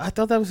 I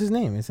thought that was his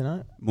name. Is it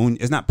not?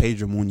 It's not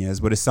Pedro Munoz,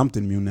 but it's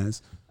something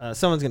Munoz.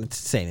 Someone's gonna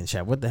say it in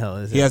chat. What the hell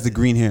is it? He has the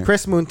green hair.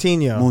 Chris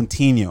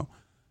Moutinho.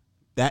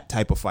 That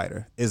type of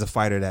fighter is a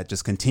fighter that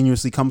just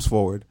continuously comes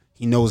forward.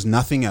 He knows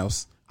nothing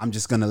else. I'm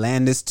just going to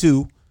land this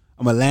 2.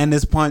 I'm gonna land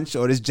this punch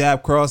or this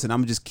jab cross, and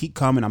I'm just keep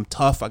coming. I'm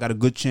tough. I got a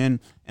good chin,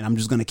 and I'm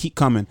just gonna keep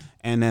coming.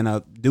 And then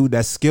a dude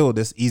that's skilled,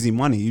 that's easy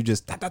money. You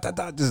just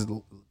just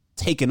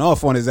taking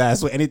off on his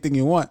ass with anything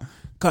you want,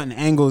 cutting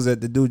angles that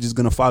the dude just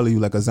gonna follow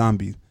you like a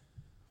zombie.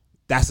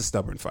 That's a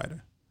stubborn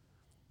fighter.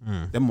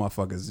 Them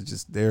motherfuckers are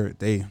just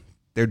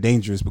they're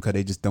dangerous because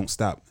they just don't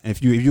stop. And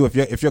if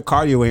your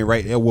cardio ain't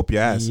right, they'll whoop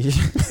your ass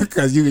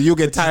because you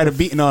get tired of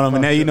beating on them,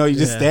 and now you know you're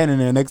just standing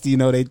there. Next thing you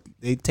know,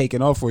 they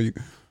taking off for you.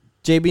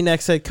 JB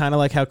next said kind of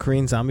like how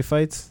Korean Zombie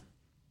fights.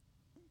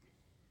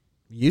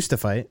 Used to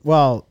fight.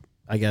 Well,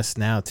 I guess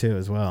now too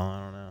as well. I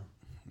don't know.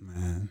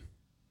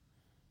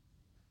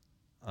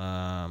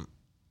 Man.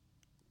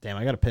 Damn,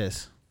 I gotta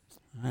piss.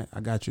 All right,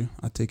 I got you.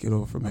 I'll take it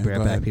over from I'll here. be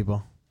right back,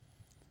 people.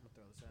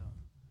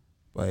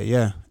 But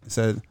yeah, it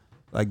said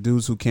like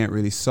dudes who can't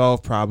really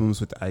solve problems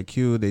with the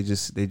IQ,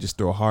 they just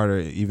throw harder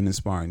even in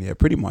sparring. Yeah,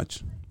 pretty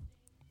much.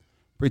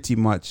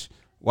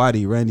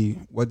 Wadi, Randy,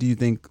 what do you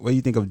think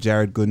of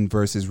Jared Gooden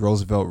versus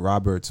Roosevelt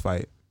Roberts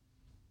fight?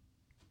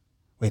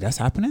 Wait, that's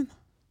happening?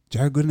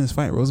 Jared Gooden is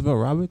fighting Roosevelt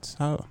Roberts?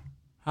 How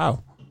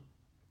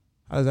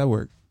does that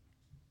work?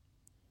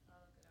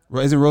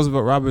 Isn't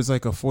Roosevelt Roberts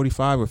like a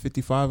 45 or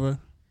 55er?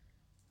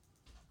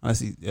 I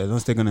see. Yeah,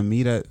 unless they're gonna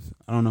meet at,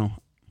 I don't know,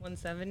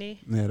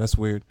 170. Yeah, that's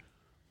weird.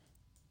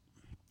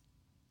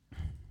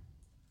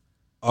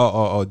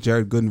 Oh,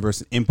 Jared Gooden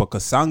versus Impa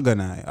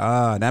Kasanganai.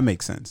 Ah, that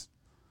makes sense.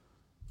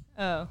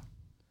 Oh,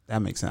 that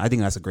makes sense. I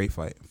think that's a great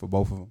fight for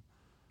both of them.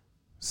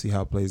 See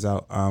how it plays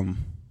out. I'm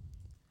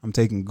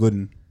taking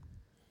Gooden.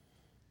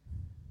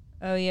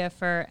 Oh yeah,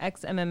 for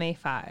ex-MMA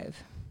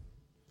 5.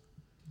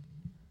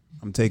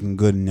 I'm taking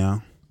Gooden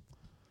now.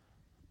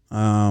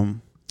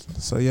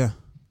 So yeah.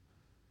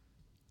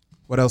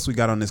 What else we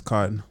got on this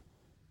card?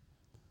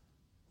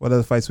 What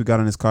other fights we got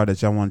on this card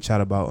that y'all want to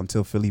chat about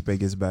until Felipe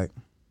gets back?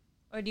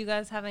 Or do you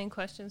guys have any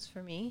questions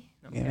for me?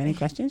 No, You have any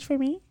questions for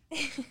me?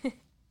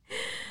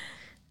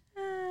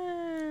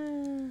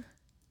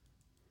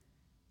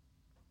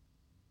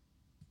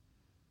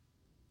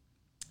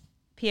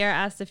 Pierre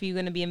asked if you're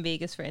going to be in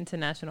Vegas for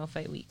International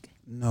Fight Week.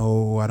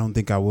 No, I don't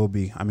think I will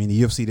be. I mean,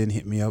 the UFC didn't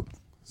hit me up,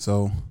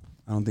 so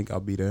I don't think I'll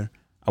be there.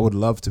 I would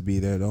love to be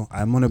there, though.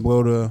 I'm going to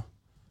go to,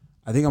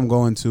 I think I'm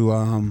going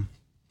to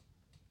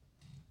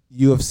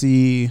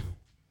UFC,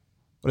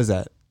 what is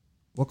that?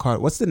 What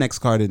card? What's the next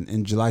card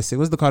in July 6th?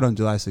 What's the card on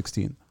July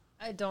 16th?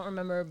 I don't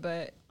remember,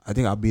 but I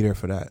think I'll be there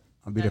for that.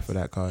 I'll be there for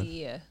that card.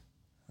 Yeah.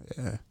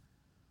 Yeah.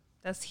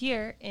 That's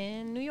here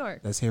in New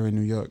York. That's here in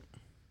New York.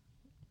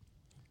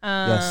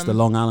 Yes, the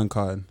Long Island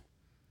card.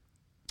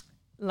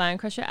 Lion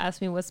Crusher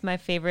asked me what's my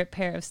favorite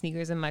pair of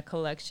sneakers in my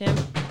collection.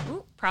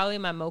 Ooh, probably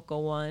my Mocha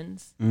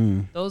ones.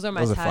 Those are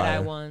my tie-dye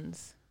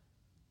ones.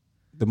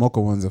 The Mocha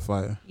ones are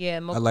fire. Yeah,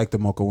 I like the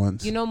Mocha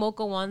ones. You know,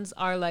 Mocha ones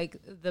are like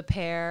the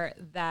pair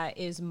that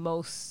is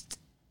most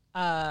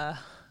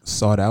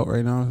sought out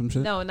right now or some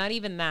shit? No, not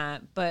even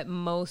that, but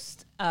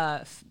most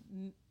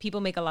people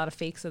make a lot of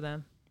fakes of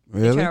them.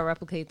 Really? They try to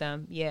replicate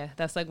them. Yeah,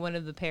 that's like one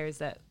of the pairs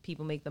that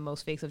people make the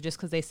most fakes of just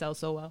because they sell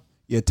so well.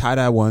 Yeah,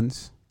 tie-dye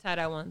ones.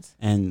 Tie-dye ones.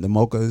 And the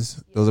Mochas.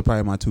 Yeah. Those are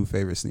probably my two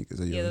favorite sneakers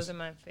of yours. Yeah, those are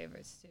my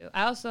favorites too.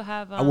 I also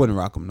have... I wouldn't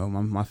rock them though.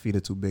 My feet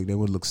are too big. They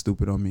would look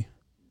stupid on me.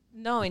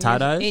 No,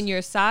 in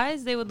your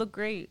size, they would look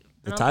great.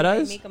 The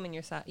tie-dyes? Make them in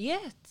your size. Yeah,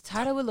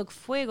 tie-dye would look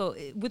fuego.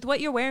 With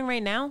what you're wearing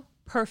right now,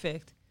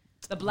 perfect.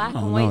 The black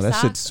and white that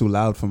socks. shit's too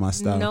loud for my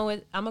style. No,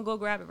 I'm gonna go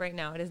grab it right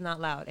now. It is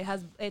not loud.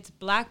 It's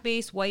black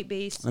base, white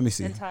base. Let me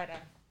see. And tie-dye.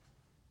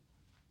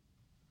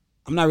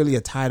 I'm not really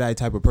a tie-dye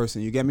type of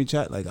person. You get me,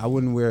 chat? Like I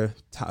wouldn't wear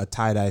a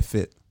tie-dye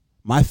fit.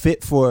 My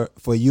fit for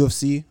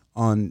UFC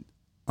on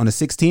the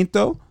 16th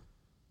though.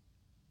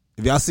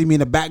 If y'all see me in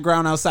the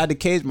background outside the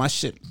cage, my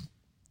shit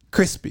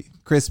crispy.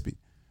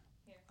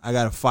 Yeah. I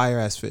got a fire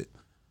ass fit.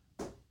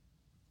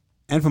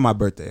 And for my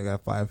birthday, I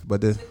got 5.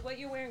 But with what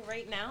you're wearing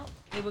right now,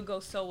 it would go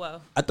so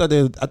well. I thought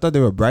they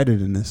were brighter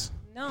than this.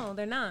 No,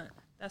 they're not.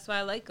 That's why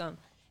I like them.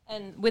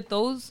 And with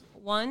those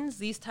ones,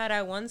 these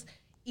tie-dye ones,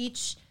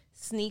 each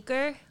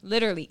sneaker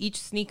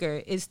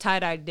is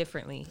tie-dyed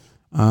differently.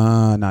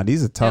 Nah,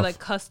 these are tough. They're like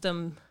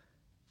custom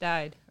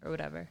dyed or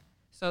whatever.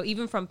 So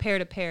even from pair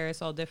to pair,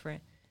 it's all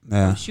different.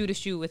 Yeah. From shoe to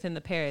shoe within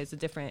the pair is a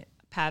different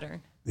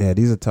pattern. Yeah,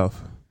 these are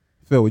tough.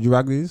 Phil, would you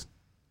rock these?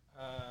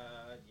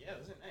 Yeah,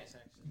 those are nice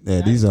actually.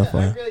 Yeah, these are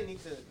fun. I really need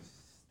to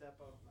step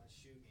up my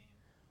shoe game.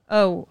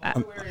 Oh,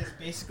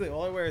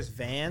 all I wear is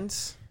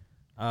Vans.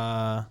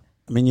 I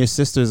mean, your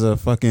sister's a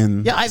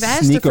fucking I've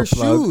asked her for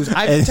plug. shoes.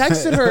 I've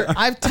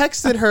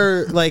texted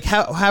her like,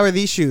 how are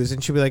these shoes?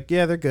 And she'll be like,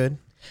 yeah, they're good.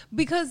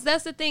 Because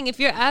that's the thing. If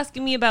you're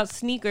asking me about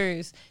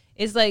sneakers,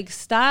 it's like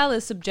style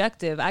is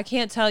subjective. I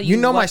can't tell you. You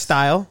know my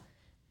style.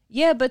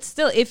 Yeah, but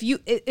still, it's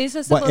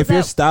a simple. But if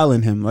you're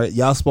styling him, right?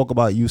 Y'all spoke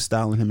about you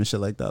styling him and shit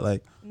like that.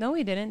 Like, no,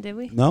 we didn't, did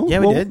we? No, yeah,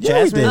 we did.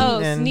 Jasmine.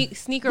 Oh,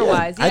 sneaker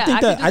wise,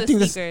 yeah. I think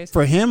this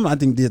for him. I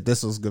think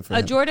this was good for him.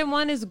 A Jordan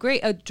 1 is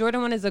great. A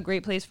Jordan 1 is a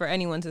great place for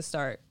anyone to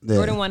start. Yeah.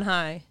 Jordan 1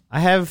 high. I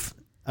have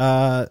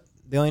the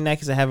only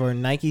Nikes I have are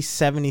Nike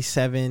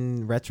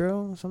 77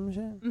 Retro or some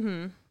shit.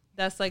 Mm-hmm.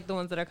 That's like the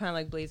ones that are kind of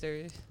like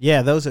blazers.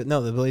 Yeah, those are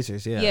the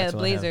Blazers. Yeah, Yeah, that's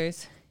what I have.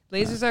 blazers.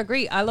 Blazers are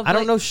great. I love. I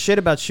don't know shit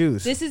about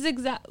shoes. This is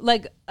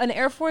like an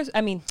Air Force.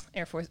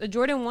 A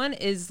Jordan 1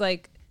 is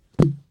like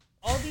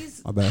all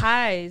these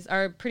highs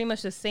are pretty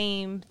much the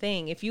same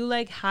thing. If you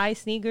like high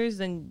sneakers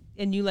and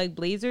you like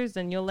blazers,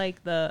 then you'll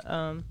like the. I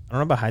don't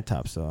know about high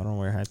tops though. I don't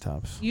wear high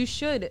tops. You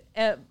should.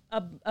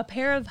 A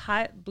pair of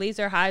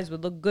blazer highs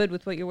would look good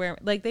with what you're wearing.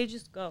 Like they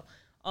just go.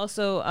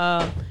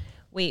 Also,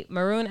 wait.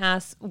 Maroon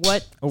asks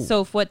what. Oh.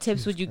 So, what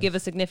tips would you give a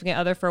significant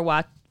other for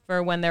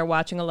when they're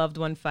watching a loved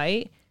one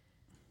fight?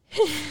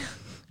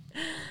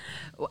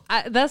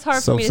 That's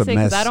hard for me to say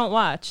because I don't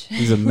watch.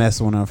 She's a mess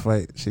when I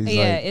fight. She's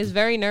it's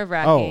very nerve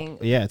wracking.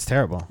 Oh, yeah, it's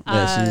terrible.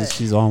 Yeah,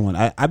 she's on one.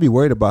 I'd be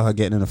worried about her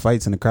getting in the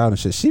fights in the crowd and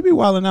shit. She be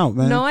wilding out,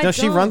 man. No,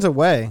 she runs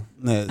away.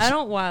 Yeah, I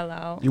don't wild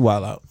out. You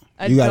wild out.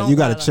 You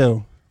got to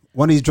chill.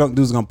 One of these drunk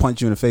dudes is gonna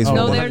punch you in the face.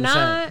 No, one they're day.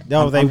 not.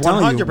 No, they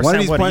 100%. One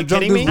of these What, are you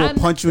drunk kidding dudes me? will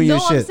punch you in your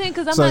I'm shit. saying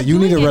 'cause I'm so not you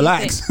need to doing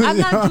relax.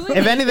 anything. I'm not doing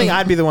If anything,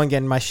 I'd be the one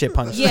getting my shit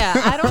punched. Yeah,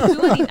 I don't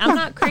do anything. I'm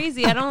not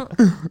crazy. I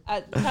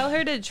tell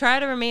her to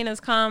try to remain as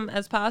calm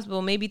as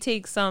possible. Maybe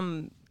take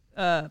some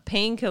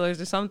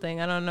painkillers or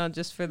something. I don't know,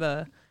 just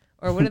for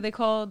or what are they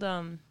called?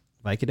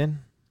 Vicodin?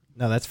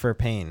 No, that's for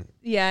pain.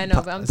 Yeah, I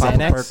know, but I'm Pop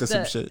saying a perk or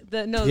some shit.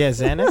 Yeah,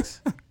 Xanax?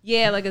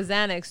 Yeah, like a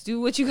Xanax.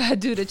 Do what you gotta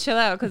do to chill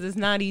out because it's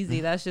not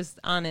easy. That's just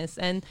honest.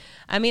 And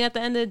I mean, at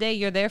the end of the day,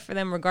 you're there for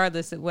them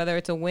regardless, whether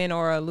it's a win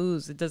or a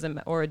lose. It doesn't,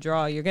 or a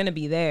draw. You're gonna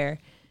be there.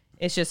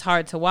 It's just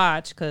hard to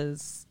watch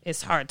because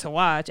it's hard to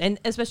watch, and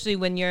especially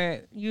when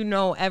you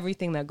know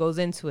everything that goes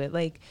into it.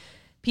 Like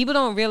people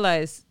don't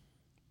realize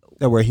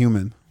That we're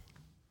human.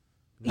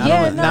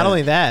 Not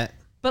only that.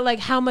 but like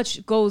how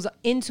much goes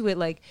into it.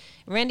 Like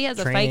Randy has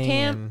a fight Training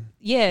camp. and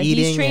Yeah, he's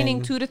eating training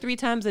and 2 to 3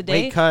 times a day.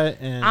 Weight cut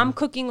and I'm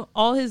cooking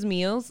all his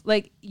meals.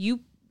 Like you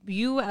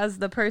as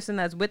the person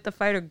that's with the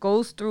fighter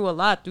goes through a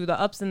lot, through the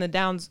ups and the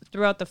downs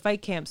throughout the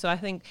fight camp. So I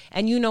think,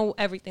 and you know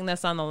everything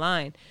that's on the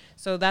line.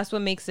 So that's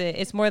what makes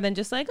it's more than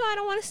just like, oh, I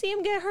don't want to see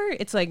him get hurt.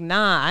 It's like,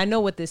 nah, I know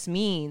what this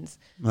means.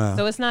 Yeah.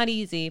 So it's not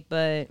easy,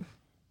 but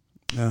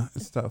Yeah,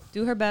 it's tough.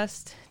 do her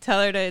best.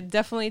 Tell her to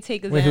definitely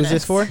take a Wait, who's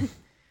this for?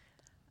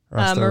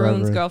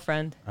 Maroon's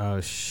girlfriend.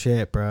 Oh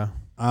shit, bro.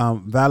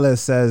 Vala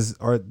says,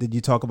 or did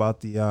you talk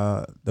about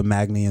the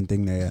Magny and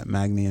thing there yet?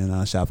 Magny and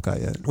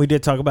Shavkat yet? We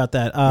did talk about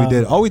that. We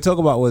did. All we spoke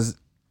about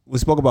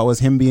was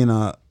him being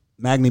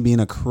Magny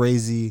being a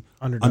crazy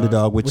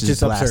underdog, which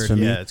is blasphemy. absurd.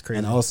 Yeah, it's crazy.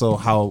 And also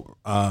how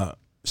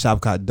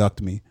Shavkat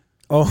ducked me.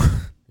 Oh,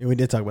 yeah, we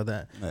did talk about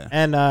that. Yeah.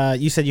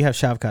 And you said you have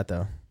Shavkat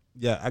though.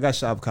 Yeah, I got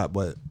Shavkat,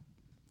 but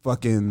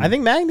fucking I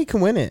think Magny can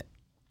win it.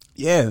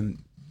 yeah.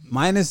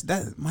 Minus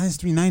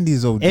 390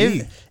 is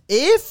OD.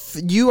 If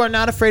you are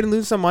not afraid to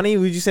lose some money,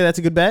 would you say that's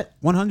a good bet?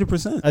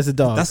 100%. As a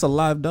dog. That's a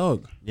live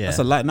dog. Yeah. That's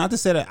a lot. Not to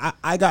say that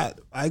I got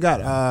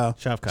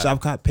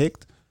Shavkat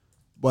picked,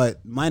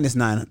 but minus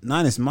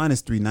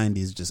 390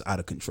 is just out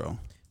of control.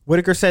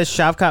 Whitaker says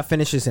Shavkat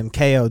finishes him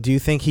KO. Do you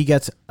think he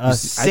gets a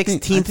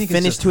 16th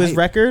finish to his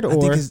record?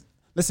 Or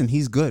listen,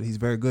 he's good. He's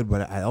very good,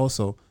 but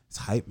it's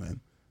hype,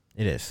 man.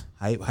 It is.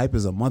 Hype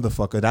is a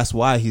motherfucker. That's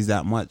why he's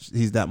that much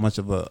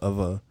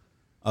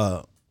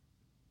of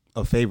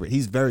a favorite.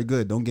 He's very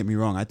good. Don't get me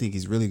wrong. I think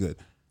he's really good,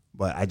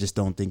 but I just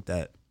don't think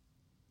that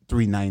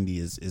 390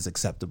 is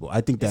acceptable.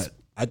 I think that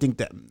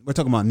we're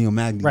talking about Neil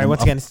Magny. Right.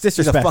 Once again, it's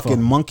disrespectful. He's a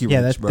fucking monkey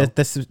wrench, bro.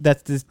 That's you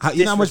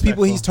know how much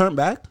people he's turned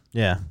back?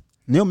 Yeah.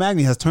 Neil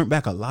Magny has turned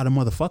back a lot of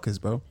motherfuckers,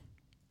 bro.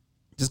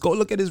 Just go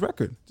look at his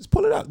record. Just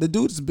pull it out.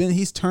 The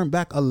he's turned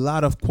back a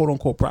lot of quote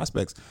unquote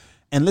prospects.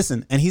 And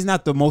listen, and he's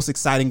not the most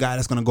exciting guy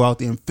that's gonna go out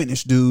there and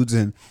finish dudes,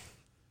 and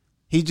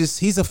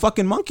he's a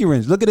fucking monkey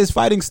wrench. Look at his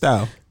fighting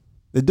style.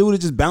 The dude is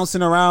just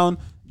bouncing around,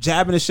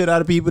 jabbing the shit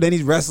out of people, then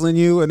he's wrestling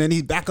you, and then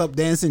he's back up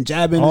dancing,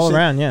 jabbing all and shit.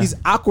 around, yeah. He's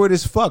awkward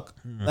as fuck.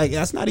 Like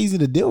that's not easy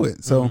to deal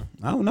with. So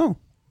I don't know.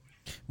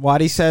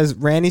 Randy says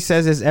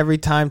is every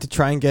time to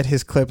try and get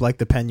his clip like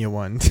the Pena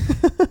one.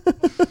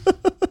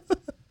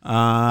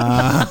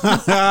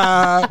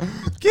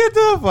 Get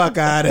the fuck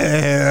out of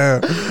here.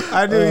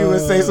 I knew you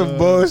would say some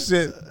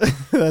bullshit.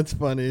 That's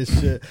funny as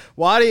shit.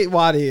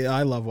 Wadi,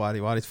 I love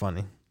Wadi. Wadi's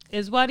funny.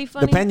 Is Wadi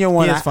funny? The Pena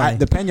one,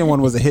 the Pena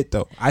one was a hit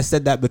though. I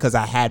said that because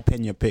I had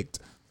Pena picked.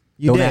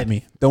 Don't at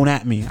me. Don't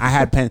at me. I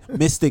had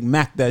Mystic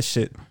Mac that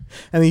shit.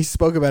 And he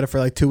spoke about it for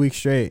like 2 weeks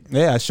straight.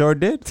 Yeah, I sure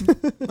did.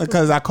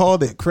 Because I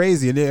called it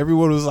crazy, and then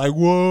everyone was like,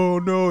 "Whoa,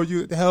 no,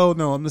 hell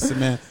no!" I'm listening,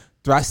 man.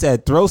 I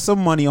said throw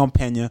some money on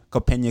Pena,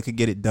 because Pena could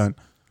get it done.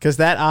 Because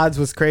that odds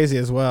was crazy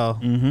as well.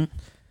 Mm-hmm.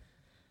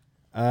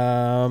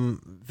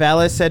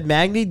 Valis said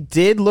Magny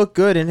did look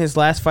good in his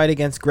last fight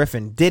against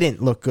Griffin.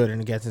 Didn't look good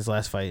against his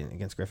last fight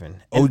against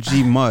Griffin. OG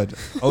Mud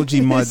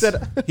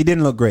he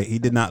didn't look great. He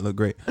did not look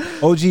great.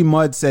 OG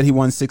Mud said he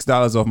won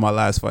 $6 off my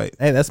last fight.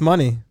 Hey, that's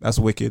money. That's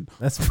wicked.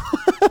 That's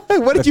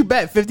what did you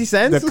bet? 50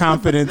 cents? The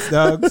confidence,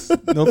 dogs.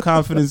 No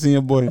confidence in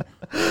your boy.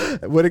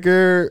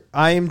 Whitaker,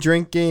 I am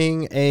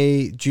drinking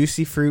a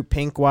juicy fruit,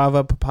 pink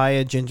guava,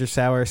 papaya, ginger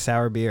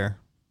sour beer.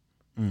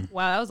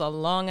 Wow, that was a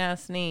long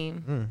ass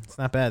name. It's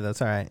not bad.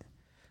 That's all right.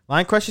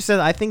 Line Crusher says,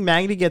 I think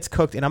Magny gets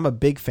cooked, and I'm a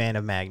big fan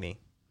of Magny.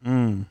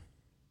 All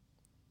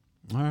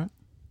right.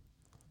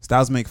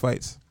 Styles make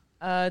fights.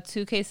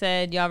 2K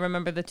said, y'all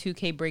remember the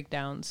 2K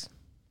breakdowns?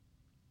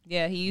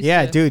 Yeah, he used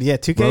Yeah, to. dude. Yeah,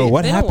 2K. Bro,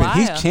 what been a happened? while.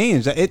 He's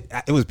changed.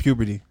 It was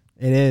puberty.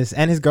 It is.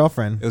 And his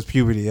girlfriend. It was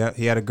puberty. Yeah,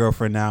 he had a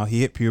girlfriend now.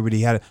 He hit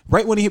puberty.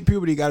 Right when he hit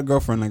puberty, he got a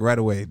girlfriend like right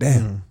away.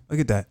 Damn. Look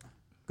at that.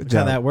 Good That's how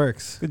job. that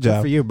works. Good job.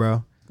 Good for you,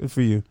 bro. Good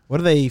for you. What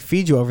do they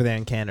feed you over there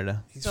in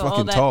Canada? He's So all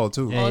fucking that- tall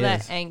too. Yeah, All he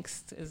that is.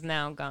 angst is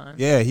now gone.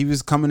 Yeah, he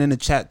was coming in the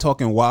chat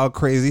talking wild,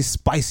 crazy,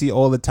 spicy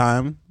all the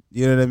time.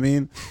 You know what I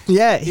mean?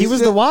 Yeah, he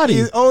was the Wadi.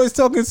 He's always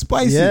talking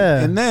spicy. Yeah.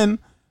 And then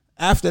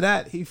after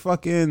that, he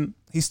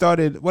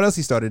started. What else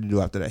he started to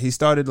do after that? He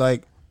started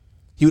like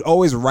he would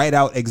always write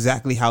out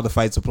exactly how the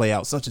fights would play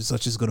out. Such and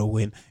such is gonna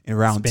win in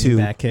round Spinning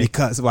 2 back kick.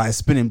 because why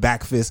spinning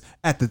back fist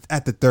at the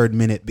 3rd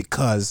minute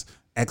because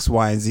X,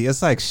 Y, and Z.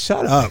 It's like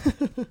shut up,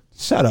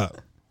 shut up.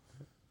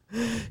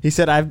 He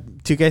said,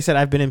 2K said,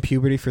 I've been in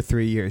puberty for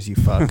 3 years, you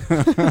fuck. All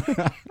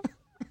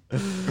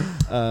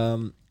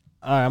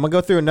right, I'm going to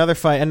go through another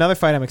fight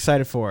I'm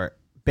excited for.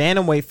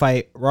 Bantamweight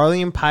fight,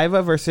 Raulian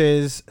Paiva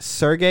versus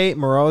Sergey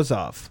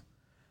Morozov.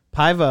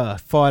 Paiva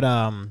fought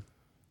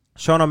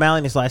Sean O'Malley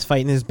in his last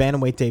fight in his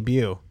bantamweight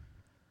debut.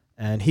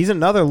 And he's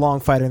another long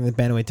fighter in the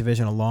bantamweight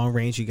division, a long,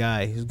 rangy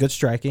guy. He's good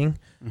striking.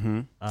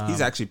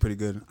 He's actually pretty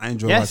good. I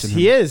enjoy Yes, watching him.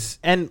 he is.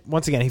 And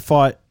once again, he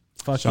fought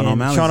fucking Sean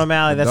O'Malley's Sean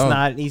O'Malley. a That's dog.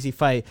 not an easy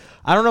fight.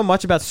 I don't know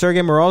much about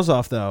Sergey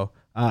Morozov, though.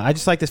 I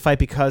just like this fight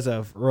because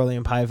of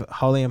Raulian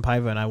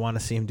Paiva, and I want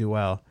to see him do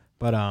well.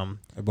 But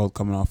They're both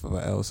coming off of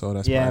an L, so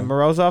that's yeah, probably-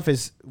 Morozov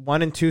is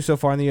 1-2 so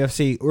far in the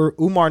UFC.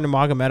 Umar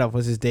Nurmagomedov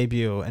was his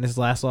debut, and his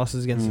last loss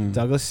was against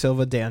Douglas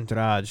Silva de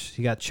Andrade.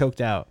 He got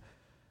choked out.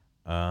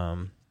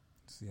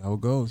 see how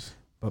it goes.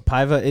 But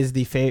Paiva is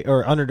the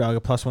underdog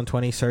at plus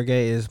 120.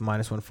 Sergey is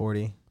minus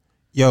 140.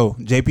 Yo,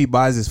 JP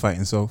Buys is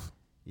fighting, so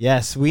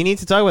Yes, we need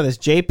to talk about this.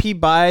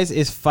 JP Buys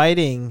is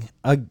fighting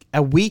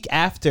a week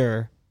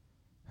after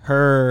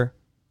her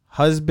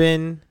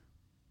husband,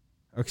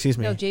 or excuse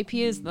me. No, JP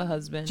is the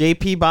husband.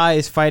 JP Buy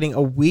is fighting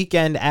a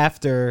weekend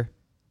after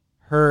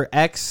her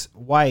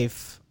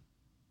ex-wife,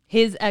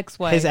 his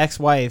ex-wife. his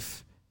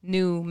ex-wife,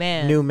 new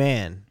man. new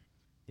man.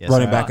 Yes,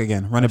 run it sorry. back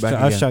again. Run it back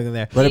I was again. struggling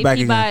there. Run it back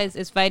JP again. Buys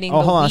is fighting. Oh,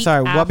 the hold on. week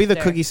Sorry. Wubby the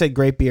after. Cookie said,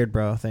 "Great beard,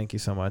 bro. Thank you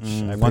so much.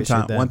 I One appreciate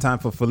time, that. one time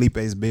for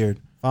Felipe's beard.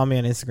 Follow me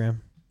on Instagram."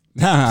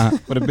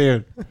 For the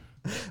beard.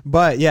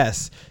 But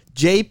yes,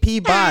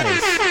 JP Buys.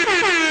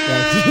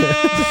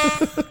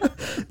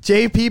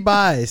 JP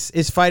Buys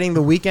is fighting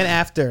the weekend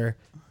after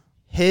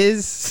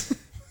his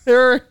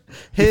You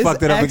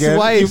fucked it up again.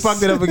 ex-wife. You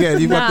fucked it up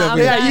again. You fucked it up I'm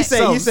again. not- you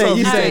say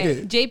Alright,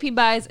 it. JP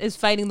Buys is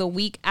fighting the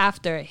week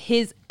after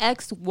his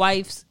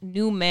ex-wife's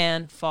new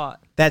man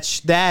fought. that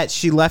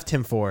she left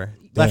him for.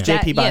 Left Damn.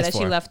 JP Buys Yeah, that for.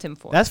 she left him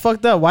for. That's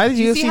fucked up. Why did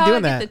you UFC see how doing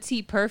I that? get the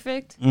T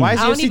perfect? Why is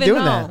I don't UFC even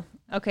doing know.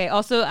 that? Okay.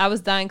 Also, I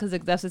was dying because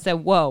Exessa said,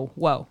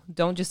 "Whoa,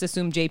 don't just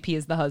assume JP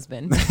is the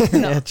husband."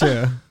 Yeah,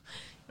 true.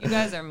 You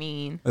guys are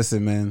mean.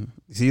 Listen, man.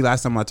 See,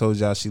 last time I told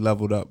y'all she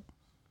leveled up.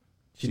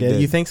 She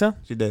did. You think so?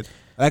 She did.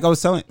 Like I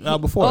was telling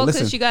before. Oh,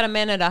 Listen, because she got a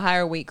man at a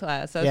higher weight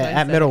class. That's Yeah, what he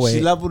at said. middleweight.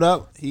 she leveled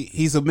up.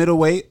 He's a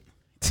middleweight,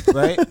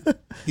 right?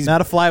 He's Not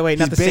a flyweight,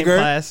 not the same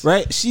class.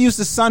 right? She used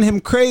to son him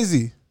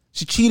crazy.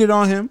 She cheated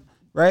on him,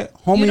 right?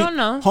 Homie, You don't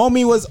know.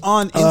 Homie was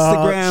on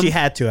Instagram. She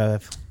had to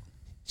have.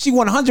 She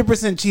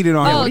 100% cheated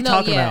on him. Oh what are you no,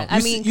 talking yeah. about? I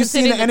You mean, see- you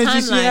seen considering the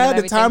energy she timeline had, of the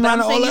everything, timeline but I'm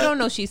and all saying you that? don't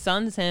know she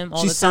sons him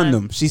all She the time. sunned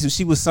him.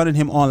 She was sunning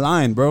him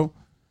online, bro.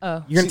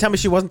 Oh, You're gonna tell me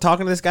she wasn't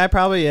talking to this guy?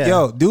 Probably, yeah.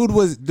 Yo, dude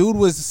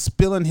was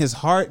spilling his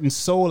heart and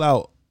soul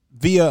out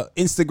via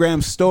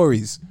Instagram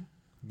stories.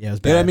 yeah, it was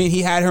You know what I bad. mean?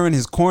 He had her in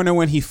his corner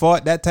when he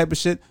fought, that type of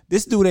shit.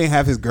 This dude ain't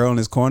have his girl in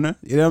his corner.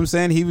 You know what I'm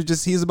saying?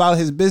 He's about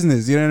his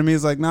business. You know what I mean?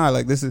 It's like, nah,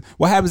 like this is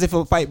what happens if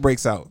a fight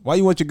breaks out. Why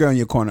you want your girl in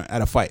your corner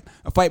at a fight?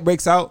 A fight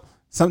breaks out,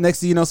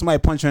 next thing you know, somebody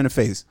punch her in the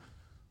face.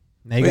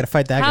 Now you gotta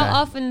fight that how guy.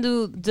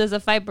 often does a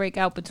fight break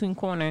out between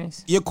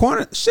corners? Your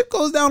corner shit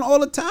goes down all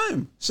the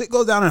time. Shit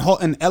goes down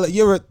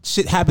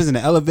shit happens in the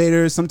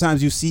elevator.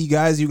 Sometimes you see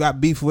guys you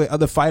got beef with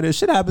other fighters.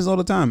 Shit happens all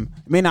the time.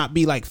 It may not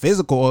be like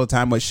physical all the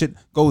time, but shit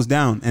goes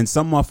down. And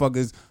some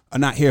motherfuckers are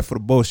not here for the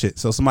bullshit.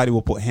 So somebody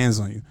will put hands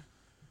on you.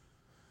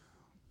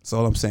 That's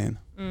all I'm saying.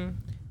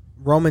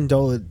 Roman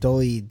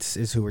Dolides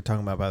is who we're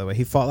talking about, by the way.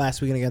 He fought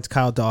last weekend against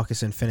Kyle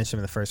Dawkins and finished him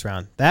in the first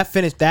round.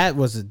 That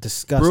was a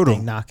disgusting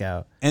Brutal.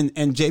 knockout. And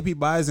JP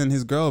Buys and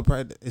his girl,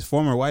 his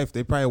former wife,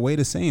 they probably weigh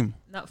the same.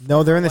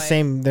 No, they're in the Wife.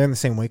 same. They're in the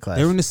same weight class.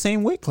 They're in the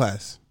same weight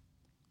class.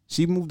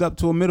 She moved up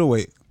to a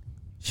middleweight.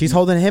 She's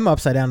holding him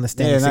upside down in the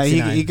stand. Yeah, now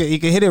he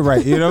can hit it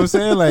right. You know what I'm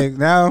saying? Like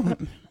now,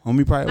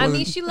 homie probably. I wasn't-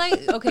 mean, she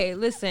like okay.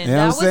 Listen, You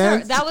know what I'm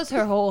saying? that was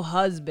her whole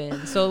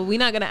husband. So we're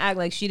not gonna act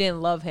like she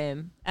didn't love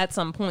him at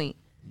some point.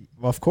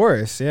 Well, of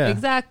course, yeah.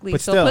 Exactly.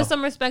 But So still. put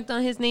some respect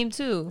on his name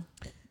too.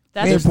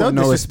 They ain't There's no putting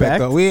no respect.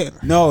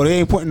 disrespect. They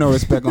ain't putting no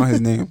respect on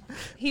his name.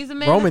 He's a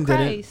man Roman of did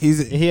it.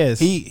 Christ. He is.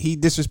 He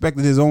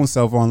disrespected his own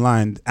self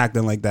online,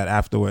 acting like that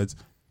afterwards.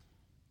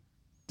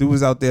 Dude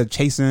was out there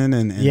chasing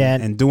and Yeah.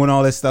 and doing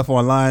all this stuff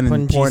online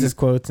Putting and pouring Jesus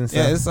quotes and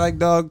stuff. Yeah, it's like,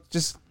 dog,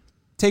 just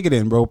take it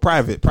in, bro.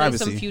 Privacy.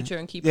 Some Future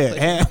and keep it.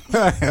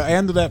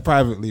 Handle that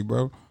privately,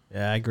 bro.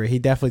 Yeah, I agree. He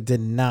definitely did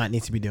not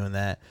need to be doing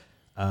that.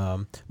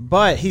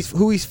 But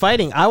who he's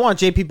fighting. I want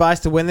JP Buys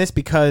to win this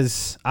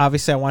because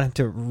obviously I want him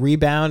to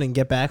rebound and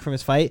get back from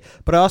his fight.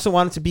 But I also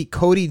want him to beat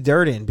Cody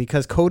Durden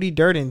because Cody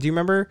Durden, do you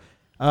remember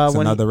when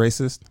another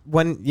racist?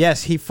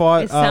 He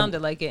fought. It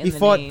sounded like it. He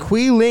fought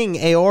Quiling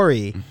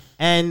Aori,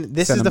 and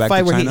this is the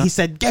fight where he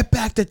said, "Get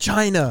back to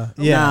China."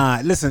 Yeah.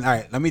 Nah, listen. All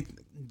right,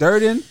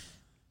 Durden.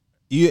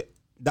 The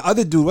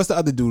other dude. What's the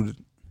other dude?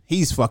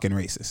 He's fucking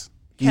racist.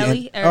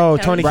 Kelly.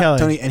 Tony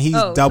Kelly. And he's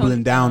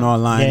doubling down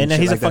online. Yeah, no,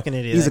 he's a like fucking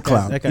idiot. He's a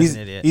clown. That guy's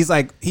an idiot. He's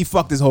like, he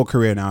fucked his whole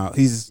career now.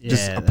 He's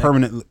just a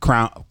permanent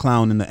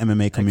clown in the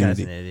MMA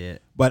community. That guy's an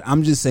idiot. But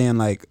I'm just saying,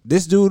 like,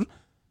 this dude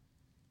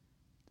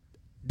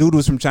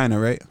was from China,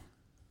 right?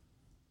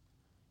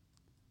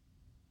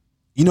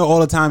 You know,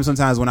 all the time,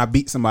 sometimes when I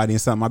beat somebody in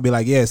something, I'll be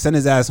like, yeah, send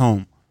his ass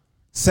home.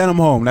 Send him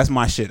home. That's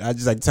my shit. I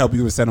just like tell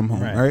people to send him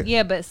home, right?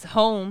 Yeah, but it's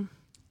home.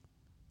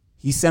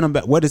 He sent him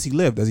back. Where does he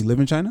live? Does he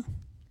live in China?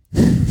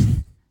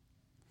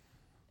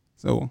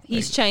 So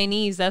he's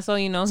Chinese. That's all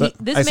you know.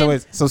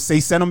 So say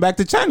send him back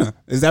to China.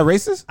 Is that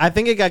racist? I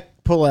think it got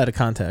pulled out of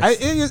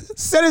context.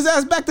 Send his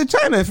ass back to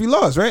China if he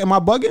lost, right? Am I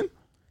bugging?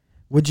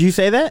 Would you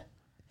say that?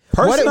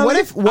 Personally,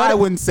 I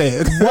wouldn't say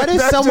it. What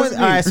if someone?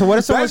 All right. So what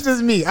if someone? That's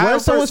just me. What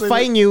if someone's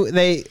fighting you?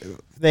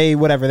 They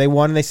whatever they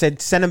won. And they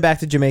said send him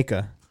back to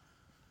Jamaica.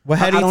 Well,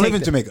 how do you I don't live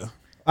in that? Jamaica.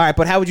 All right,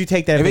 but how would you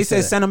take that? If they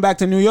said send him back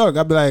to New York,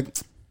 I'd be like,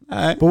 all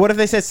right. But what if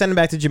they said send him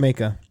back to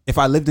Jamaica? If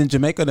I lived in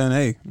Jamaica, then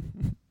hey,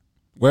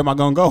 where am I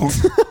gonna go? Where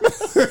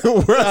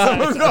else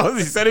am I gonna go?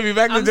 He's sending me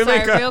back to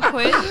Jamaica.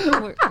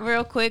 Sorry,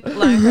 real quick.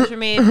 Lion Crusher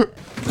made.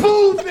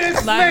 Boom,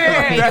 this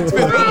man. That's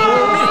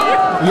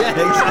Yeah,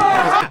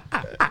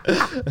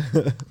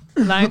 exactly.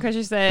 Lion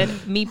Crusher said,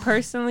 "Me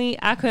personally,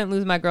 I couldn't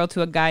lose my girl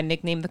to a guy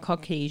nicknamed the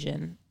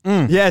Caucasian."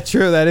 Yeah,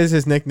 true. That is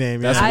his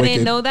nickname. Yeah. I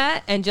didn't know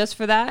that, and just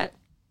for that,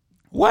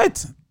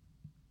 what?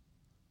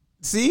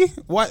 See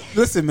what?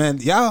 Listen, man,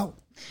 y'all.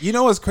 You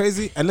know what's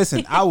crazy? And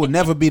listen, I will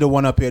never be the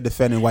one up here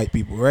defending white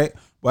people, right?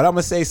 But I'm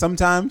gonna say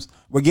sometimes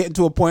we're getting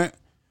to a point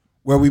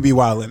where we be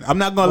wilding. I'm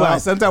not gonna lie.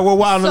 Sometimes we're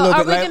wilding a little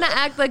bit. So are we gonna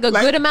act like a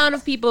good amount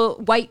of people,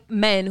 white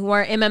men who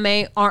are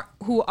MMA aren't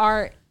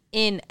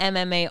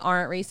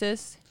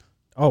racist?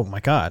 Oh my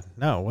God,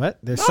 no! What?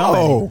 There's so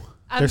many.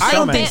 I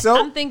don't think so.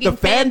 I'm thinking the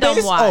fan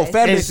base. wise.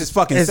 Fan base is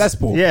fucking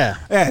cesspool. Yeah.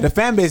 The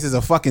fan base is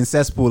a fucking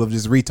cesspool of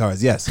just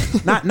retards.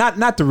 Yes,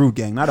 not the Root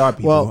Gang, not our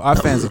people. Well, our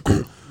fans are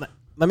cool.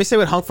 Let me say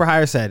what Hunk for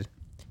Hire said.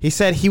 He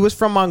said he was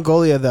from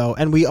Mongolia, though,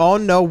 and we all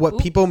know what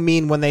people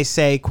mean when they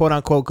say, quote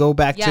unquote, go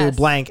back to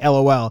blank,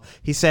 LOL.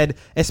 He said,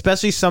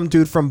 especially some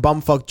dude from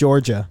bumfuck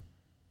Georgia.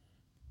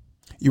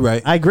 You're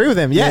right. I agree with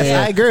him. Yes,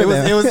 I agree with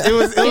him. It was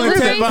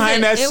intent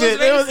behind that shit.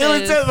 It was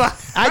intent behind.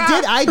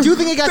 I do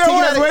think it got taken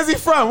out. Where's he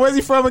from? Where's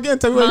he from again?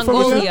 Tell me where he's from.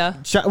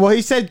 Mongolia. Well,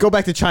 he said go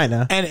back to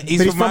China. And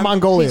he's from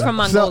Mongolia. He's from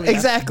Mongolia. So,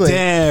 exactly.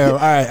 Damn. All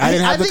right. I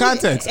didn't have the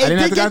context.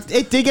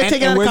 It did get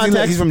taken out of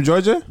context. He's from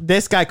Georgia?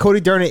 This guy, Cody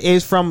Durden,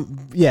 is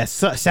from,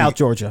 South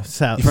Georgia.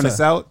 South. You from the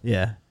South?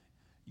 Yeah.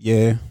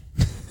 Yeah.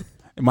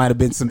 It might have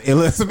been some ill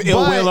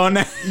will on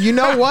that. You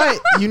know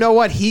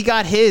what? He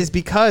got his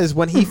because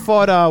when he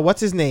fought,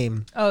 what's his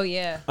name? Oh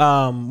yeah.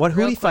 Who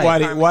did he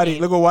fight? Wadi,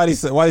 look what Wadi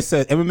said. Wadi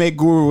said, "MMA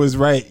Guru was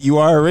right. You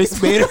are a race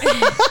baiter."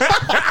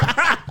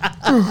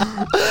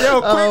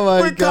 Yo,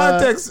 quick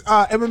context.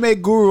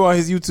 MMA Guru on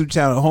his YouTube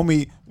channel,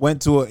 homie went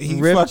to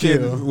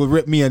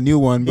ripped me a new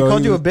one, bro. He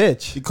called you a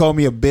bitch. He called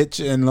me a bitch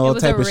and all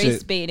type of shit.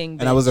 Race baiting,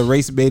 and I was a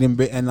race baiting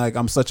and like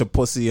I'm such a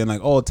pussy and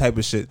like all type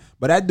of shit.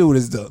 But that dude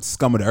is the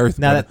scum of the earth.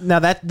 That's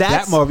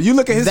you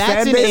look at his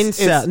fan base.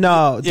 Incel.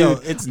 No,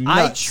 dude, it's nuts.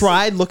 I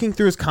tried looking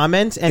through his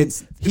comments and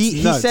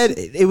he said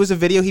it was a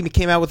video he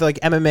came out with like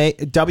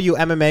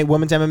WMMA,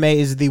 women's MMA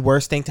is the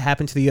worst thing to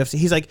happen to the UFC.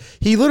 He's like,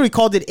 he literally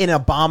called it an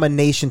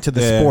abomination to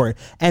the sport,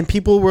 and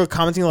people were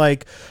commenting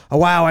like, oh,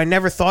 wow, I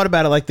never thought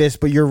about it like this,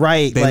 but you're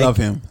right. They love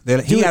him.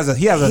 He has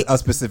a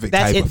specific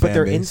type of fan but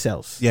they're base.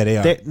 Incels. Yeah, they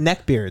are. They're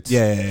neckbeards.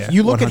 Yeah.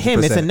 You look 100%. At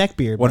him, it's a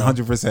neckbeard.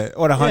 100%.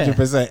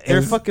 100%.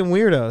 They're fucking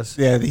weirdos.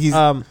 Yeah,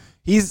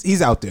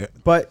 he's out there.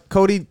 But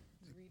Cody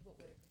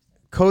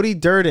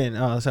Durden.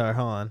 Oh, sorry,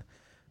 hold on.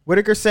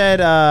 Whitaker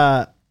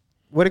said,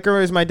 Whitaker,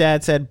 as my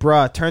dad said,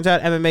 bruh, turns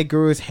out MMA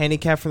Guru is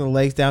handicapped from the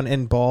legs down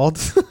and bald.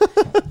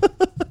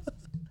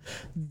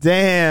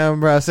 Damn,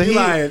 bro. So you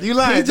lying.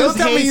 Don't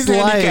tell me he's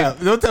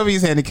handicapped. Don't tell me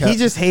he's handicapped. He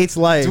just hates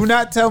life. Do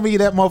not tell me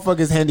that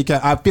motherfucker's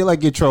handicapped. I feel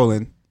like you're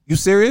trolling. You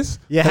serious?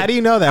 Yeah, how do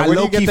you know that? Where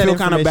do you get that feel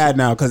kind of bad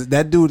now because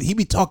that dude, he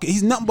be talking.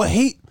 He's nothing but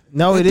hate.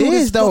 No, that it dude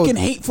is though. Fucking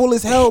hateful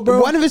as hell, bro.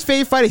 One of his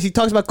favorite fighters, he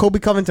talks about Kobe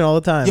Covington all the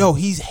time. Yo,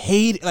 he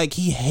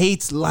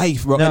hates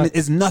life, bro. No. And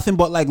it's nothing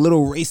but like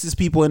little racist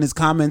people in his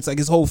comments. Like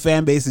his whole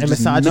fan base is and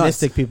just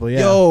misogynistic nuts. people. Yeah.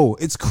 Yo,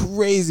 it's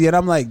crazy, and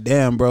I'm like,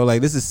 damn, bro. Like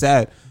this is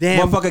sad.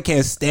 Damn, motherfucker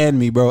can't stand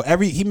me, bro.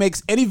 He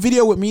makes any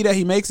video with me that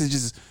he makes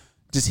is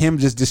just him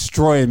just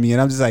destroying me, and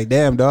I'm just like,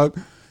 damn, dog.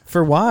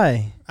 For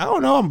why? I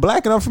don't know. I'm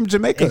black and I'm from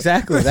Jamaica.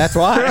 Exactly. That's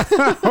why.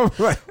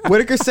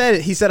 Whitaker said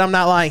it. He said, I'm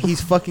not lying. He's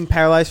fucking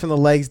paralyzed from the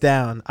legs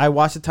down. I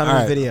watched a ton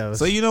of his videos.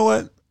 So you know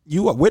what?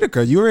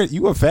 Whitaker,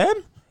 you a fan?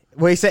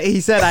 Well, he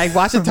said I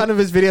watched a ton of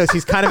his videos.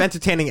 He's kind of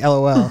entertaining.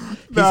 LOL.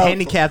 He's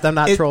handicapped. I'm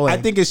not trolling. I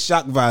think it's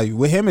shock value.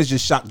 With him, it's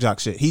just shock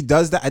jock shit. He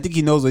does that. I think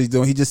he knows what he's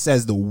doing. He just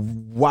says the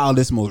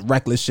wildest, most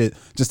reckless shit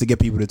just to get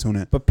people to tune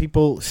in. But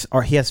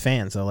he has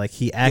fans though. Like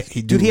he has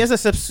a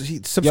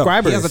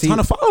subscribers. He has a ton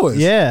of followers.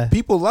 Yeah,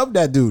 people love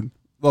that dude.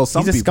 Well,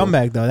 some he's a people.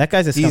 scumbag though. That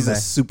guy's a scumbag. He's a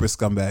super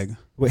scumbag.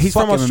 Wait, he's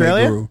from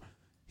Australia?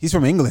 He's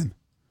from England.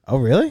 Oh,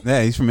 really?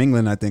 Yeah, he's from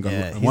England, I think.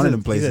 Yeah, one of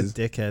them places.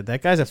 He's a dickhead.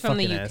 That guy's from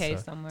fucking the UK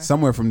ass, somewhere.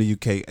 Somewhere from the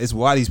UK. It's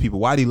why these people,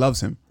 why he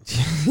loves him.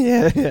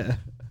 Yeah.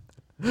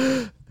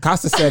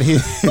 Costa said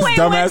his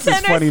dumbass is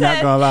funny,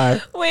 not gonna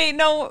lie. Wait,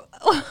 no.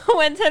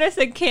 When Tanner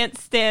said can't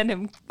stand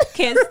him,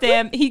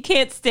 he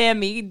can't stand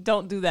me,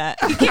 don't do that.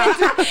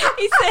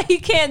 He said he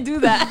can't do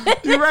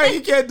that. You're right,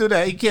 he can't do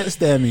that. He can't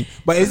stand me.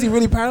 But is he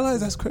really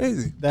paralyzed? That's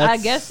crazy. I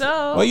guess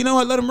so. Well, you know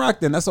what? Let him rock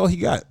then. That's all he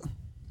got.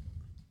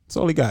 That's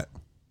all he got.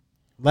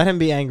 Let him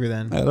be angry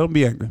then. Yeah, let him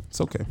be angry. It's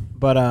okay.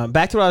 But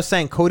back to what I was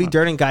saying. Cody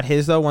Durden got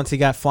his though once he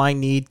got flying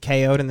knee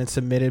KO'd and then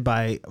submitted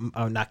by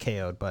not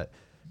KO'd but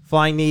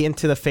flying knee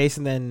into the face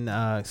and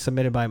then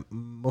submitted by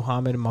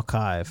Muhammad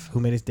Mokaev, who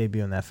made his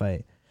debut in that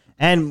fight.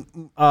 And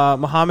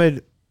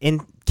Muhammad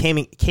came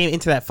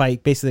into that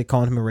fight basically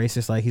calling him a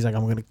racist. Like he's like,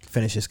 I'm gonna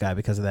finish this guy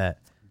because of that.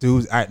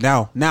 Dude, all right,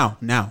 now.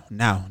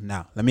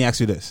 Let me ask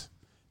you this: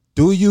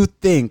 do you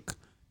think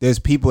there's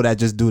people that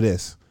just do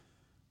this?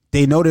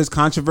 They know there's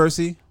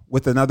controversy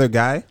with another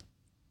guy,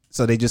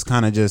 so they just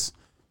kind of just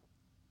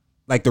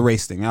like the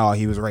race thing. Oh,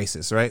 he was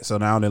racist, right? So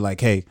now they're like,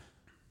 hey,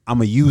 I'm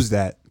gonna use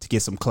that to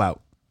get some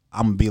clout.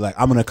 I'm gonna be like,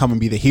 I'm gonna come and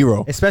be the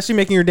hero, especially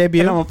making your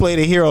debut. And I'm gonna play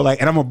the hero,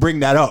 like, and I'm gonna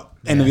bring that up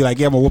and be like,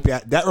 yeah, I'm gonna whoop you.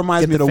 That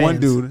reminds me of the one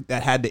dude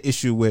that had the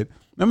issue with.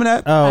 Remember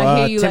that? Oh, I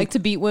hear you like to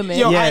beat women.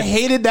 Yo, I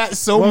hated that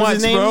so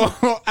much,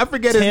 bro. I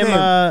forget his name.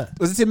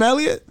 Was it Tim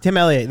Elliott? Tim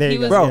Elliott. There you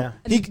go, bro.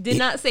 He did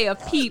not say a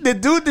peep. The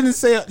dude didn't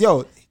say.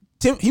 Yo,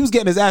 Tim. He was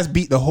getting his ass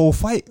beat the whole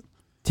fight.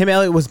 Tim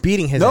Elliott was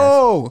beating his ass.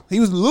 No, he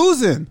was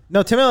losing.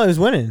 No, Tim Elliott was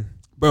winning.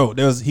 Bro,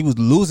 he was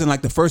losing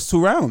like the first 2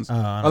 rounds.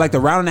 Or like the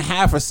round and a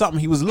half or something.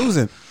 He was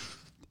losing.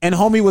 And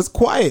homie was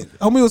quiet.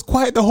 Homie was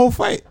quiet the whole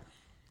fight.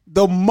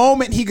 The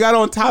moment he got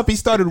on top, he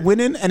started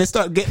winning and it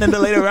started getting into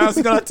later rounds.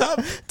 He got on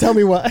top. Tell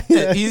me why.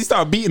 Yeah, he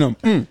started beating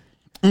him.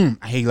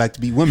 I hate you like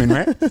to beat women,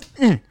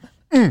 right?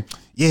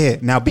 Yeah,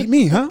 now beat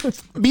me, huh?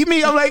 Beat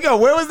me. I'm like, yo,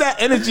 where was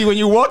that energy when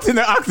you walked in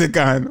the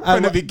octagon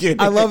from the beginning?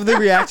 I love the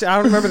reaction. I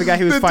don't remember the guy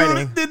he was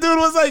fighting. The dude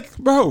was like,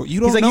 bro, you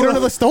don't know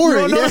the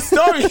story. You don't know the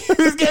story.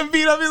 He was getting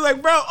beat up. He's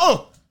like,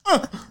 bro,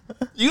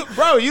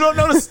 you don't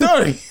know the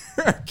story.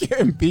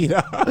 Getting beat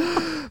up.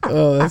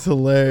 Oh, that's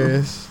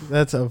hilarious.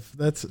 That's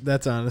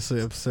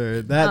honestly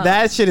absurd.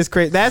 That shit is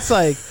crazy. That's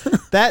like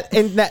that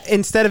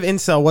instead of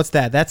incel, what's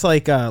that? That's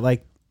like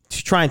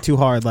trying too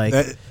hard.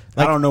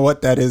 I don't know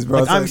what that is,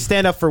 bro. Like, I'm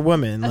stand up for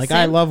women. Like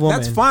I love women.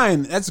 That's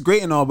fine. That's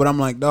great and all, but I'm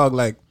like, dog,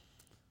 like,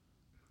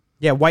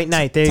 yeah, white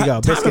knight. There you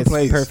go. Biscuits,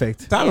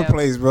 perfect. Time and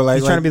place, bro. Like,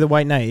 he's trying to be the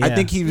white knight. Yeah. I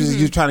think he was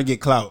just trying to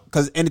get clout,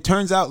 and it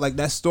turns out like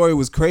that story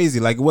was crazy.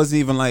 Like it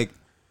wasn't even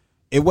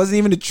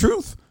the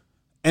truth.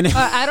 And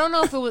I don't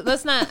know if it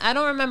was. I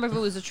don't remember if it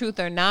was the truth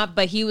or not.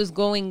 But he was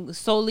going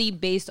solely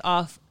based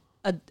off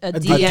a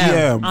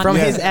DM from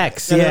his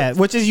ex. Yeah,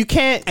 which is you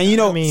can't.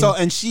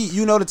 And she,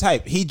 the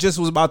type. He just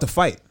was about to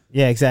fight.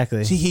 Yeah,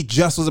 exactly. He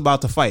just was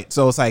about to fight.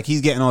 So it's like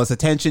he's getting all this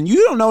attention. You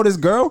don't know this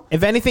girl.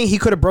 If anything, he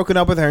could have broken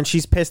up with her and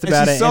she's pissed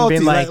about it and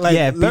been like,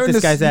 yeah, beat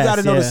this guy's ass. You got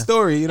to know the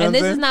story. You know and what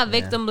I'm this saying? is not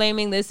victim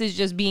blaming. This is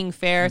just being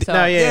fair. So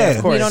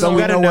of course. So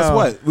we know what's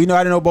what. We know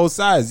how to know both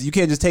sides. You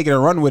can't just take it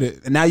and run with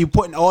it. And now you're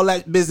putting all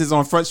that business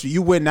on Front Street.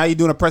 You win. Now you're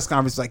doing a press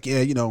conference like,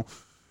 yeah,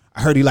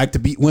 I heard he liked to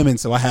beat women,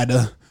 so I had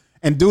to.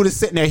 And dude is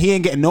sitting there. He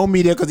ain't getting no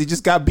media because he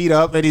just got beat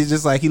up, and he's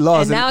just like he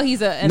lost. And now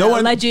he's an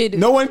alleged.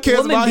 No one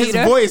cares about beater.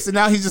 his voice, and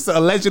now he's just an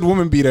alleged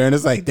woman beater. And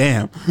it's like,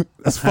 damn,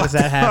 that's how does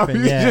that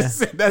happen? Yeah,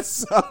 that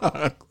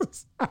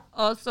sucks.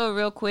 Also,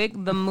 real quick,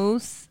 the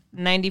Moose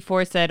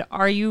 94 said,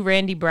 "Are you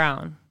Randy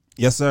Brown?"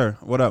 Yes, sir.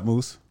 What up,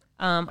 Moose?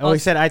 He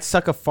said, "I'd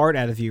suck a fart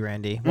out of you,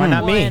 Randy. Why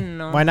not me?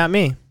 Why not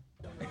me?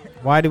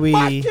 Why do we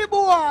only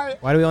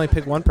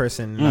pick one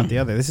person, not the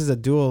other? This is a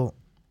duel."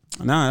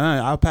 No,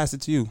 I'll pass it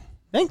to you.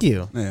 Thank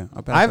you. Yeah,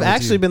 I've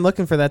actually been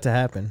looking for that to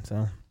happen.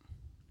 So,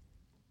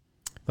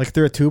 like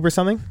through a tube or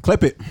something.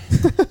 Clip it.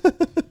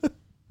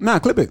 Nah,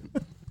 clip it.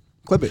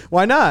 Clip it.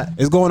 Why not?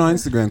 It's going on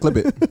Instagram. Clip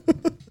it.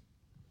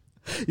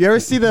 You ever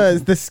see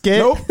the skit?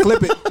 Nope.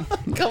 Clip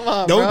it. Come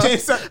on, Don't bro.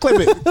 change something.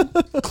 Clip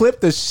it. Clip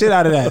the shit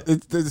out of that.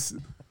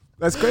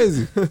 That's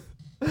crazy.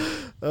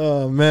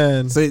 Oh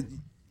man. So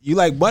you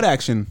like butt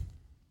action?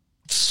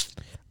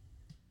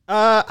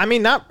 I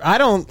mean, not. I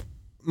don't.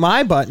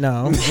 My butt,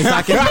 no. It's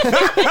not gonna-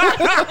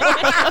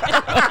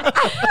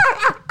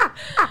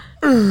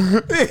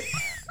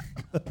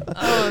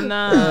 Oh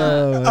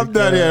no! I'm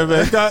done here,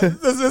 man.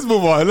 Let's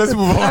move on.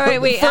 All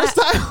right, wait. First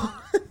time.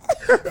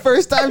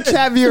 First time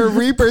Xavier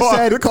Reaper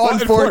said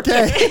caught in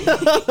 4K.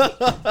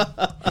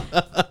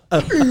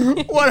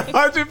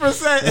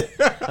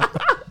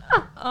 100%.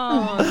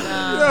 Oh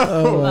no!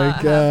 Oh my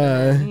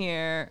god!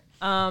 Here,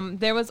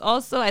 there was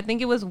also, I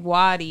think it was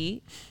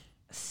Wadi.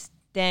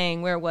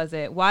 Dang, where was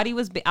it? Wadi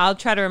was. I'll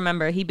try to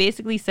remember. He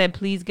basically said,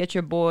 "Please get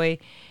your boy,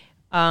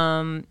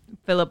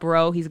 Philip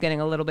Rowe. He's getting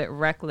a little bit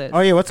reckless."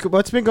 Oh yeah,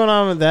 what's been going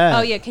on with that?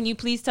 Oh yeah, can you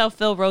please tell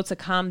Phil Rowe to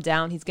calm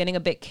down? He's getting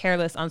a bit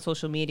careless on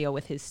social media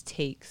with his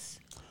takes.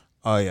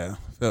 Oh yeah,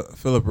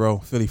 Philip Rowe,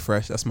 Philly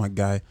Fresh. That's my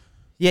guy.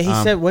 Yeah, he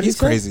said what? He's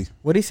crazy.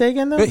 What did he say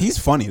again though? He's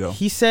funny though.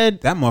 He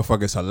said that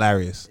motherfucker's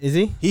hilarious. Is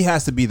he? He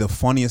has to be the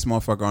funniest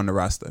motherfucker on the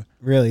roster.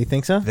 Really? You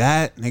think so?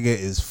 That nigga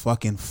is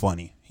fucking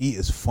funny. He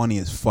is funny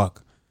as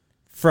fuck.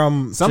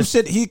 From some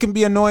shit, he can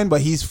be annoying,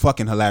 but he's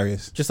fucking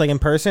hilarious. Just like in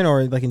person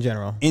or like in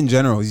general? In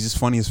general, he's just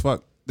funny as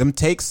fuck. The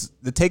takes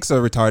are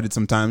retarded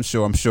sometimes,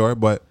 sure, I'm sure,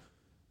 but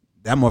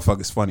that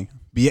motherfucker's funny.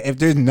 But yeah, if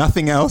there's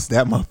nothing else,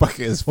 that motherfucker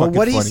is fucking funny. Well,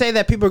 what did he say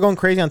that people are going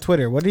crazy on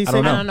Twitter? What did he say?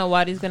 I don't know.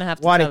 Wadi's going to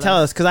have to Wadi, tell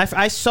us. Because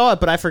I saw it,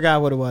 but I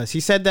forgot what it was. He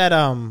said that...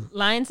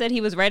 Lion said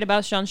he was right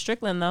about Sean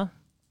Strickland, though.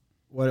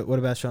 What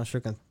about Sean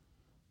Strickland?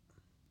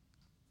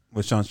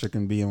 With Sean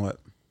Strickland being what?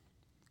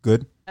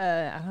 Good?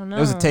 I don't know.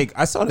 There was a take.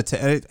 I saw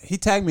the he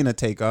tagged me in a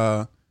take.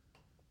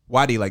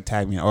 Wadi like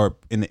tagged me or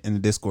in the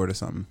Discord or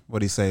something.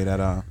 What'd he say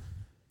that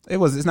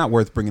it's not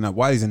worth bringing up.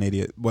 Wadi's an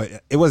idiot,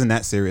 but it wasn't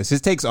that serious.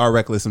 His takes are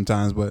reckless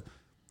sometimes, but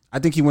I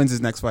think he wins his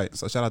next fight.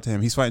 So shout out to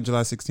him. He's fighting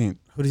July 16th.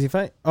 Who does he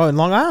fight? Oh, in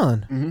Long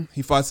Island. Mm-hmm.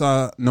 He fights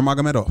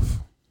Nurmagomedov.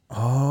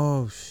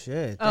 Oh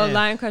shit. Oh, damn.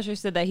 Lion Crusher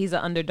said that he's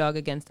an underdog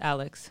against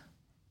Alex.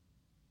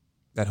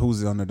 That who's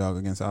the underdog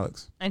against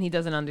Alex? And he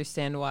doesn't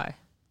understand why.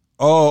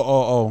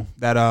 Oh.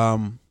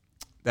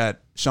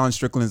 That Sean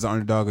Strickland's the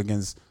underdog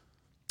against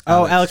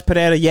Alex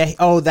Pereira. Yeah.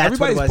 Oh, that's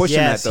everybody's what it was.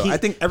 pushing yes. that though. I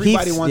think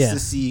everybody wants to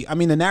see. I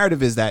mean, the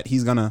narrative is that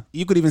he's gonna.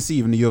 You could even see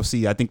even the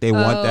UFC. I think they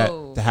want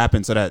that to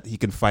happen so that he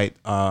can fight.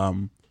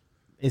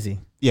 Is he?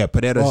 Yeah,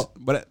 Pereira. Well,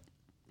 but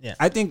yeah,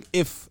 I think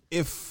if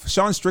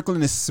Sean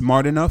Strickland is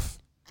smart enough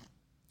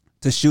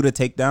to shoot a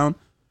takedown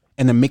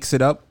and to mix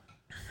it up,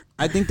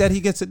 I think that he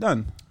gets it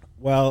done.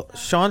 Well,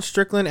 Sean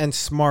Strickland and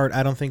smart,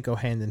 I don't think go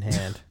hand in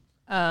hand.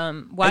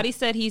 Wadi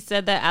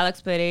said that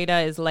Alex Pereira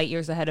is light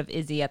years ahead of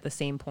Izzy at the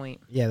same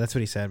point. Yeah, that's what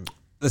he said.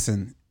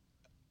 Listen,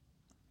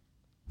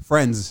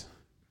 friends.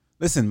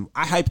 Listen,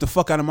 I hype the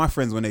fuck out of my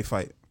friends when they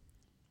fight.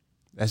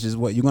 That's just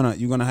what you're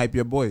gonna hype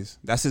your boys.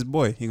 That's his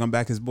boy. He gonna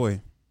back his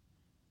boy.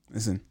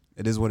 Listen,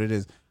 it is what it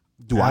is.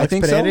 Do Alex I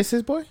think Pereira so? is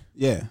his boy?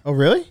 Yeah. Oh,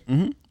 really?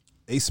 Mm-hmm.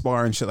 They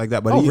spar and shit like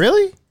that. But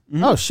really?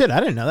 Mm-hmm. Oh shit, I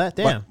didn't know that.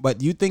 Damn.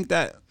 But you think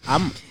that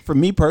for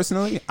me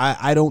personally,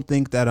 I don't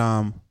think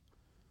that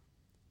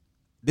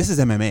this is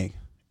MMA.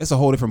 It's a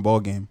whole different ball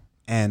game.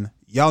 And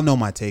y'all know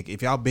my take.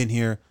 If y'all been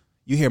here,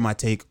 you hear my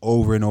take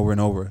over and over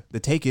and over. The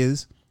take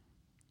is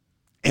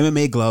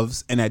MMA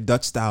gloves and that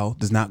Dutch style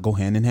does not go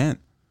hand in hand.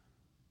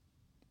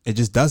 It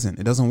just doesn't.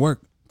 It doesn't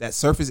work. That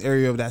surface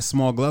area of that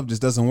small glove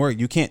just doesn't work.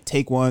 You can't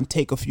take one,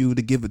 take a few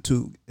to give it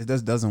to. It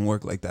just doesn't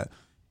work like that.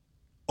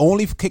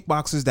 Only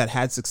kickboxers that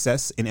had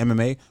success in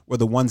MMA were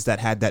the ones that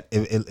had that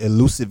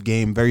elusive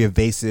game, very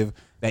evasive,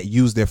 that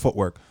used their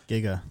footwork.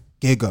 Giga,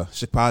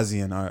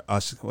 Shikazian, or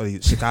what are you,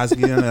 Shikazian?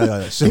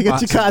 Giga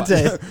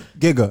Chikadze.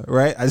 Giga,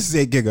 right? I just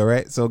say Giga,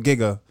 right? So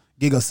Giga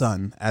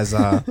son, as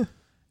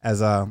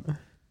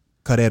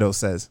Carrero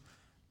says,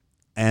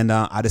 and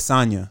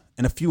Adesanya,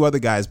 and a few other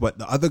guys. But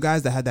the other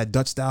guys that had that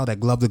Dutch style, that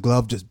glove to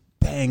glove, just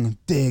bang,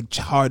 dig,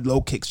 hard low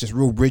kicks, just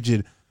real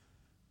rigid.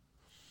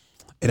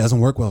 It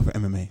doesn't work well for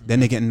MMA. Then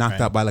they get knocked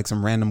out by like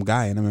some random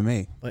guy in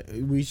MMA. Like,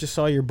 we just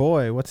saw your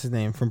boy. What's his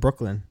name from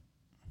Brooklyn?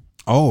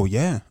 Oh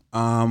yeah,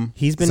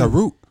 he's been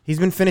Zarut. He's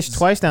been finished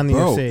twice down the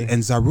UFC.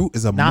 And Zarut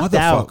is a knocked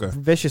motherfucker. Out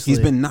viciously. He's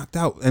been knocked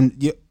out.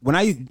 And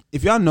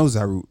if y'all know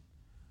Zarut,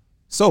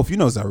 if you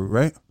know Zarut,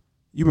 right?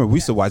 You remember we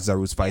used to watch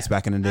Zarut's fights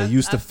back in the day. You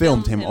used to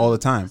film him all the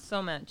time.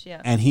 So much,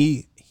 yeah. And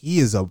he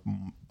is a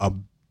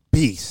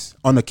beast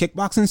on the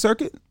kickboxing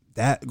circuit.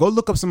 Go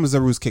look up some of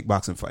Zarut's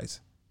kickboxing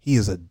fights. He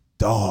is a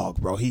dog,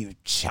 bro. He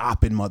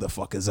chopping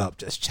motherfuckers up,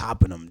 just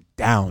chopping them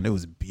down. It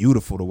was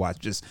beautiful to watch,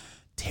 just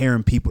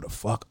tearing people the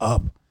fuck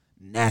up,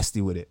 nasty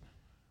with it.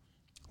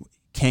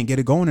 Can't get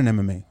it going in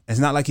MMA. It's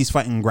not like he's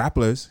fighting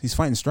grapplers; he's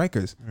fighting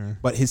strikers.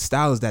 But his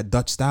style is that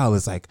Dutch style.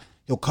 Is like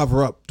he'll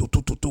cover up,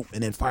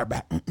 and then fire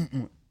back,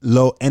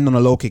 low end on a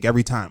low kick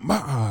every time,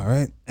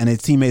 right? And his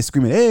teammates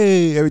screaming,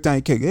 "Hey!" every time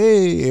he kick,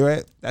 "Hey!"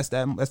 Right? That's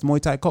Muay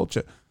Thai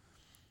culture.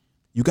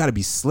 You got to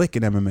be slick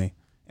in MMA.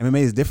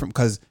 MMA is different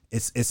because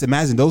it's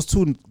imagine those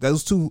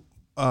two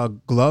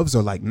gloves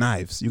are like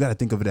knives. You got to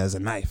think of it as a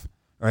knife,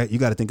 right? You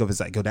got to think of it as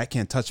like, yo, that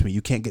can't touch me.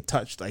 You can't get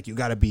touched. Like you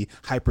got to be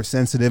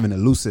hypersensitive and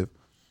elusive.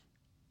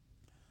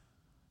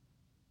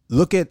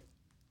 Look at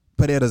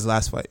Pereira's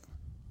last fight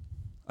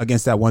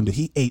against that one dude.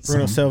 He ate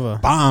Bruno some Silva.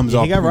 bombs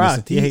off. He got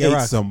rocked. He ate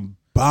rocked. some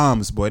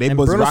bombs, boy. They and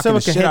was Bruno rocking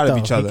Silva the shit out of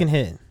each other. He can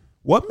hit.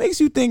 What makes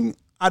you think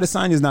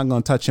Adesanya's not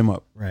going to touch him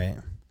up? Right.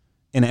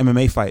 in an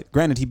MMA fight.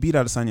 Granted, he beat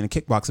Adesanya in a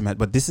kickboxing match,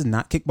 but this is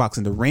not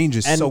kickboxing. The range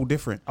is so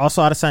different.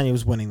 Also, Adesanya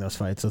was winning those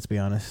fights. Let's be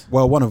honest.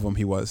 Well, one of them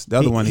he was. The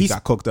other one he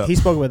got cooked up. He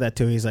spoke about that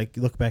too. He's like,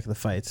 look back at the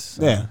fights.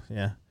 So,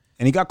 yeah.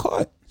 And he got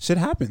caught. Shit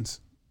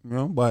happens, you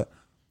know. But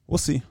we'll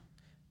see.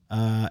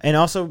 And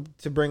also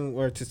to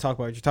talk about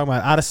what you're talking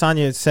about,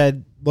 Adesanya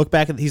said, look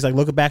back at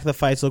the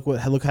fights.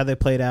 Look how they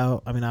played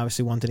out. I mean,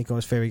 obviously one didn't go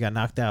his favor. He got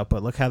knocked out,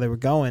 but look how they were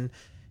going.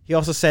 He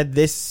also said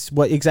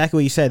exactly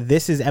what you said.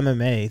 This is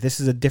MMA.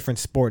 This is a different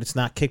sport. It's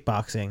not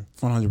kickboxing.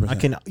 100%. I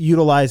can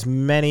utilize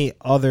many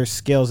other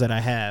skills that I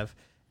have.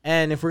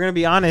 And if we're gonna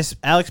be honest,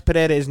 Alex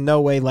Pereira is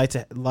no way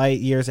light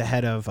years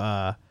ahead of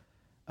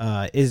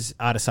is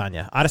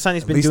Adesanya.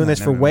 Adesanya's been doing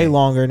this for way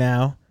longer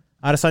now.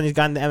 Adesanya's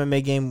gotten the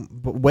MMA game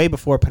way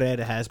before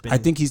Pereira has been. I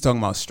think he's talking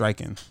about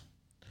striking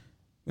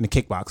in the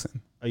kickboxing.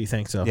 Oh, you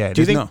think so? Yeah.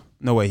 Do you think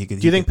no way he could?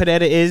 Do you think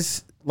Pereira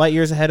is light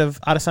years ahead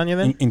of Adesanya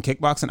then? In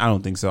kickboxing, I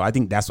don't think so. I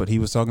think that's what he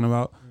was talking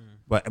about.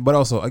 But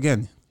also,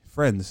 again,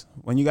 friends.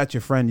 When you got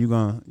your friend, you're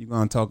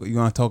gonna talk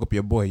up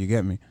your boy. You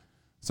get me?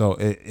 So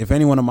if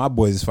any one of my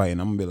boys is fighting,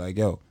 I'm gonna be like,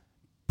 yo.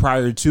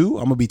 Prior to,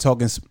 I'm gonna be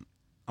talking.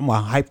 I'm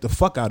gonna hype the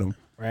fuck out of him.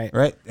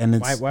 Right. And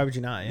it's, why would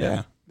you not?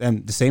 Yeah.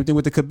 And the same thing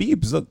with the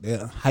Khabibs. Look,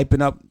 they're hyping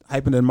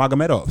the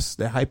Magomedovs.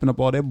 They're hyping up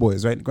all their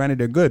boys, right? Granted,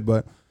 they're good,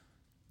 but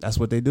that's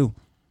what they do.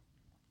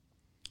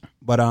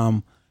 But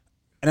and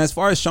as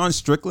far as Sean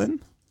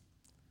Strickland,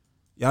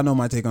 y'all know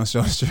my take on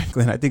Sean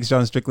Strickland. I think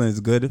Sean Strickland is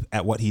good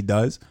at what he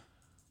does,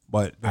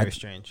 but very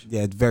strange.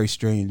 Yeah, it's very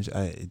strange.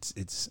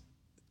 It's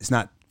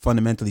not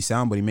fundamentally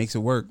sound, but he makes it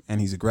work,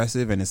 and he's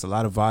aggressive, and it's a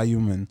lot of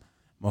volume, and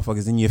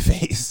motherfuckers in your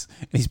face.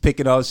 And he's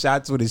picking all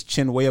shots with his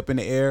chin way up in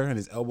the air and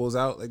his elbows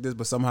out like this,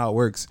 but somehow it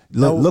works.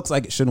 Looks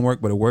like it shouldn't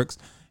work, but it works.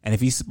 And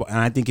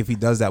I think if he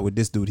does that with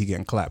this dude, he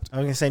getting clapped. I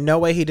was gonna say no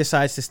way he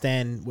decides to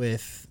stand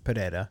with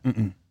Pereira.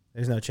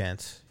 There's no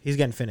chance. He's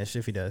getting finished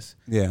if he does.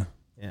 Yeah.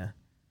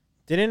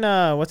 Didn't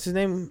what's his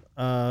name?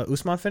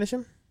 Usman finish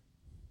him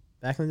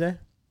back in the day?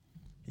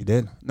 He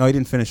did. No, he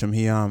didn't finish him.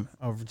 He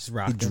just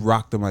rocked him.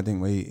 Rocked him. I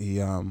think he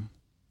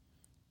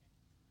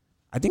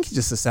I think he's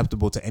just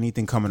susceptible to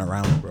anything coming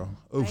around, bro.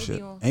 Oh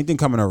shit! Anything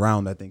coming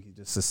around, I think he's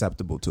just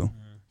susceptible to,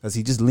 because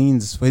he just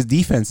leans. His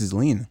defense is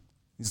lean.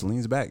 He just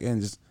leans back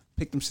and just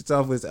pick them shits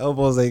off with his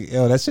elbows. Like,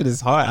 yo, that shit is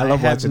hard. I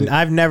love watching it.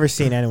 I've never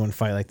seen anyone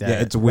fight like that.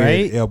 Yeah, it's weird.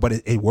 Right? Yeah, but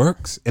it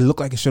works. It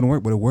looked like it shouldn't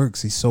work, but it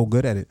works. He's so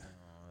good at it.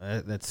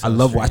 That's so I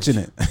love strange. watching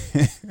it.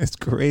 It's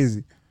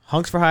crazy.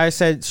 Hunks for Hire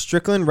said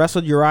Strickland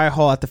wrestled Uriah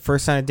Hall at the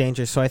first sign of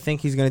danger, so I think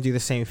he's going to do the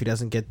same if he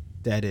doesn't get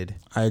deaded.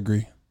 I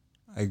agree.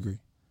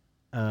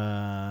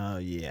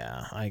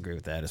 Yeah, I agree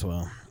with that as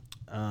well.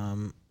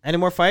 Any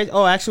more fights?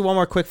 Oh, actually, one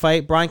more quick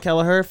fight. Brian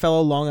Kelleher,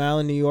 fellow Long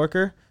Island New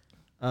Yorker.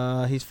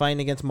 He's fighting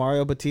against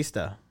Mario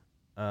Batista.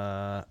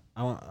 I'm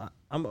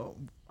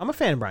a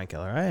fan of Brian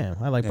Kelleher. I am.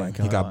 I like Brian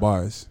Kelleher. He got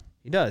bars.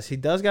 He does. He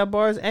does got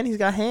bars, and he's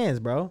got hands,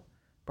 bro.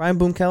 Brian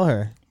Boom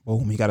Kelleher.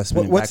 Boom. He got a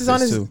spinning what's back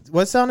fist too.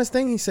 What's on his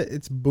thing? He said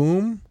it's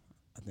Boom.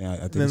 Yeah, I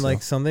think and then so.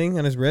 like something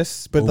on his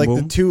wrists, but Boom, like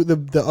boom.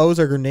 the O's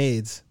are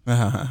grenades.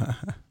 So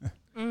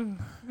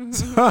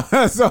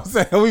I'm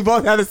saying we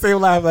both had the same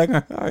laugh, like,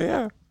 oh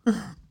yeah,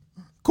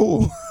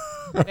 cool.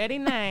 Very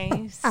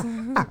nice.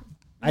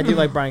 I do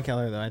like Brian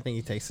Kelleher though. I think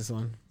he takes this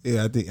one.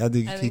 Yeah, I think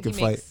he can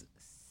fight. Makes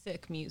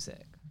sick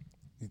music.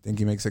 You think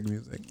he makes sick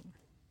music?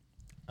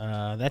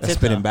 That's that it.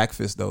 spinning back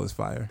fist though is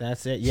fire.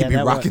 That's it. Yeah, he be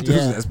rocking through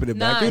that spinning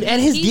back dude, fist.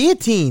 and his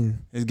guillotine.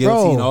 His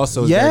guillotine Bro.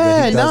 also. Is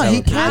yeah, very good.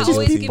 he catches I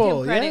always people. give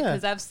him credit Yeah.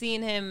 because I've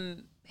seen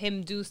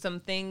him do some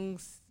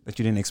things that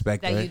you didn't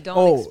expect. that right? you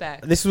don't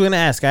expect. This was gonna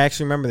ask. I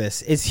actually remember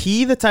this. Is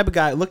he the type of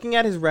guy? Looking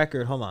at his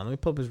record, hold on, let me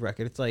pull up his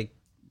record. It's like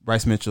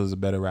Bryce Mitchell is a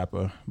better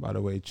rapper, by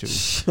the way. Too.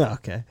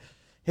 Okay,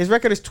 his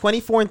record is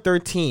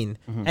 24-13,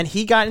 and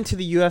he got into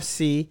the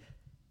UFC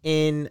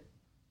in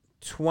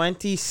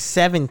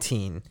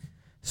 2017.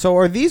 So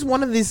are these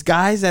one of these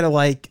guys that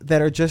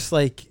are just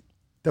like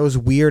those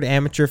weird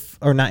amateur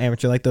or not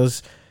amateur, like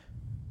those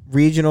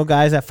regional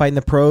guys that fight in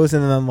the pros,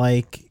 and then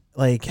like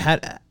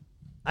had.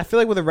 I feel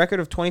like with a record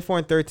of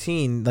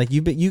 24-13, like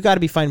you got to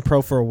be fighting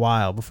pro for a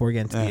while before you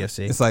get into the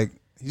UFC. It's like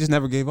he just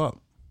never gave up.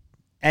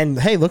 And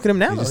hey, look at him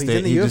now. He's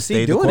in the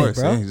UFC doing it,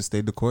 bro. Yeah, he just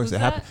stayed the course. Who's It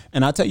that? happened.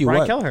 And I'll tell you Brian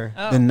what, Kelleher.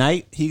 Oh. the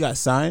night he got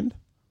signed,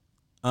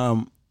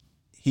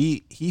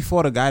 he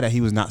fought a guy that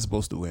he was not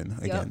supposed to win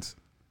against.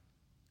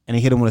 And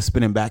he hit him with a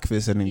spinning back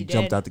fist, and then he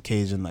jumped out the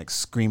cage and like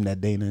screamed at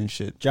Dana and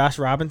shit. Josh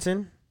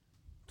Robinson,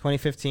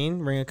 2015,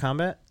 Ring of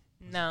Combat.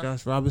 No.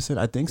 Josh Robinson,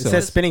 I think It so.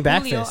 says spinning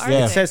back Julio fist. Arce.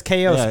 It says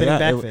KO spinning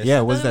back fist. Yeah,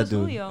 it was I thought that it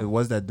was dude. Julio. It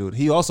was that dude.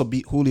 He also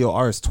beat Julio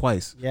Arce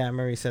twice. Yeah, I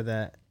remember he said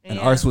that. And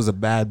Yeah. Arce was a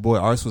bad boy.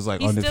 Arce was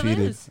like He still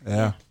undefeated. is.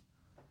 Yeah.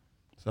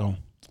 So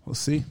we'll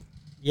see.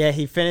 Yeah,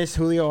 he finished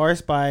Julio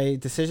Arce by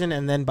decision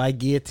and then by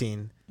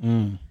guillotine.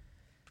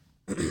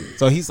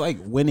 So he's like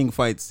winning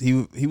fights.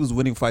 He was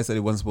winning fights that he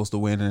wasn't supposed to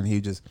win, and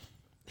he just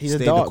He's a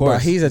stayed dog, the bro.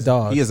 course. He's a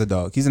dog. He is a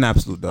dog. He's an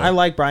absolute dog. I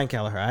like Brian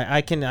Kelleher.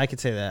 I can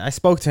say that. I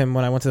spoke to him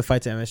when I went to the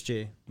fight to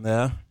MSG.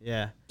 Yeah.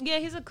 Yeah. Yeah,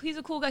 he's a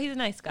cool guy. He's a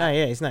nice Oh, guy.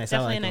 yeah, he's nice.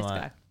 Definitely I like a nice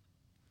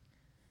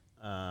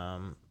him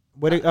a lot.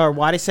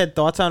 Why they said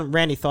thoughts on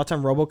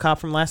RoboCop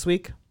from last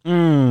week?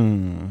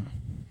 Bro,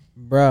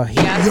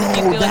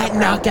 that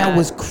knockout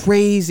was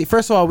crazy.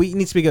 First of all, we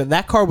need to speak of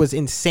that card was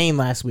insane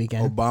last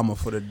weekend. Obama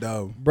for the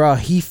dub. Bro,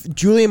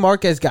 Julian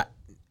Marquez got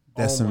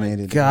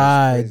decimated. Oh my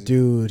God,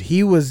 dude,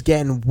 he was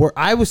getting.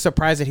 I was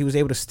surprised that he was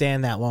able to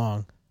stand that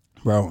long.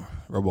 Bro,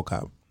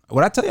 RoboCop.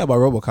 What I tell you about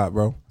RoboCop,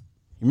 bro?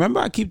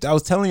 Remember, I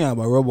was telling you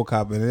about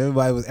RoboCop, and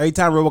every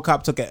time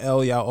RoboCop took an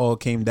L, y'all all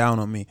came down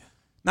on me.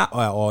 Not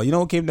all. You know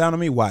what came down on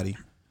me? Waddy.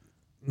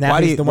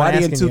 Waddy in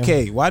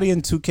 2K. You. Waddy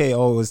in 2K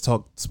always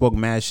spoke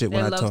mad shit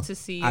when I talk. They love to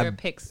see your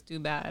picks do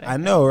bad. I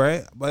know,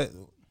 right? But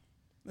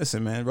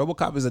listen, man,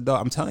 RoboCop is a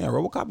dog. I'm telling you,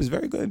 RoboCop is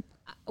very good.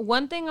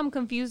 One thing I'm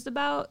confused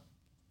about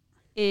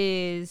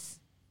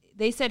is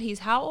they said he's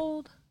how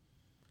old?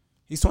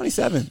 He's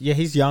 27. Yeah,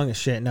 he's young as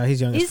shit. No,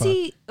 he's young as fuck. Is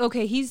he?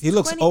 Okay, he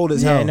looks old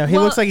as hell. Yeah, no, he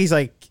looks like he's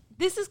like.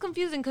 This is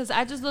confusing because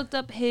I just looked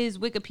up his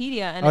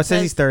Wikipedia and it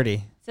says he's 30.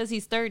 It says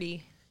he's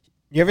 30.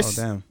 You ever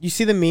you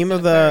see the meme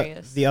of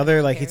the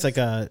other like it's like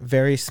a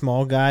very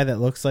small guy that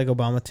looks like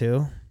Obama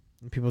too,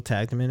 and people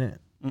tagged him in it.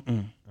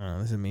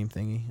 This is a meme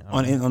thingy.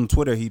 On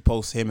Twitter, he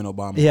posts him and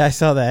Obama. Yeah, I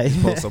saw that. He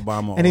posts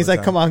Obama, and he's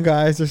like, "Come on,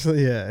 guys!" Because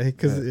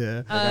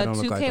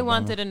 2K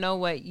wanted to know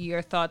what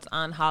your thoughts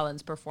on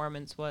Holland's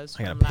performance was.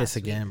 I gotta piss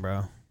again,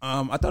 bro.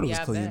 I thought it was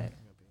clean.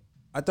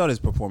 I thought his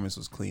performance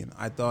was clean.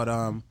 I thought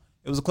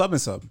it was a club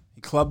and sub. He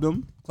clubbed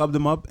him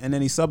up, and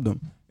then he subbed him.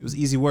 It was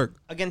easy work.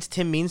 Against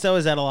Tim Means, though,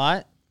 is that a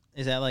lot?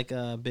 Is that like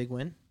a big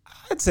win?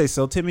 I'd say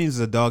so. Tim Means is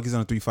a dog. He's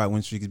on a 3-fight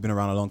win streak. He's been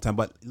around a long time.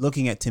 But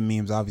looking at Tim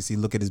Means, obviously,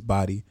 look at his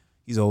body.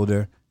 He's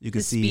older. You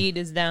can see speed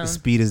is down. His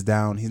speed is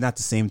down. He's not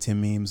the same Tim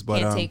Means,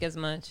 but can't take as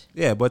much.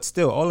 Yeah, but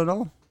still, all in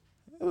all,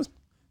 it was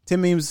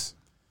Tim Means.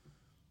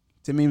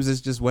 Tim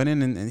Means just went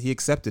in and he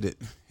accepted it.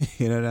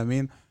 You know what I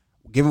mean?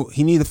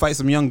 He needs to fight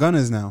some young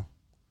gunners now.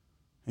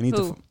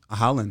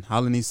 Holland.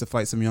 Holland needs to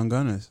fight some young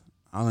gunners.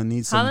 Holland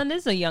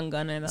is a young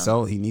gunner though.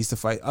 So he needs to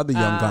fight other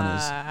young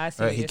gunners. I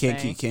see right? He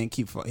can't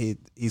keep.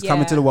 He's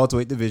coming to the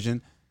welterweight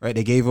division. Right?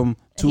 They gave him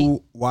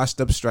two washed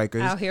up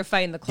strikers out here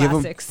fighting the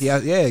classics.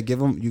 Give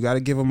him. You got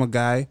to give him a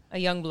guy, a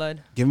young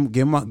blood. Give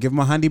him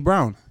a Handy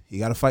Brown. You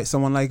got to fight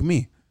someone like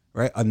me,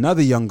 right?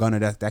 Another young gunner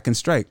that can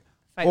strike,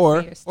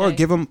 or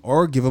give him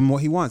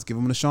what he wants. Give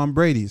him the Sean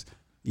Brady's,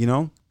 you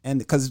know. And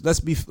because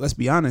let's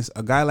be honest,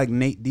 a guy like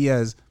Nate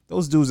Diaz,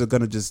 those dudes are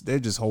they're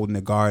just holding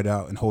their guard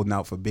out and holding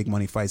out for big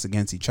money fights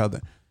against each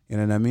other. You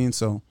know what I mean?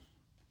 So,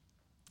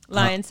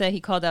 Lion said he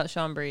called out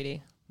Sean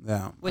Brady.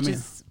 Yeah, which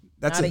is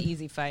not an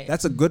easy fight.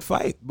 That's a good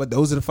fight, but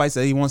those are the fights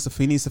that he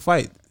needs to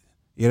fight.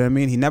 You know what I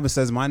mean? He never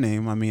says my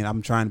name. I mean,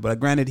 I'm trying, but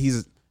granted,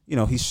 he's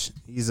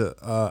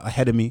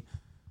ahead of me.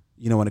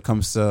 You know, when it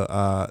comes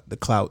to the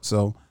clout,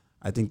 so.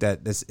 I think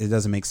that it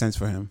doesn't make sense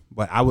for him,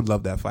 but I would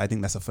love that fight. I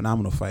think that's a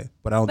phenomenal fight,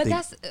 but I don't think.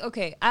 But that's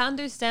okay. I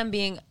understand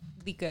being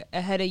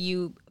ahead of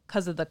you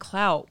because of the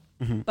clout,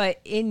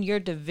 but in your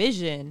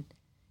division,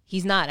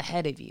 he's not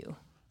ahead of you.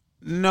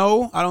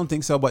 No, I don't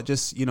think so. But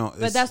just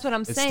but that's what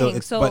I'm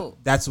saying. But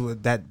that's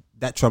what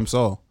that trumps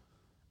all.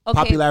 Okay.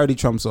 Popularity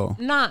trumps all.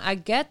 Nah, I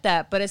get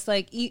that, but it's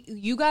like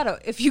you gotta.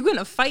 If you're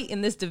gonna fight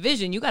in this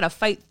division, you gotta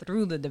fight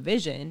through the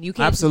division. You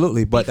can't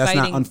absolutely, but that's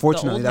not.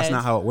 Unfortunately, that's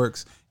not how it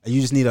works. You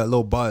just need a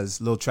little buzz,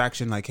 a little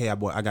traction. Like, hey,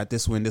 I got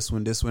this win.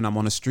 I'm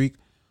on a streak.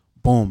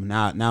 Boom.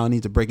 Now I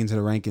need to break into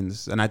the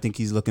rankings, and I think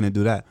he's looking to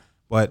do that.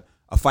 But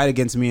a fight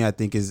against me, I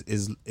think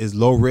is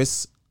low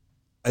risk,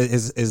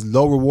 is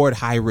low reward,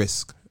 high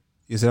risk.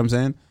 You see what I'm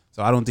saying?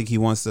 So I don't think he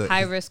wants to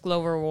high risk,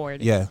 low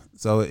reward. Yeah.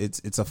 So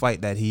it's a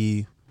fight that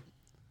I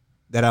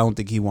don't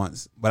think he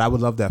wants. But I would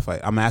love that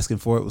fight. I'm asking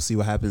for it. We'll see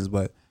what happens.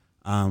 But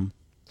I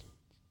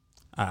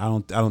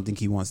don't think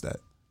he wants that.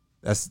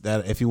 That's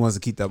that. If he wants to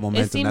keep that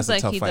momentum, that's a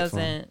tough fight for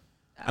him.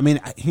 I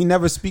mean, he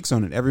never speaks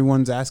on it.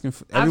 Everyone's asking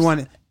for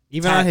everyone.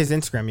 Even on his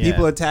Instagram, yeah.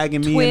 People are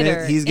tagging me Twitter,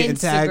 in it. He's getting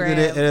tagged in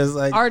it. And it's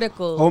like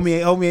articles.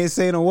 Homie ain't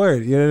saying a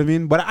word. You know what I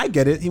mean? But I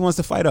get it. He wants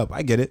to fight up.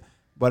 I get it.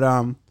 But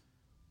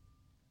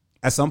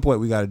at some point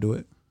we got to do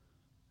it.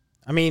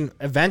 I mean,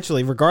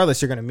 eventually,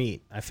 regardless, you're gonna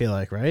meet. I feel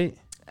like, right?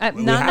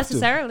 Not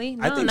necessarily.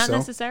 No, not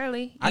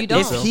necessarily. You don't.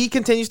 If he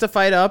continues to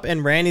fight up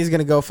and Randy's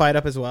gonna go fight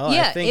up as well,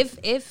 yeah. I think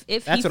if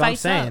that's he what fights I'm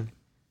saying. Up,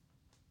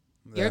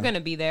 you're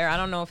gonna be there. I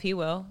don't know if he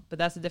will, but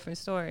that's a different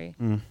story.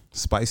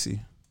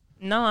 Spicy.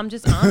 No, I'm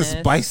just honest.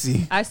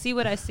 Spicy. I see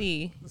what I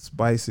see.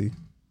 Spicy.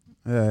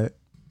 All right.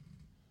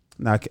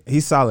 Nah,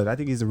 he's solid. I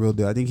think he's the real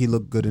deal. I think he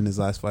looked good in his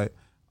last fight.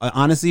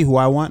 Honestly, who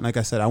I want, like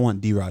I said, I want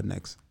D-Rod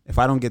next. If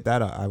I don't get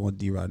that, I want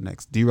D-Rod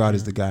next. D-Rod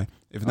is the guy.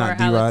 If not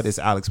D-Rod, it's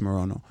Alex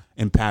Morono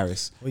in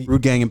Paris.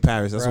 Root Gang in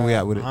Paris. That's where we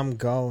at with it. I'm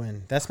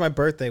going. That's my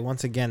birthday.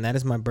 Once again, that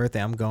is my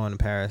birthday. I'm going to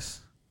Paris.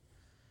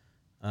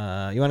 You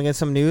want to get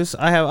some news?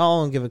 I'll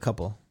only give a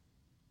couple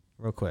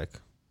real quick.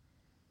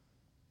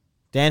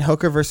 Dan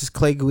Hooker versus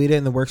Clay Guida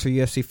in the works for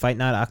UFC Fight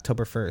Night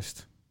October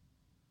 1st.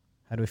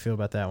 How do we feel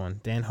about that one?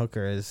 Dan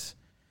Hooker versus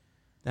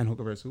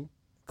who?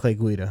 Clay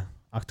Guida,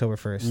 October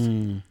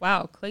 1st.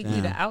 Wow, Clay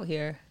Guida out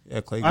here.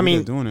 Yeah, Clay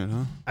Guida doing it,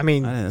 huh? I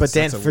mean, but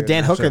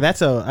Dan Hooker,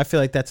 I feel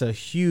like that's a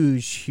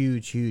huge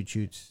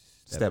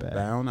step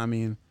down. I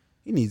mean,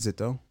 he needs it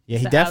though. Yeah,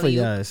 he The definitely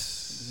alley-oop.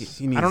 does.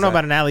 He needs I don't know that.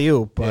 about an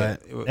alley-oop,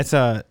 but Yeah, it's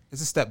a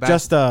step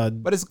back.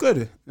 but it's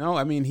good. No,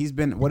 I mean, he's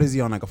been, what is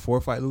he on, like a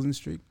 4-fight losing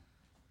streak?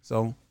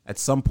 So at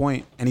some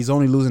point, and he's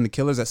only losing to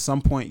killers, at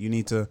some point you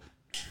need to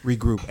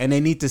regroup. And they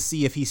need to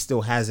see if he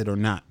still has it or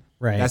not.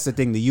 Right. That's the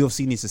thing. The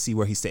UFC needs to see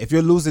where he stays. If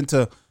you lose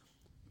to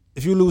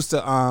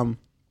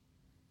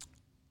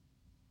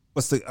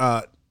what's the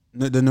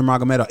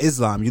Nurmagomedov,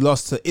 Islam. You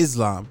lost to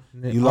Islam.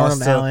 You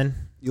lost to Allen.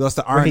 You lost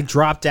to Where he Arn.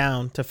 dropped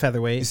down to You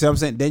featherweight. see what I'm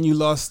saying? Then you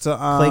lost to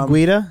Clay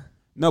Guida,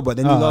 no, but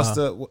then you lost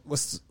to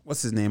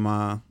what's his name?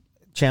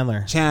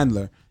 Chandler.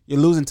 Chandler. You're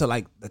losing to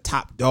like the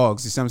top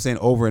dogs. You see what I'm saying?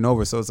 Over and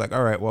over. So it's like,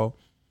 all right, well,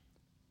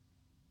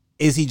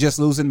 is he just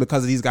losing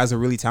because these guys are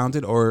really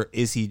talented, or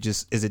is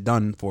it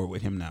done for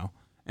with him now?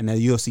 And the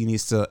UFC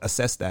needs to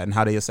assess that. And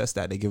how they assess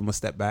that, they give him a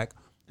step back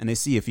and they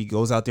see if he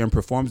goes out there and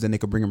performs, then they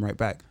could bring him right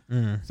back. See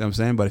what I'm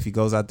saying? But if he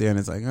goes out there and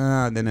it's like,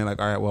 then they're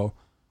like, all right, well,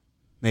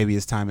 maybe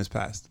his time has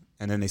passed.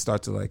 And then they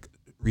start to like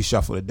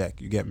reshuffle the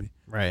deck. You get me?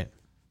 Right.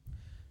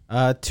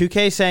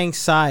 2K saying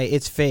Psy,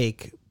 it's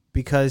fake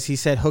because he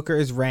said Hooker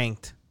is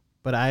ranked,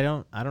 but I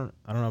don't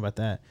know about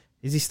that.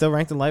 Is he still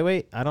ranked in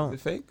lightweight? I don't. Is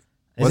it fake?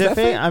 Is it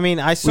fake? I mean,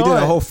 I saw we did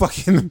it. a whole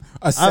fucking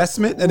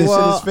assessment that this shit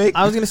is fake.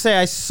 I was gonna say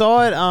I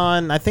saw it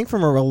on, I think,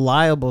 from a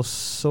reliable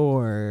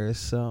source.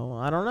 So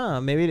I don't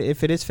know. Maybe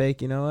if it is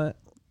fake, you know what?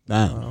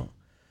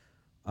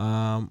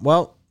 Damn.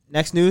 Well,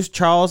 next news: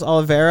 Charles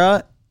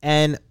Oliveira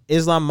and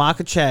Islam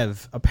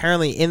Makhachev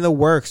apparently in the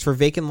works for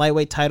vacant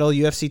lightweight title,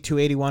 UFC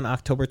 281,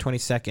 October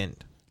 22nd.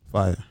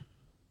 Fire.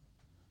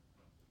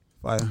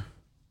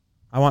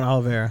 I want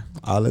Oliveira.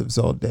 Olives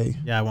all day.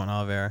 Yeah, I want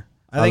Oliveira.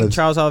 I think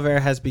Charles Oliveira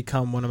has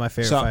become one of my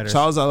favorite fighters.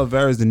 Charles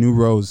Oliveira is the new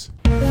Rose.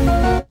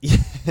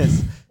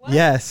 Yes.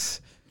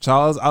 Yes.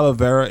 Charles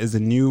Oliveira is the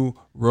new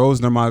Rose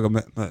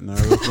Nurmagomedov.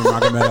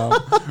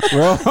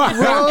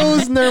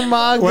 Rose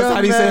Nurmagomedov.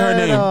 How do you say her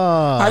name?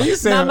 How do you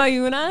say Nama her?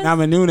 Yunus?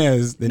 Nama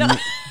Nunes.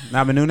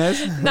 Nama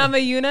Nunes? Nama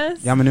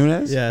Yunus? Yama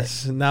Nunes?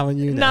 Yes. Nama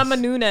Nunes. Nama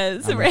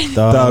Nunes. Right.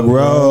 Doug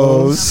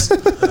Rose.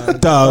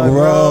 Doug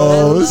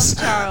Rose.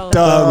 Charles.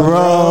 Doug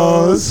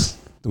Rose.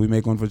 Do we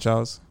make one for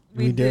Charles?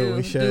 We do.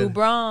 We should. Do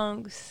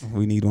Bronx.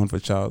 We need one for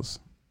Charles.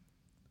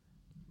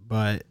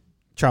 But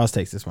Charles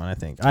takes this one, I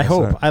think. I Yes,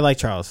 hope. sir. I like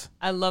Charles.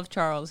 I love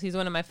Charles. He's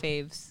one of my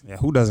faves. Yeah,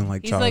 who doesn't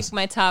like He's Charles? like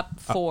my top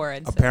 4.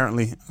 I'd say.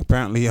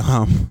 Apparently,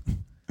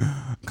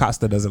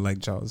 Costa doesn't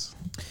like Charles.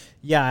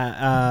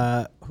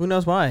 Yeah. Who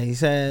knows why? He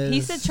said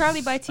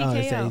Charlie by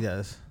TKO. he said he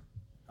does.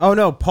 Oh,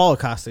 no. Paul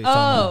Acosta.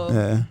 Oh.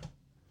 Yeah.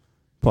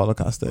 Paulo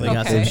Costa. They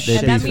got Okay. some shit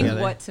And that together.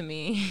 means what to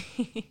me?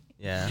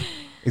 Yeah.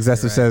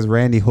 Excessive Right. says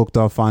Randy hooked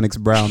on Phonics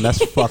Brown.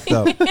 That's fucked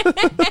up.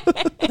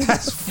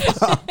 That's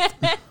fucked.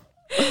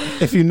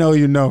 If you know,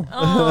 you know.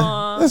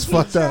 Aw, That's he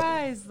fucked up.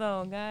 tries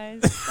though,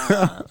 guys.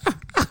 Stop.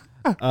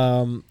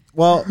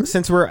 Well,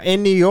 since we're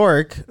in New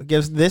York,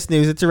 gives this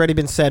news. It's already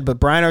been said, but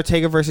Brian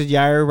Ortega versus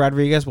Yair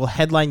Rodriguez will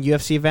headline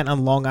UFC event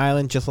on Long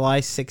Island July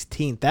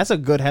 16th. That's a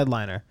good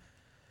headliner.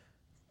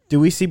 Do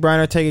we see Brian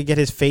Ortega get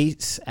his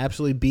face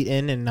absolutely beat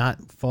in and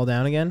not fall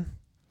down again?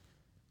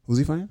 Who's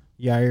he fighting?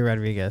 Yair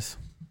Rodriguez.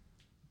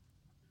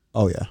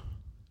 Oh, yeah.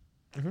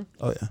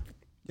 Oh,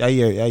 yeah.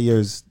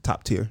 Yair's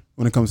top tier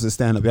when it comes to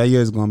stand-up.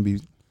 Yair's going to be...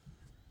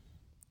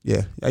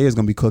 Yeah, Yair's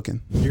going to be cooking.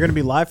 You're going to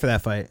be live for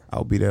that fight.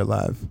 I'll be there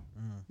live.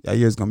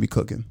 Yair's going to be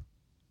cooking.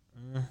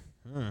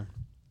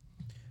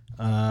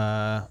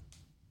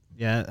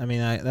 Yeah, I mean,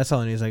 that's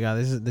all the news I got.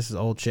 This is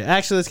old shit.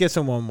 Actually, let's get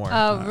some one more.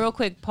 Real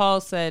quick, Paul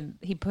said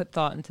he put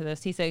thought into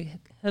this. He said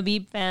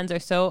Khabib fans are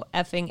so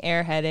effing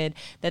airheaded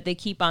that they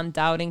keep on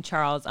doubting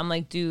Charles. I'm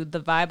like, dude,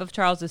 the vibe of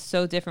Charles is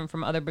so different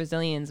from other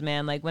Brazilians,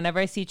 man. Like, whenever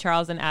I see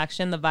Charles in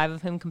action, the vibe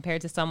of him compared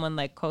to someone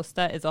like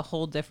Costa is a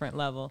whole different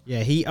level.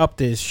 Yeah, he upped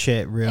his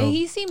shit real. And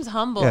he seems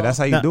humble. Yeah, that's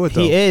how you do it,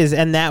 though. He is,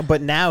 and now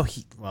As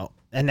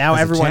a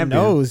everyone champion.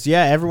 knows.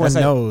 Yeah, everyone That's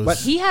like- knows. but-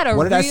 He had a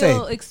What did I say?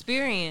 real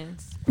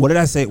experience. What did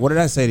I say? What did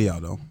I say to y'all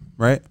though?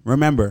 Right?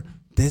 Remember,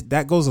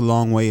 that goes a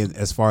long way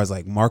as far as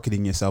like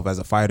marketing yourself as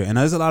a fighter. And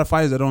there's a lot of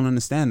fighters that don't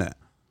understand that.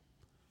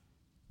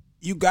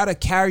 You gotta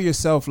carry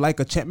yourself like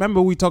a champ.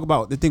 Remember we talk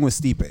about the thing with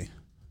Stipe,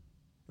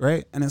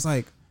 right? And it's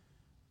like,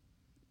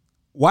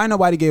 why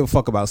nobody gave a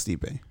fuck about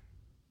Stipe?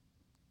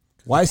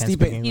 Why Can't speak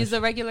Stipe? English. He's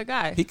a regular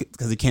guy.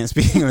 Because he can't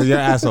speak English. You're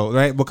an asshole,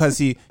 right? Because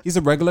he's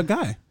a regular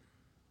guy.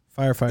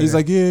 Firefighter. He's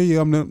like,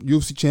 yeah, I'm the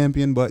UFC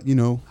champion, but you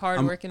know,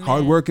 Hardworking I'm man.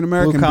 hardworking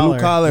American, Blue blue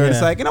collar. And it's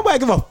yeah. like, ain't nobody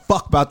give a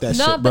fuck about that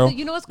No, shit, bro. but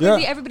you know what's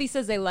crazy? Yeah. Everybody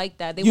says they like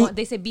that. They You-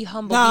 say be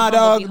humble. Nah, be humble,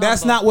 dog, be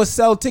that's humble. not what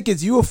sell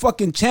tickets. You a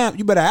fucking champ.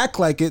 You better act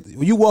like it.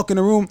 When you walk in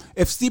the room,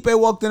 if Stipe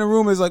walked in the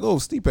room, it's like, oh,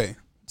 Stipe.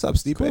 What's up,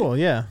 Stipe? cool.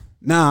 Yeah,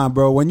 Nah,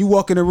 bro. When you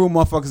walk in the room,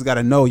 motherfuckers got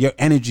to know your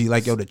energy.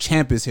 Like, yo, the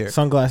champ is here.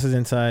 sunglasses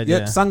inside. Yep,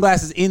 Yeah,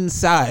 sunglasses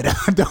inside.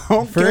 I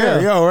don't For care.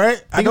 real. Yo,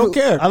 right? I don't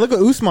care. I look at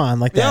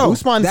Usman like that. Yo,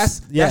 Usman's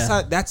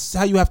that's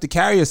how you have to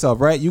carry yourself,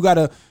 right? You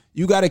gotta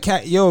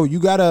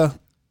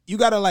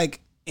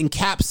like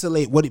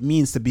encapsulate what it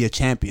means to be a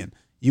champion.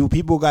 You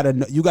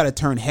gotta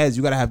turn heads.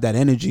 You gotta have that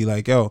energy.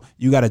 Like, yo,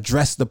 you gotta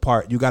dress the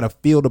part. You gotta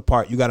feel the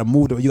part. You gotta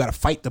move you gotta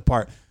fight the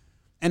part.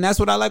 And that's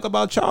what I like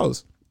about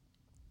Charles.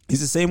 He's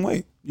the same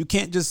way. You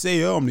can't just say,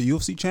 yo, I'm the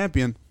UFC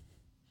champion.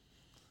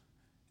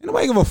 And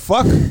nobody give a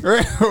fuck,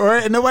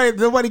 right?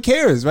 Nobody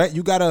cares, right?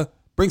 You gotta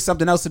bring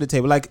something else to the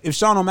table. Like if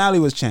Sean O'Malley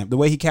was champ, the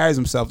way he carries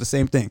himself, the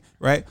same thing,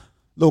 right?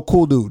 Little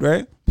cool dude,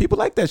 right? People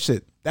like that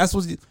shit. That's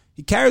what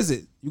he carries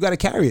it. You gotta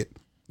carry it.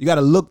 You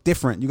gotta look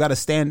different. You gotta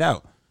stand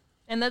out.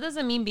 And that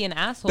doesn't mean be an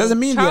asshole. Doesn't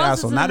mean be an Charles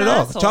asshole. isn't Not an at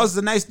all. asshole. Charles is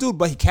a nice dude,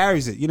 but he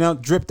carries it. You know,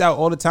 dripped out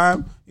all the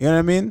time. You know what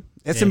I mean?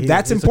 That's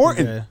he's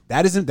important. looking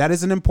That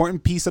is an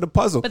important piece of the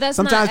puzzle. But that's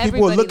sometimes not people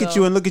will look everybody,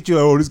 at you,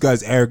 oh, this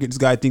guy's arrogant. This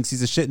guy thinks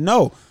he's a shit.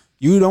 No,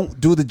 you don't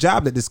do the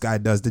job that this guy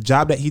does. The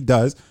job that he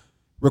does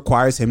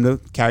requires him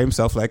to carry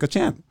himself like a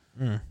champ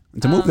and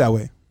to move that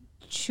way.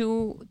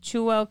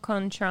 Chuel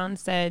Contron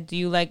said, "Do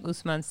you like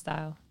Usman's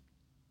style?"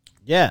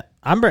 Yeah,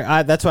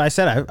 that's why I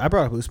said I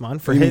brought up Usman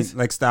for his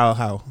like style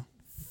how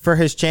for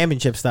his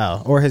championship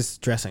style or his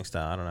dressing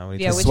style. I don't know. What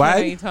he Yeah, does. which one are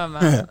you talking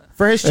about?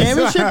 For his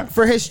championship,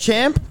 for his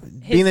champ,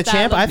 being the style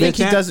champ, of I think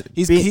being he does.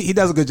 He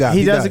does a good job.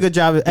 He does a good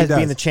job as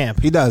being the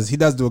champ. He does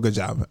do a good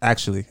job.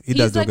 Actually, he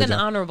does He's do a like good an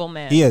job. honorable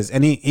man. He is,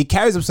 and he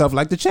carries himself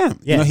like the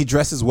champ. Yeah. You know, he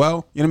dresses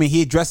well. You know what I mean?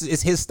 He dresses.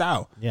 It's his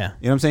style. Yeah.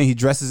 You know what I'm saying? He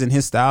dresses in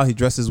his style. He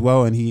dresses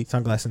well, and he.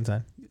 Sunglasses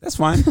inside. That's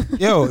fine.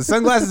 Yo,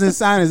 sunglasses and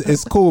sign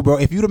is cool, bro.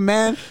 If you the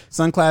man,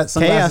 sunglasses.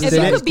 Chaos If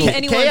did you it. could beat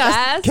anyone's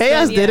ass,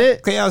 Chaos then did yeah.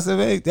 it. Chaos,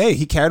 hey,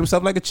 he carried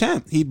himself like a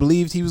champ. He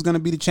believed he was gonna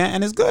be the champ,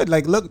 and it's good.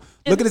 Like, look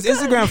at his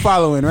Instagram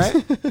following, right?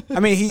 I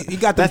mean, he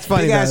got the That's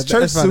funny, big ass though.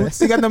 church That's funny. suits.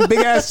 He got them big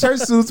ass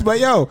church suits, but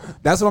yo,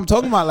 that's what I'm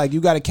talking about. Like,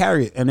 you got to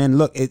carry it, and then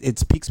look,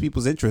 it piques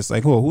people's interest.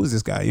 Like, who is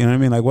this guy? You know what I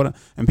mean? Like, what?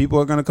 And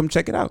people are gonna come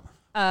check it out.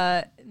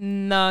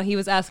 No, he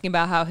was asking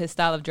about how his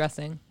style of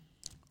dressing.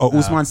 Oh,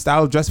 Usman's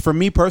style of dress. For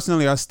me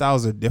personally, our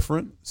styles are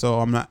different. So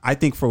I'm not. I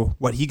think for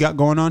what he got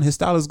going on, his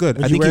style is good.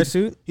 Would I you think wear a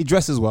suit? He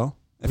dresses well.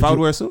 If I would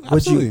wear a suit, would you-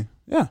 absolutely.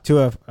 Yeah,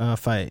 To a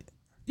fight.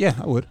 yeah,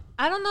 I would.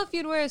 I don't know if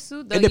you'd wear a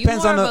suit though. It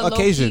depends you more on the of a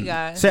occasion. low-key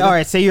guy. Say, all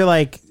right. Say you're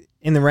like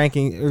in the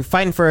ranking, or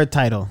fighting for a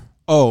title.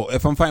 Oh,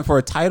 if I'm fighting for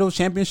a title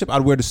championship,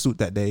 I'd wear the suit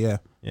that day. Yeah.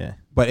 Yeah.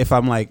 But if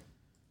I'm like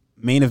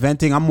main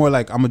eventing, I'm more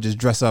like I'm gonna just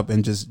dress up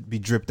and just be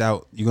dripped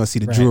out. You're gonna see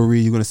the Right.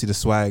 jewelry, you're gonna see the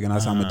swag, and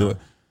that's how I'm gonna do it.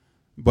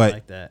 But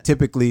like that.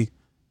 typically,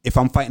 if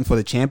I'm fighting for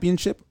the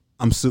championship,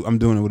 I'm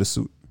doing it with a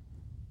suit.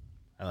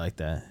 I like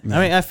that. Yeah.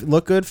 I mean,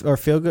 look good or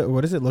feel good.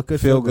 What is it? Look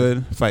good, Feel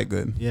good, fight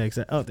good. Yeah,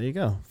 exactly. Oh, there you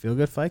go. Feel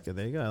good, fight good.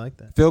 There you go. I like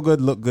that. Feel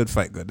good, look good,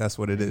 fight good. That's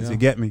what it is. go. You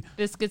get me?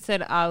 Biscuit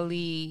said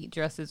Ali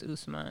dresses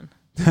Usman.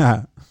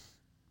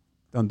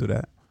 Don't do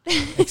that.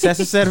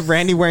 Excessive said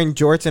Randy wearing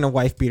jorts and a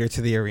wife beater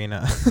to the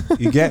arena.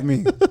 You get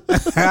me?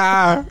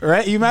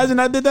 Right? You imagine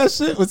I did that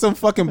shit with some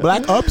fucking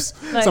black ups,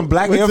 Like- some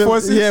black With Air some-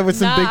 Forces. Yeah, with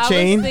some Nah, big I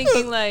chain. was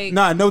thinking like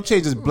Nah, no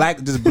change. Just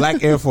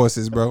black Air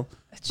Forces, bro.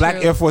 Black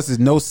True. Air Forces,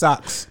 no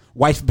socks,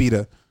 wife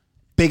beater,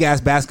 big ass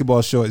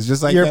basketball shorts,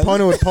 just like Your that.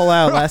 opponent would pull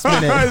out last I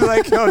was minute.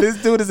 like, yo,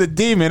 this dude is a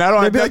demon. I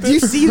don't They'd have be like, nothing.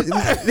 "Do you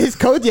see his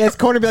coach?" Yeah, his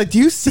corner be like, "Do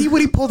you see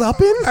what he pulled up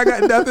in?" I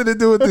got nothing to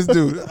do with this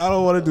dude. I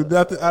don't want to do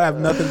nothing. I have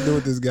nothing to do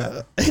with this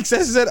guy.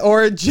 Excessive said,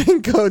 or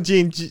Janko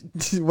jeans.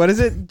 What is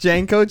it?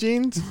 Janko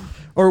jeans?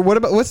 Or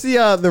what's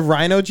the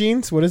Rhino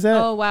jeans? What is that?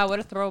 oh wow, what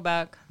a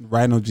throwback.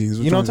 Rhino jeans.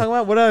 You know what I'm talking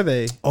about? What are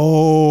they?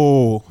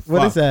 Oh,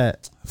 What is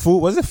that?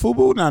 Was it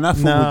FUBU? No, not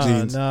FUBU No,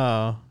 jeans.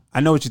 no. I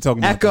know what you're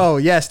talking about. Echo.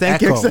 Yes,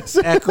 thank you.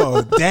 Excessive.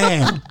 Echo.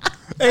 Damn.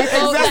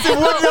 Excessive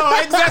would know.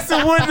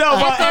 Excessive would know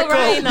about Echo Echo.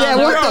 Rhino. Yeah,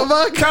 what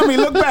the fuck? Tell me,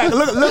 look back.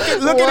 Look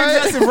at What?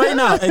 Excessive right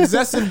now.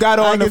 Excessive got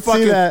I on the can see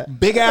fucking that.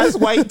 big ass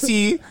white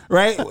tee,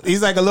 right?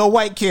 He's like a little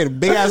white kid.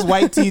 Big ass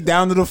white tee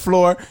down to the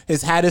floor.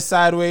 His hat is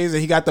sideways,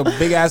 and he got the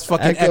big ass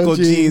fucking Echo Echo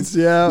jeans.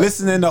 yeah.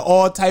 Listening to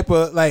all type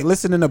of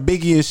listening to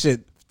Biggie and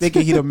shit,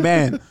 thinking he the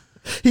man.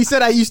 He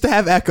said I used to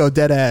have Echo.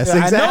 Dead ass.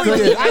 Yeah,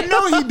 Exactly. I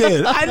know he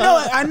did.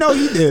 I know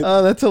he did.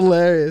 Oh, that's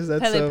hilarious.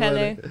 That's Pele, so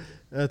Pele. funny.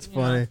 That's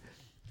funny.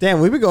 Damn,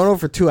 we've been going over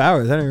for 2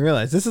 hours. I didn't even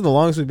realize. This is the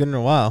longest we've been in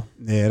a while.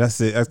 Yeah,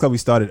 that's it. That's because we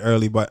started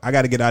early, but I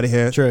got to get out of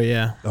here. True,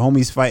 yeah. The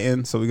homies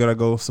fighting, so we gotta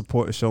go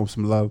support and show them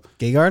some love.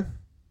 Gay guard?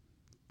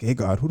 Gay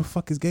guard, who the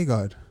fuck is Gay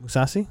guard?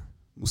 Musasi?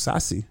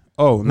 Musasi.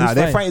 Oh, nah,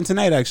 they're fighting? fighting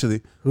tonight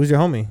actually. Who's your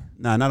homie?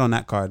 Nah, not on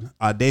that card.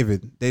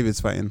 David's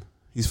fighting.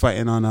 He's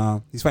fighting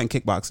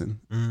kickboxing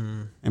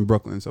in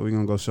Brooklyn. So we're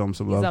gonna go show him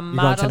some He's love. a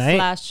model tonight?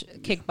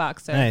 /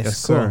 kickboxer. Nice.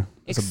 Yes, cool. sir.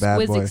 That's a bad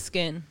Exquisite boy.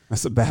 skin.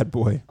 That's a bad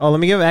boy. Oh, let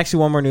me give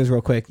actually one more news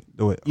real quick.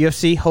 Do it.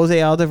 UFC,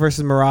 Jose Aldo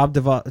versus Marab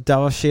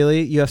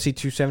Davashvili, UFC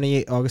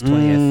 278, August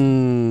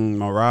 20th.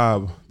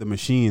 Marab, the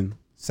machine,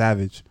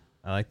 savage.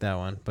 I like that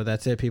one. But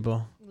that's it,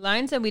 people.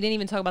 Lion said we didn't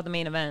even talk about the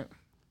main event.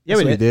 Yeah,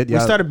 That's we what did. yeah.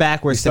 We started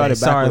backwards. We started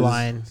Sorry, backwards.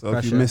 Lion. So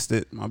if you missed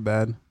it, my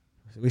bad.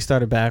 We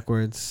started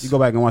backwards. You go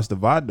back and watch the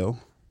VOD though.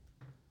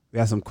 We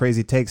got some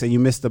crazy takes, and you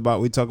missed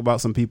we talk about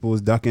some people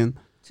was ducking.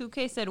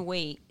 2K said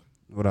wait.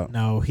 What up?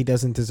 No, he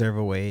doesn't deserve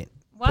a wait.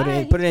 Why? Put it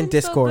He's in been so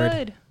Discord.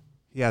 good.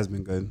 He has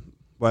been good,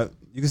 but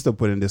you can still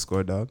put it in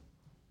Discord, dog.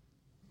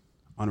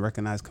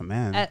 Unrecognized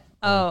command.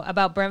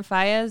 About Brent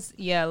Fayez?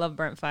 Yeah, I love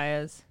Brent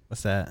Fayez.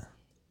 What's that?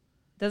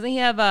 Doesn't he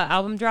have an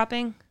album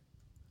dropping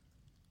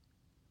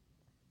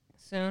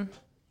soon?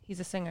 He's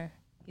a singer.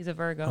 He's a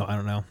Virgo. Oh, I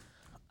don't know.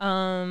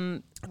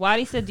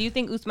 Wadi said, do you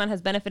think Usman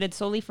has benefited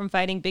solely from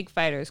fighting big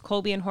fighters,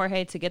 Colby and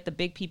Jorge, to get the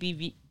big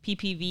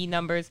PPV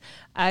numbers?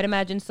 I'd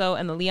imagine so,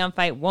 and the Leon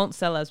fight won't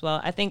sell as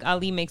well. I think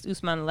Ali makes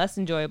Usman less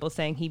enjoyable,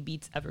 saying he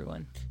beats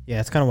everyone.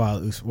 Yeah, it's kind of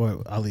wild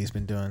what Ali's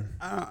been doing.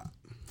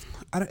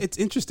 It's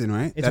interesting,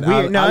 right? It's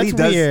weird. No, it's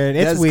weird.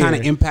 It's weird. Kind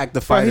of impact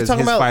the fighters,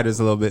 fighters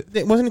a little bit.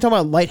 Wasn't he talking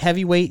about light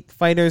heavyweight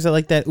fighters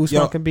that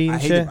Usman can beat?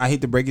 I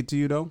hate to break it to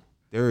you though.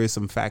 There is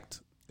some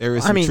fact. There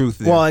is some truth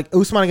there. Well, like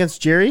Usman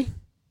against Jerry,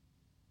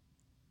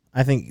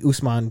 I think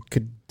Usman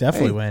could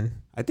definitely win.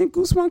 I think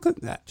Usman could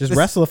just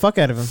wrestle the fuck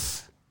out of him.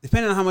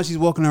 Depending on how much he's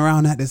walking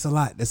around at, it's a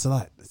lot.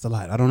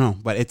 I don't know,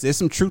 but there's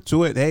some truth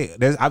to it. Hey,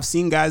 I've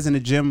seen guys in the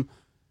gym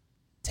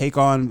take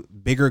on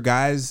bigger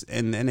guys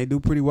and they do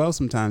pretty well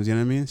sometimes. You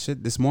know what I mean?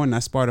 Shit, this morning I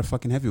sparred a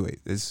fucking heavyweight.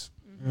 It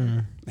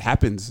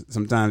happens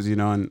sometimes,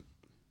 and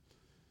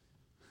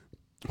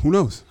who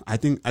knows? I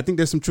think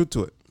there's some truth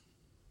to it.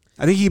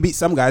 I think he could beat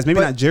some guys, maybe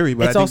not Jerry,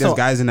 but I think there's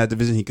guys in that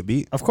division he could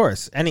beat. Of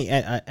course, any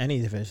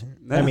division.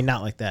 Yeah. I mean,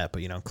 not like that,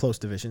 but close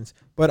divisions.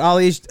 But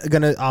Ali's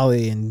gonna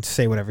Ali and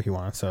say whatever he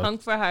wants. So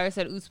Hunk for Hire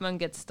said Usman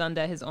gets stunned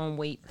at his own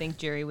weight. Think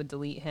Jerry would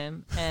delete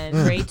him. And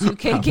Ray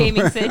 2K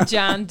Gaming said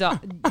Yan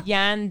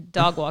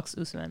dog walks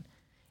Usman.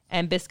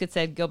 And Biscuit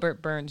said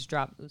Gilbert Burns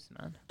dropped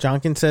Usman.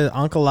 Jonkin said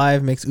Uncle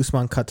Live makes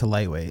Usman cut to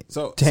lightweight.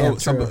 So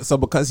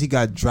because he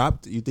got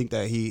dropped, you think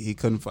that he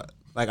couldn't fight?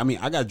 Like, I mean,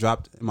 I got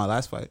dropped in my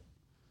last fight.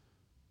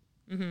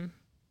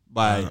 What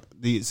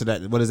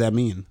does that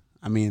mean?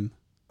 I mean,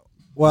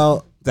 well,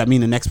 does that mean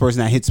the next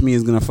person that hits me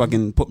is gonna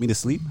fucking put me to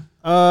sleep?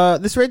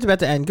 This raid's about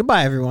to end.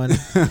 Goodbye, everyone.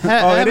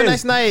 Have a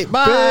nice night.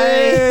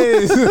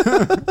 Bye.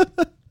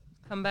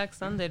 Come back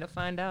Sunday to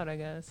find out, I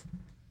guess.